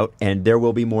and hang out. And there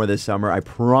will be more this summer, I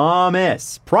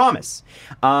promise. Promise.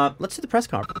 Let's do the press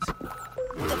conference.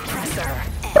 The Presser.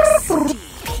 SDP.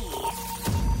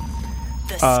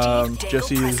 The Steve Dangle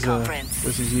Jesse Press is Conference.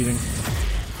 Jesse's eating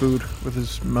food with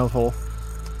his mouth hole.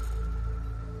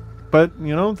 But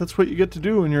that's what you get to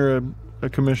do when you're a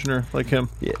commissioner like him.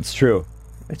 Yeah, it's true.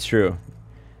 It's true.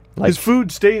 Like, His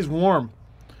food stays warm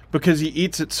because he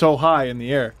eats it so high in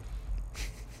the air.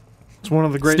 It's one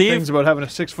of the great Steve, things about having a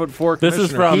 6'4" this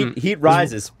is commissioner. from- heat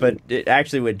rises, but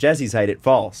actually with Jesse's height, it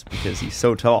falls because he's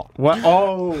so tall. What?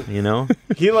 Oh, You know?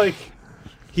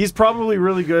 he's probably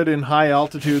really good in high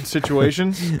altitude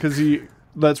situations because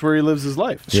that's where he lives his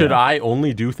life. Should I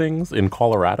only do things in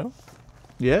Colorado?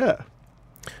 Yeah.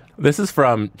 This is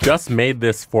from Just Made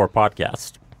This For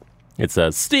Podcast. It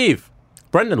says, Steve,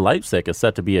 Brendan Leipzig is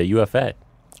set to be a UFA.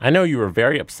 I know you were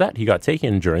very upset he got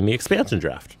taken during the expansion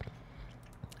draft.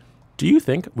 Do you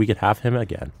think we could have him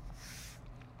again?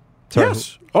 Sorry,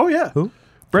 Yes. Oh yeah. Who?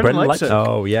 Brendan Brendan Leipzig.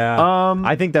 Oh yeah.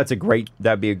 I think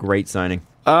that'd be a great signing.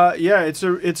 Yeah, it's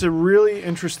a really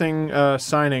interesting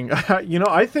signing.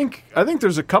 I think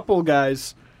there's a couple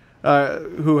guys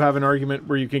who have an argument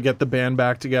where you can get the band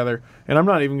back together, and I'm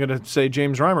not even going to say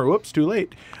James Reimer. Whoops, too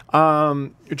late.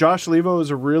 Josh Levo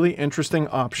is a really interesting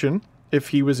option if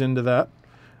he was into that.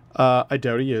 I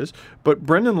doubt he is, but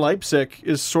Brendan Leipzig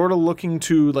is sort of looking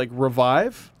to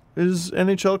revive his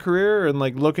NHL career and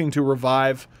looking to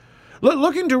revive.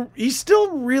 He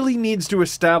still really needs to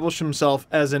establish himself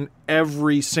as an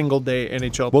every single day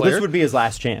NHL Well, player. this would be his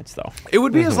last chance, though. It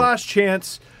would be his last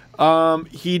chance.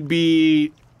 He'd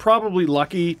be probably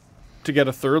lucky to get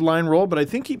a third line role, but I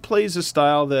think he plays a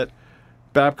style that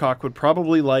Babcock would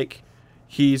probably like.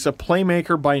 He's a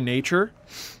playmaker by nature,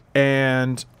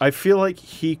 and I feel like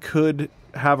he could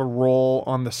have a role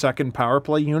on the second power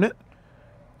play unit.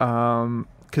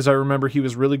 Because I remember he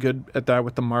was really good at that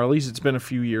with the Marlies. It's been a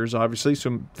few years, obviously,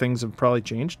 so things have probably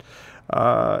changed.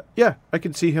 Yeah, I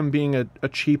could see him being a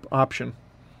cheap option.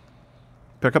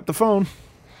 Pick up the phone.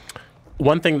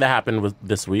 One thing that happened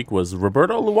this week was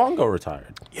Roberto Luongo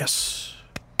retired. Yes.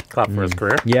 Clap for his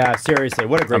career. Yeah, seriously,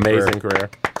 what a great Amazing career.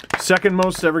 Second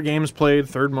most ever games played,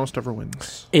 third most ever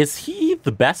wins. Is he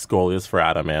the best goalie? This is for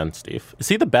Adam and Steve. Is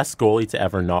he the best goalie to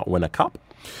ever not win a cup?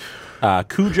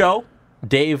 Cujo,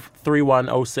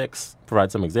 Dave3106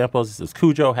 provides some examples. He says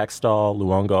Cujo, Hextall,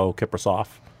 Luongo, Kiprasov,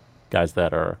 guys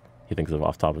that are he thinks of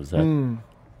off the top of his head.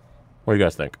 What do you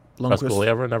guys think? Best Lundqvist. goalie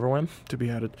ever, never win? To be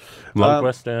added.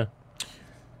 Lundqvist, yeah.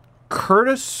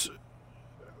 Curtis.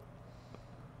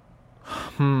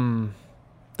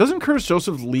 Doesn't Curtis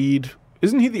Joseph lead?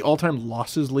 Isn't he the all-time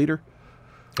losses leader?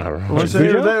 I don't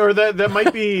know. Or, that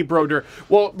might be Brodeur.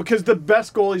 Well, because the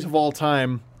best goalies of all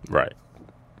time, Right.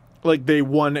 they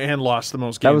won and lost the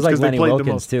most games. That was like 'cause they Lenny played the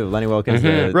Wilkins most. too. Lenny Wilkins,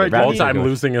 the Right, Raptors All-time coach.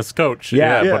 losing as coach.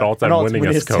 Yeah. Yeah. But all-time And also winning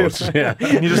as winning as coach. too. Yeah.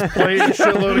 And he just played a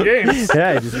shitload of games.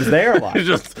 Yeah, he just was there a lot.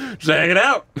 just hanging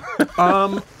out.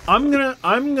 I'm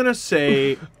gonna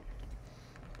say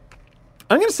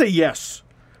yes,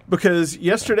 because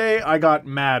yesterday I got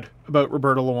mad about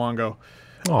Roberto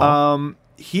Luongo.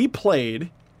 He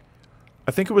played,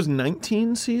 I think it was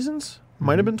 19 seasons.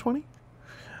 Might have been 20.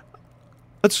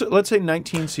 Let's say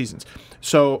 19 seasons.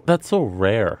 So That's so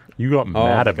rare. You got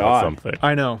mad about God. something.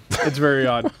 I know. It's very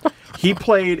odd. He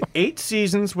played 8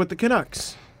 seasons with the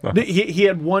Canucks. He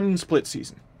had 1 split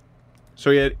season. So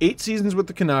he had 8 seasons with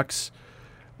the Canucks,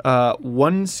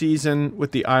 1 season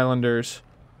with the Islanders,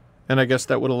 and I guess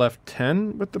that would have left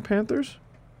 10 with the Panthers?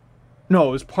 No,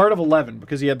 it was part of 11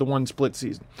 because he had the 1 split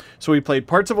season. So he played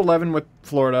parts of 11 with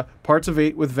Florida, parts of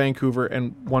 8 with Vancouver,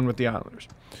 and 1 with the Islanders.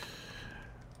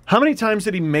 How many times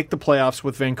did he make the playoffs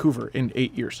with Vancouver in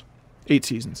 8 years? 8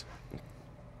 seasons.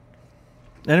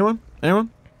 Anyone?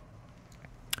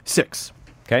 6.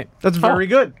 Okay. That's very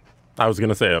good. I was going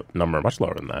to say a number much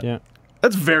lower than that. Yeah.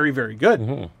 That's very, very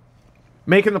good.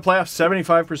 Making the playoffs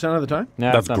 75% of the time?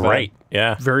 Yeah, That's not great.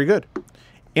 Yeah. Very good.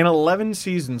 In 11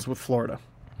 seasons with Florida,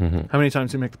 how many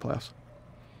times did he make the playoffs?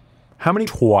 How many?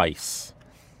 Twice.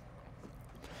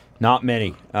 bad. Not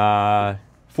many. 4.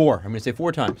 I'm going to say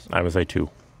 4 times. I would say 2.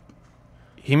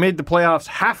 He made the playoffs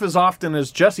half as often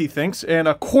as Jesse thinks and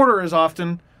a quarter as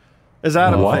often as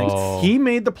Adam What? thinks. He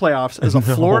made the playoffs as a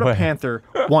Florida way. Panther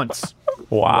once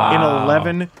Wow. in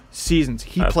 11 seasons.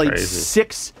 He That's played crazy.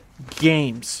 6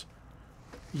 games.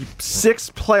 6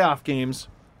 playoff games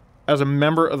as a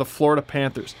member of the Florida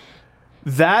Panthers.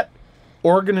 That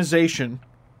organization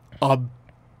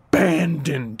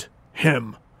abandoned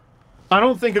him. I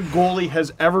don't think a goalie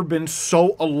has ever been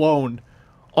so alone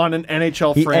on an NHL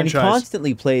And he franchise.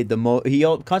 constantly played he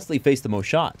constantly faced the most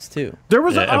shots, too. There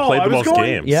was Yeah, and played I the was most going,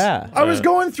 games. Yeah. I was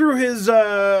going through his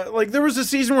there was a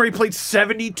season where he played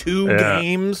 72 Yeah.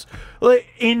 games. Like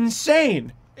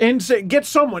insane.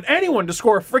 Get anyone to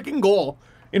score a freaking goal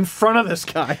in front of this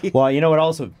guy. Well, you know what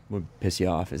also would piss you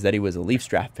off is that he was a Leafs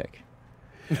draft pick.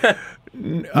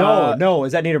 No,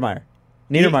 is that Niedermeyer?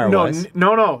 Niedermeyer was.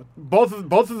 No. Both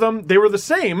of them, they were the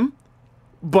same,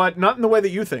 but not in the way that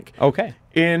you think. Okay.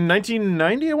 In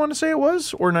 1990, I want to say it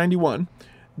was, or 91,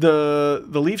 the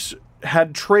Leafs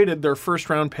had traded their first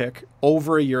round pick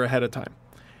over a year ahead of time.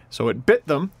 So it bit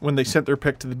them when they sent their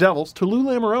pick to the Devils, to Lou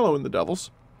Lamoriello and the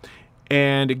Devils,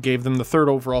 and it gave them the 3rd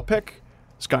overall pick,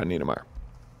 Scott Niedermayer.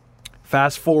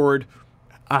 Fast forward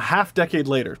a half decade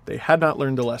later, they had not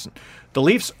learned the lesson. The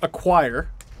Leafs acquire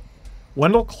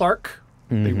Wendell Clark.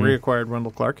 They reacquired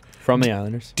Wendell Clark. From the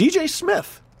Islanders. DJ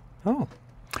Smith. Oh.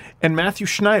 And Matthew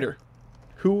Schneider,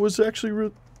 who was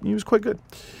actually he was quite good.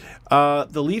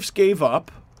 The Leafs gave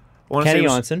up Kenny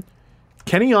Johnson,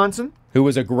 Kenny Johnson who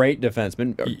was a great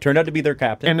defenseman, turned out to be their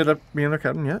captain. ended up being their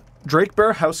captain. Yeah, Drake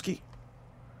Barahowski,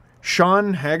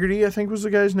 Sean Haggerty, I think was the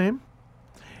guy's name,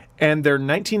 and their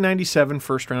 1997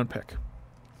 first round pick.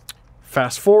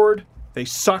 Fast forward, they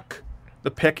suck.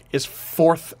 The pick is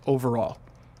 4th overall.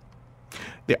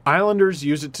 The Islanders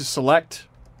use it to select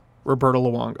Roberto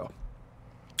Luongo.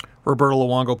 Roberto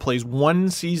Luongo plays 1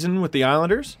 season with the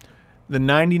Islanders, the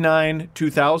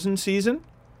 99-2000 season,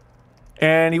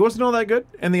 and he wasn't all that good,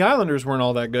 and the Islanders weren't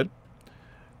all that good.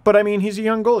 But, I mean, he's a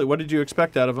young goalie. What did you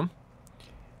expect out of him?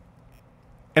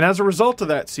 And as a result of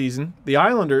that season, the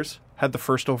Islanders had the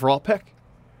 1st overall pick,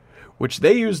 which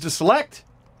they used to select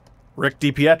Rick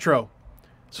DiPietro.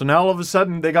 So now all of a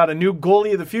sudden they got a new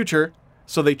goalie of the future,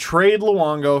 so they trade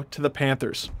Luongo to the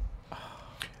Panthers.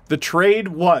 The trade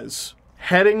was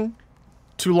heading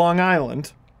to Long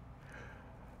Island.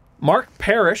 Mark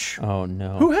Parrish, Oh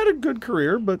no. who had a good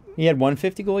career, but He had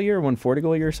 150 goal a year, 140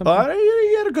 goal a year or something.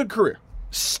 he had a good career.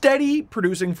 Steady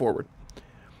producing forward.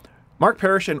 Mark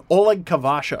Parrish and Oleg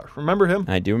Kavasha, remember him?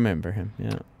 I do remember him.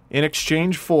 Yeah. In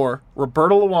exchange for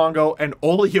Roberto Luongo and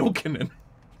Ole Jokinen.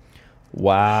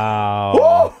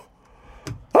 Wow.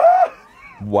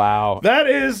 Wow. That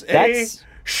is That's- a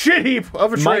shit heap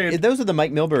of a trade. Those are the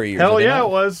Mike Milbury years. Hell are they yeah, not?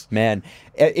 it was. Man,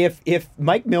 if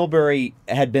Mike Milbury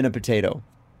had been a potato,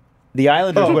 the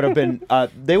Islanders would have been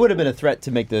they would have been a threat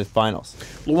to make the finals.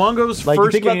 Luongo's Like you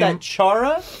first think game. about that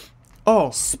Chara, Oh,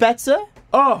 Spezza,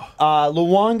 oh,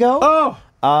 Luongo.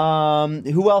 oh.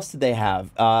 Who else did they have?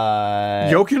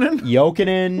 Jokinen?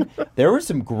 Jokinen. There were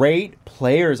some great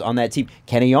players on that team.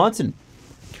 Kenny Johnson,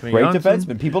 great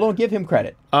defenseman. People don't give him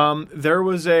credit. There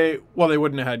was they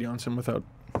wouldn't have had Janssen without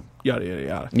yada yada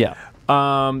yada.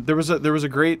 Yeah. There was a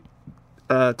great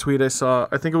tweet I saw.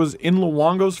 I think it was in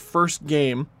Luongo's first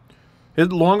game.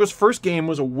 Luongo's first game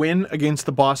was a win against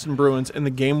the Boston Bruins, and the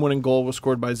game-winning goal was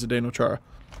scored by Zdeno Chara.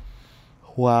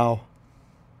 Wow.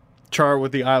 Chara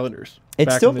with the Islanders. It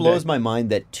back still in the blows day. my mind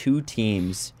that 2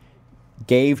 teams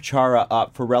gave Chara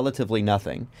up for relatively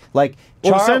nothing. Like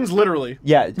Well, Chara, Sens literally.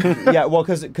 yeah. Well,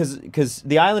 because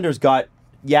the Islanders got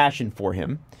Yashin for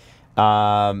him.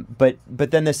 But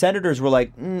then the Senators were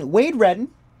like, Wade Redden,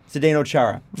 Zdeno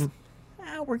Chara.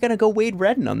 We're going to go Wade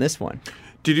Redden on this one.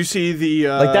 Did you see the...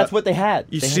 that's what they had.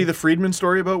 You see the Friedman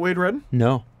story about Wade Redden?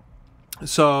 No.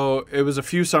 So it was a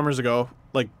few summers ago,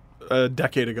 like a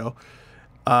decade ago,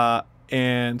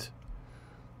 and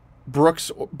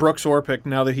Brooks Orpik,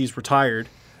 now that he's retired,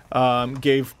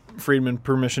 gave Friedman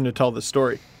permission to tell this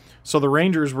story. So the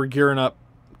Rangers were gearing up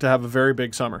to have a very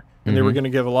big summer, and they were going to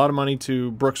give a lot of money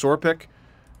to Brooks Orpik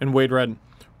and Wade Redden.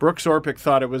 Brooks Orpik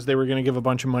thought they were going to give a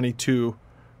bunch of money to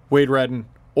Wade Redden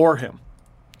or him.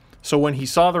 So when he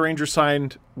saw the Rangers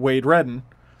signed Wade Redden,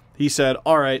 he said,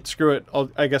 all right, screw it.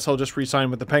 I guess I'll just re-sign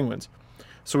with the Penguins.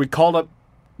 So we called up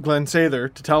Glenn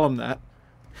Sather to tell him that.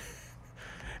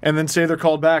 And then Sather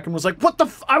called back and was like, what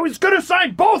the I was going to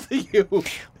sign both of you.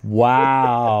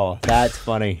 Wow. That's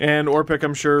funny. And Orpik,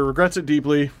 I'm sure, regrets it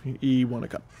deeply. He won a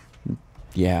cup.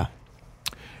 Yeah.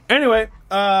 Anyway,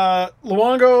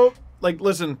 Luongo,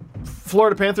 listen,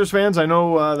 Florida Panthers fans, I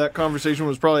know that conversation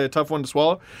was probably a tough one to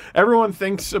swallow. Everyone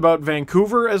thinks about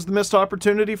Vancouver as the missed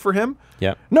opportunity for him.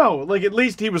 Yeah. No, at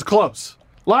least he was close.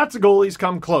 Lots of goalies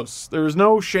come close. There is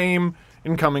no shame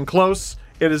in coming close.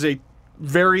 It is a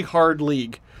very hard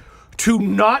league. To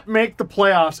not make the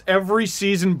playoffs every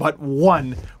season but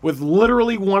one, with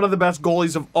literally one of the best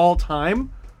goalies of all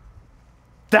time,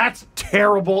 that's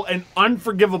terrible and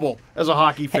unforgivable as a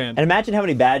hockey fan. And imagine how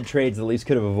many bad trades the Leafs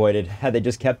could have avoided had they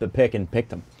just kept the pick and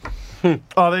picked him.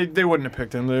 Oh, they wouldn't have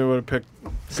picked him. They would have picked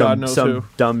God knows some who.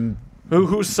 dumb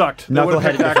Who sucked? They would have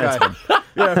picked that guy.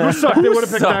 Yeah, who sucked? They would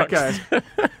have picked that guy.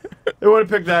 They would have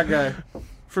picked that guy.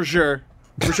 For sure.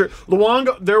 For sure.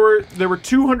 Luongo, there were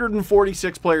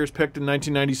 246 players picked in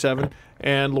 1997,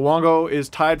 and Luongo is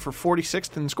tied for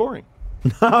 46th in scoring.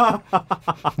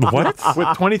 What?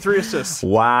 With 23 assists.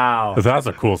 Wow. That's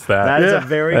a cool stat. That is a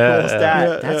very cool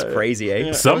stat. That's crazy,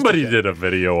 eh? Somebody did a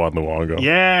video on Luongo.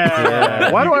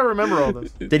 Yeah. Why do I remember all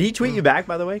this? Did he tweet you back,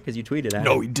 by the way? Because you tweeted at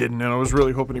No, him. he didn't, and I was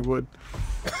really hoping he would.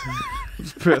 I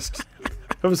was pissed.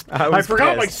 I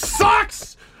forgot my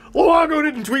socks! Luongo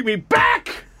didn't tweet me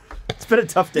back! It's been a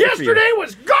tough day for you. Yesterday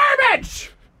was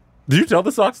garbage! Did you tell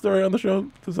the sock story on the show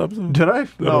this episode? Did I? I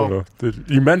don't know.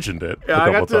 You mentioned it a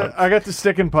couple times. I got to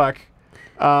stick and puck,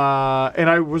 and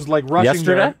I was rushing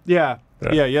Yesterday? there.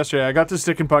 Yeah, yesterday. I got to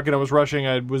stick and puck, and I was rushing.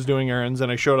 I was doing errands,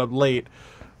 and I showed up late.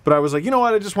 But I was like, you know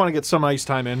what? I just want to get some ice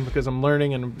time in because I'm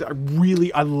learning, and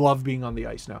I love being on the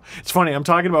ice now. It's funny. I'm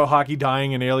talking about hockey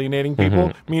dying and alienating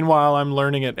people. Meanwhile, I'm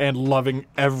learning it and loving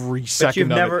every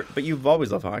second of it. But you've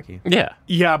always loved hockey. Yeah.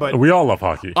 Yeah, but We all love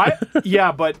hockey.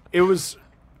 but it was.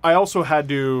 I also had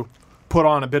to put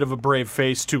on a bit of a brave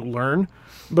face to learn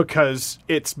because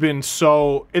it's been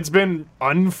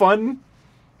unfun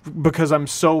because I'm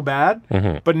so bad.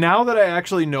 But now that I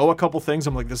actually know a couple things,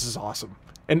 I'm like, this is awesome.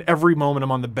 And every moment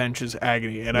I'm on the bench is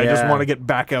agony, and I just want to get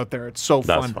back out there. It's so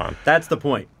fun. That's fun. That's the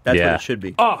point. That's what Yeah. it should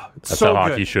be. Oh, it's That's so how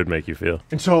good. hockey should make you feel.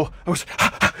 And so I was,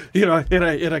 and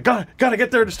I gotta get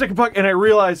there to stick a puck, and I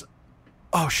realized,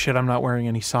 oh shit, I'm not wearing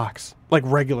any socks, like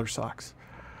regular socks.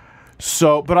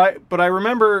 So, but I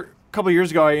remember a couple of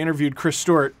years ago I interviewed Chris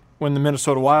Stewart when the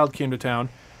Minnesota Wild came to town,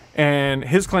 and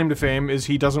his claim to fame is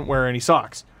he doesn't wear any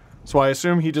socks. So I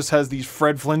assume he just has these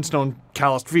Fred Flintstone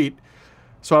calloused feet.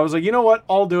 So I was like, you know what?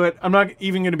 I'll do it. I'm not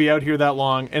even going to be out here that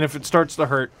long, and if it starts to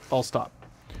hurt, I'll stop.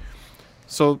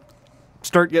 So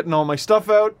start getting all my stuff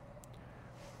out,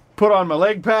 put on my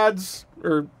leg pads,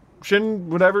 or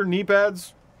knee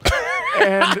pads.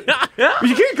 And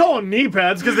you can't call them knee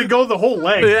pads because they go the whole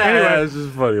leg. Anyway, it's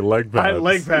just funny. Leg pads.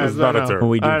 leg pads, It's not I a know. term.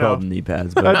 We do I call know. them knee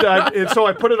pads. But and so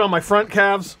I put it on my front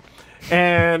calves,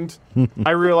 and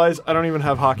I realized I don't even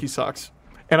have hockey socks.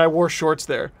 And I wore shorts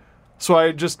there. So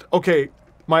I just,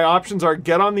 my options are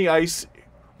get on the ice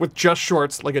with just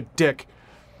shorts like a dick,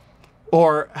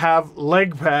 or have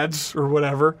leg pads or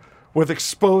whatever with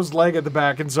exposed leg at the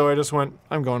back. And so I just went,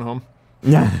 I'm going home.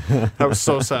 I was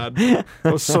so sad. I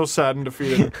was so sad and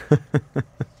defeated.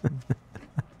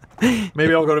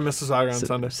 Maybe I'll go to Mississauga on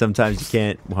Sunday. sometimes you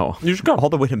can't. Well, You should go. all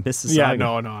the way to Mississauga. Yeah,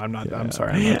 no, I'm not. I'm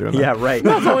sorry, I'm not doing that. Yeah, right.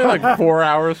 It's only like 4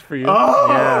 hours for you.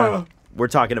 Yeah. We're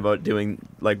talking about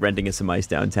renting some ice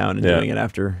downtown and Yeah. doing it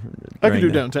after. I could during do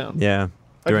the- downtown. Yeah,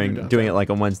 I could do doing downtown. it like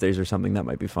on Wednesdays or something. That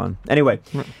might be fun. Anyway,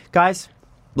 guys,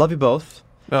 love you both.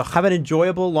 Ugh. Have an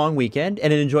enjoyable long weekend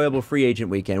and an enjoyable free agent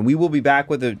weekend. We will be back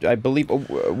with I believe,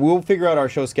 we'll figure out our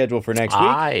show schedule for next week.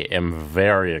 I am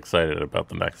very excited about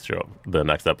the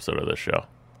next episode of this show.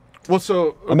 Well,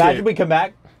 so Imagine we come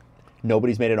back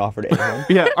Nobody's made an offer to anyone.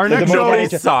 Yeah, our The next most show.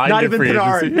 NHL signed not a even free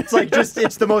Pinard. agency. It's like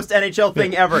it's the most NHL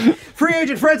thing ever. Free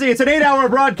agent frenzy. It's an 8-hour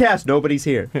broadcast. Nobody's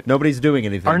here. Nobody's doing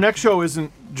anything. Our next show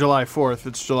isn't July 4th.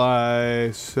 It's July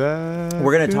 7th.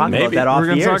 We're going to talk about Maybe. that off We're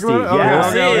the gonna air, talk Steve.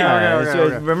 about it? Yeah. Okay. So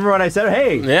remember when I said,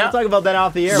 hey, Yeah. we'll talk about that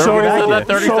off the air. Remember We're we said back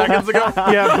that here. 30 seconds ago?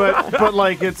 Yeah, but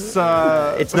like it's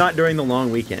It's not during the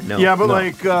long weekend, no. yeah, but No.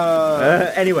 like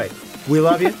Anyway, we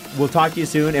love you. We'll talk to you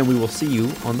soon, and we will see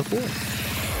you on the floor.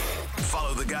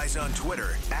 Follow the guys on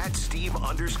Twitter at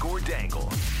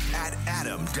Steve_Dangle, at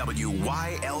Adam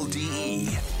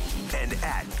WYLDE, and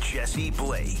at Jesse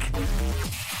Blake.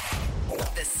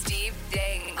 The Steve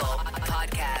Dangle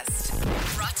Podcast.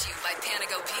 Brought to you by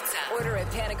Panago Pizza. Order at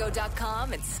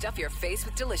panago.com and stuff your face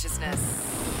with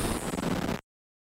deliciousness.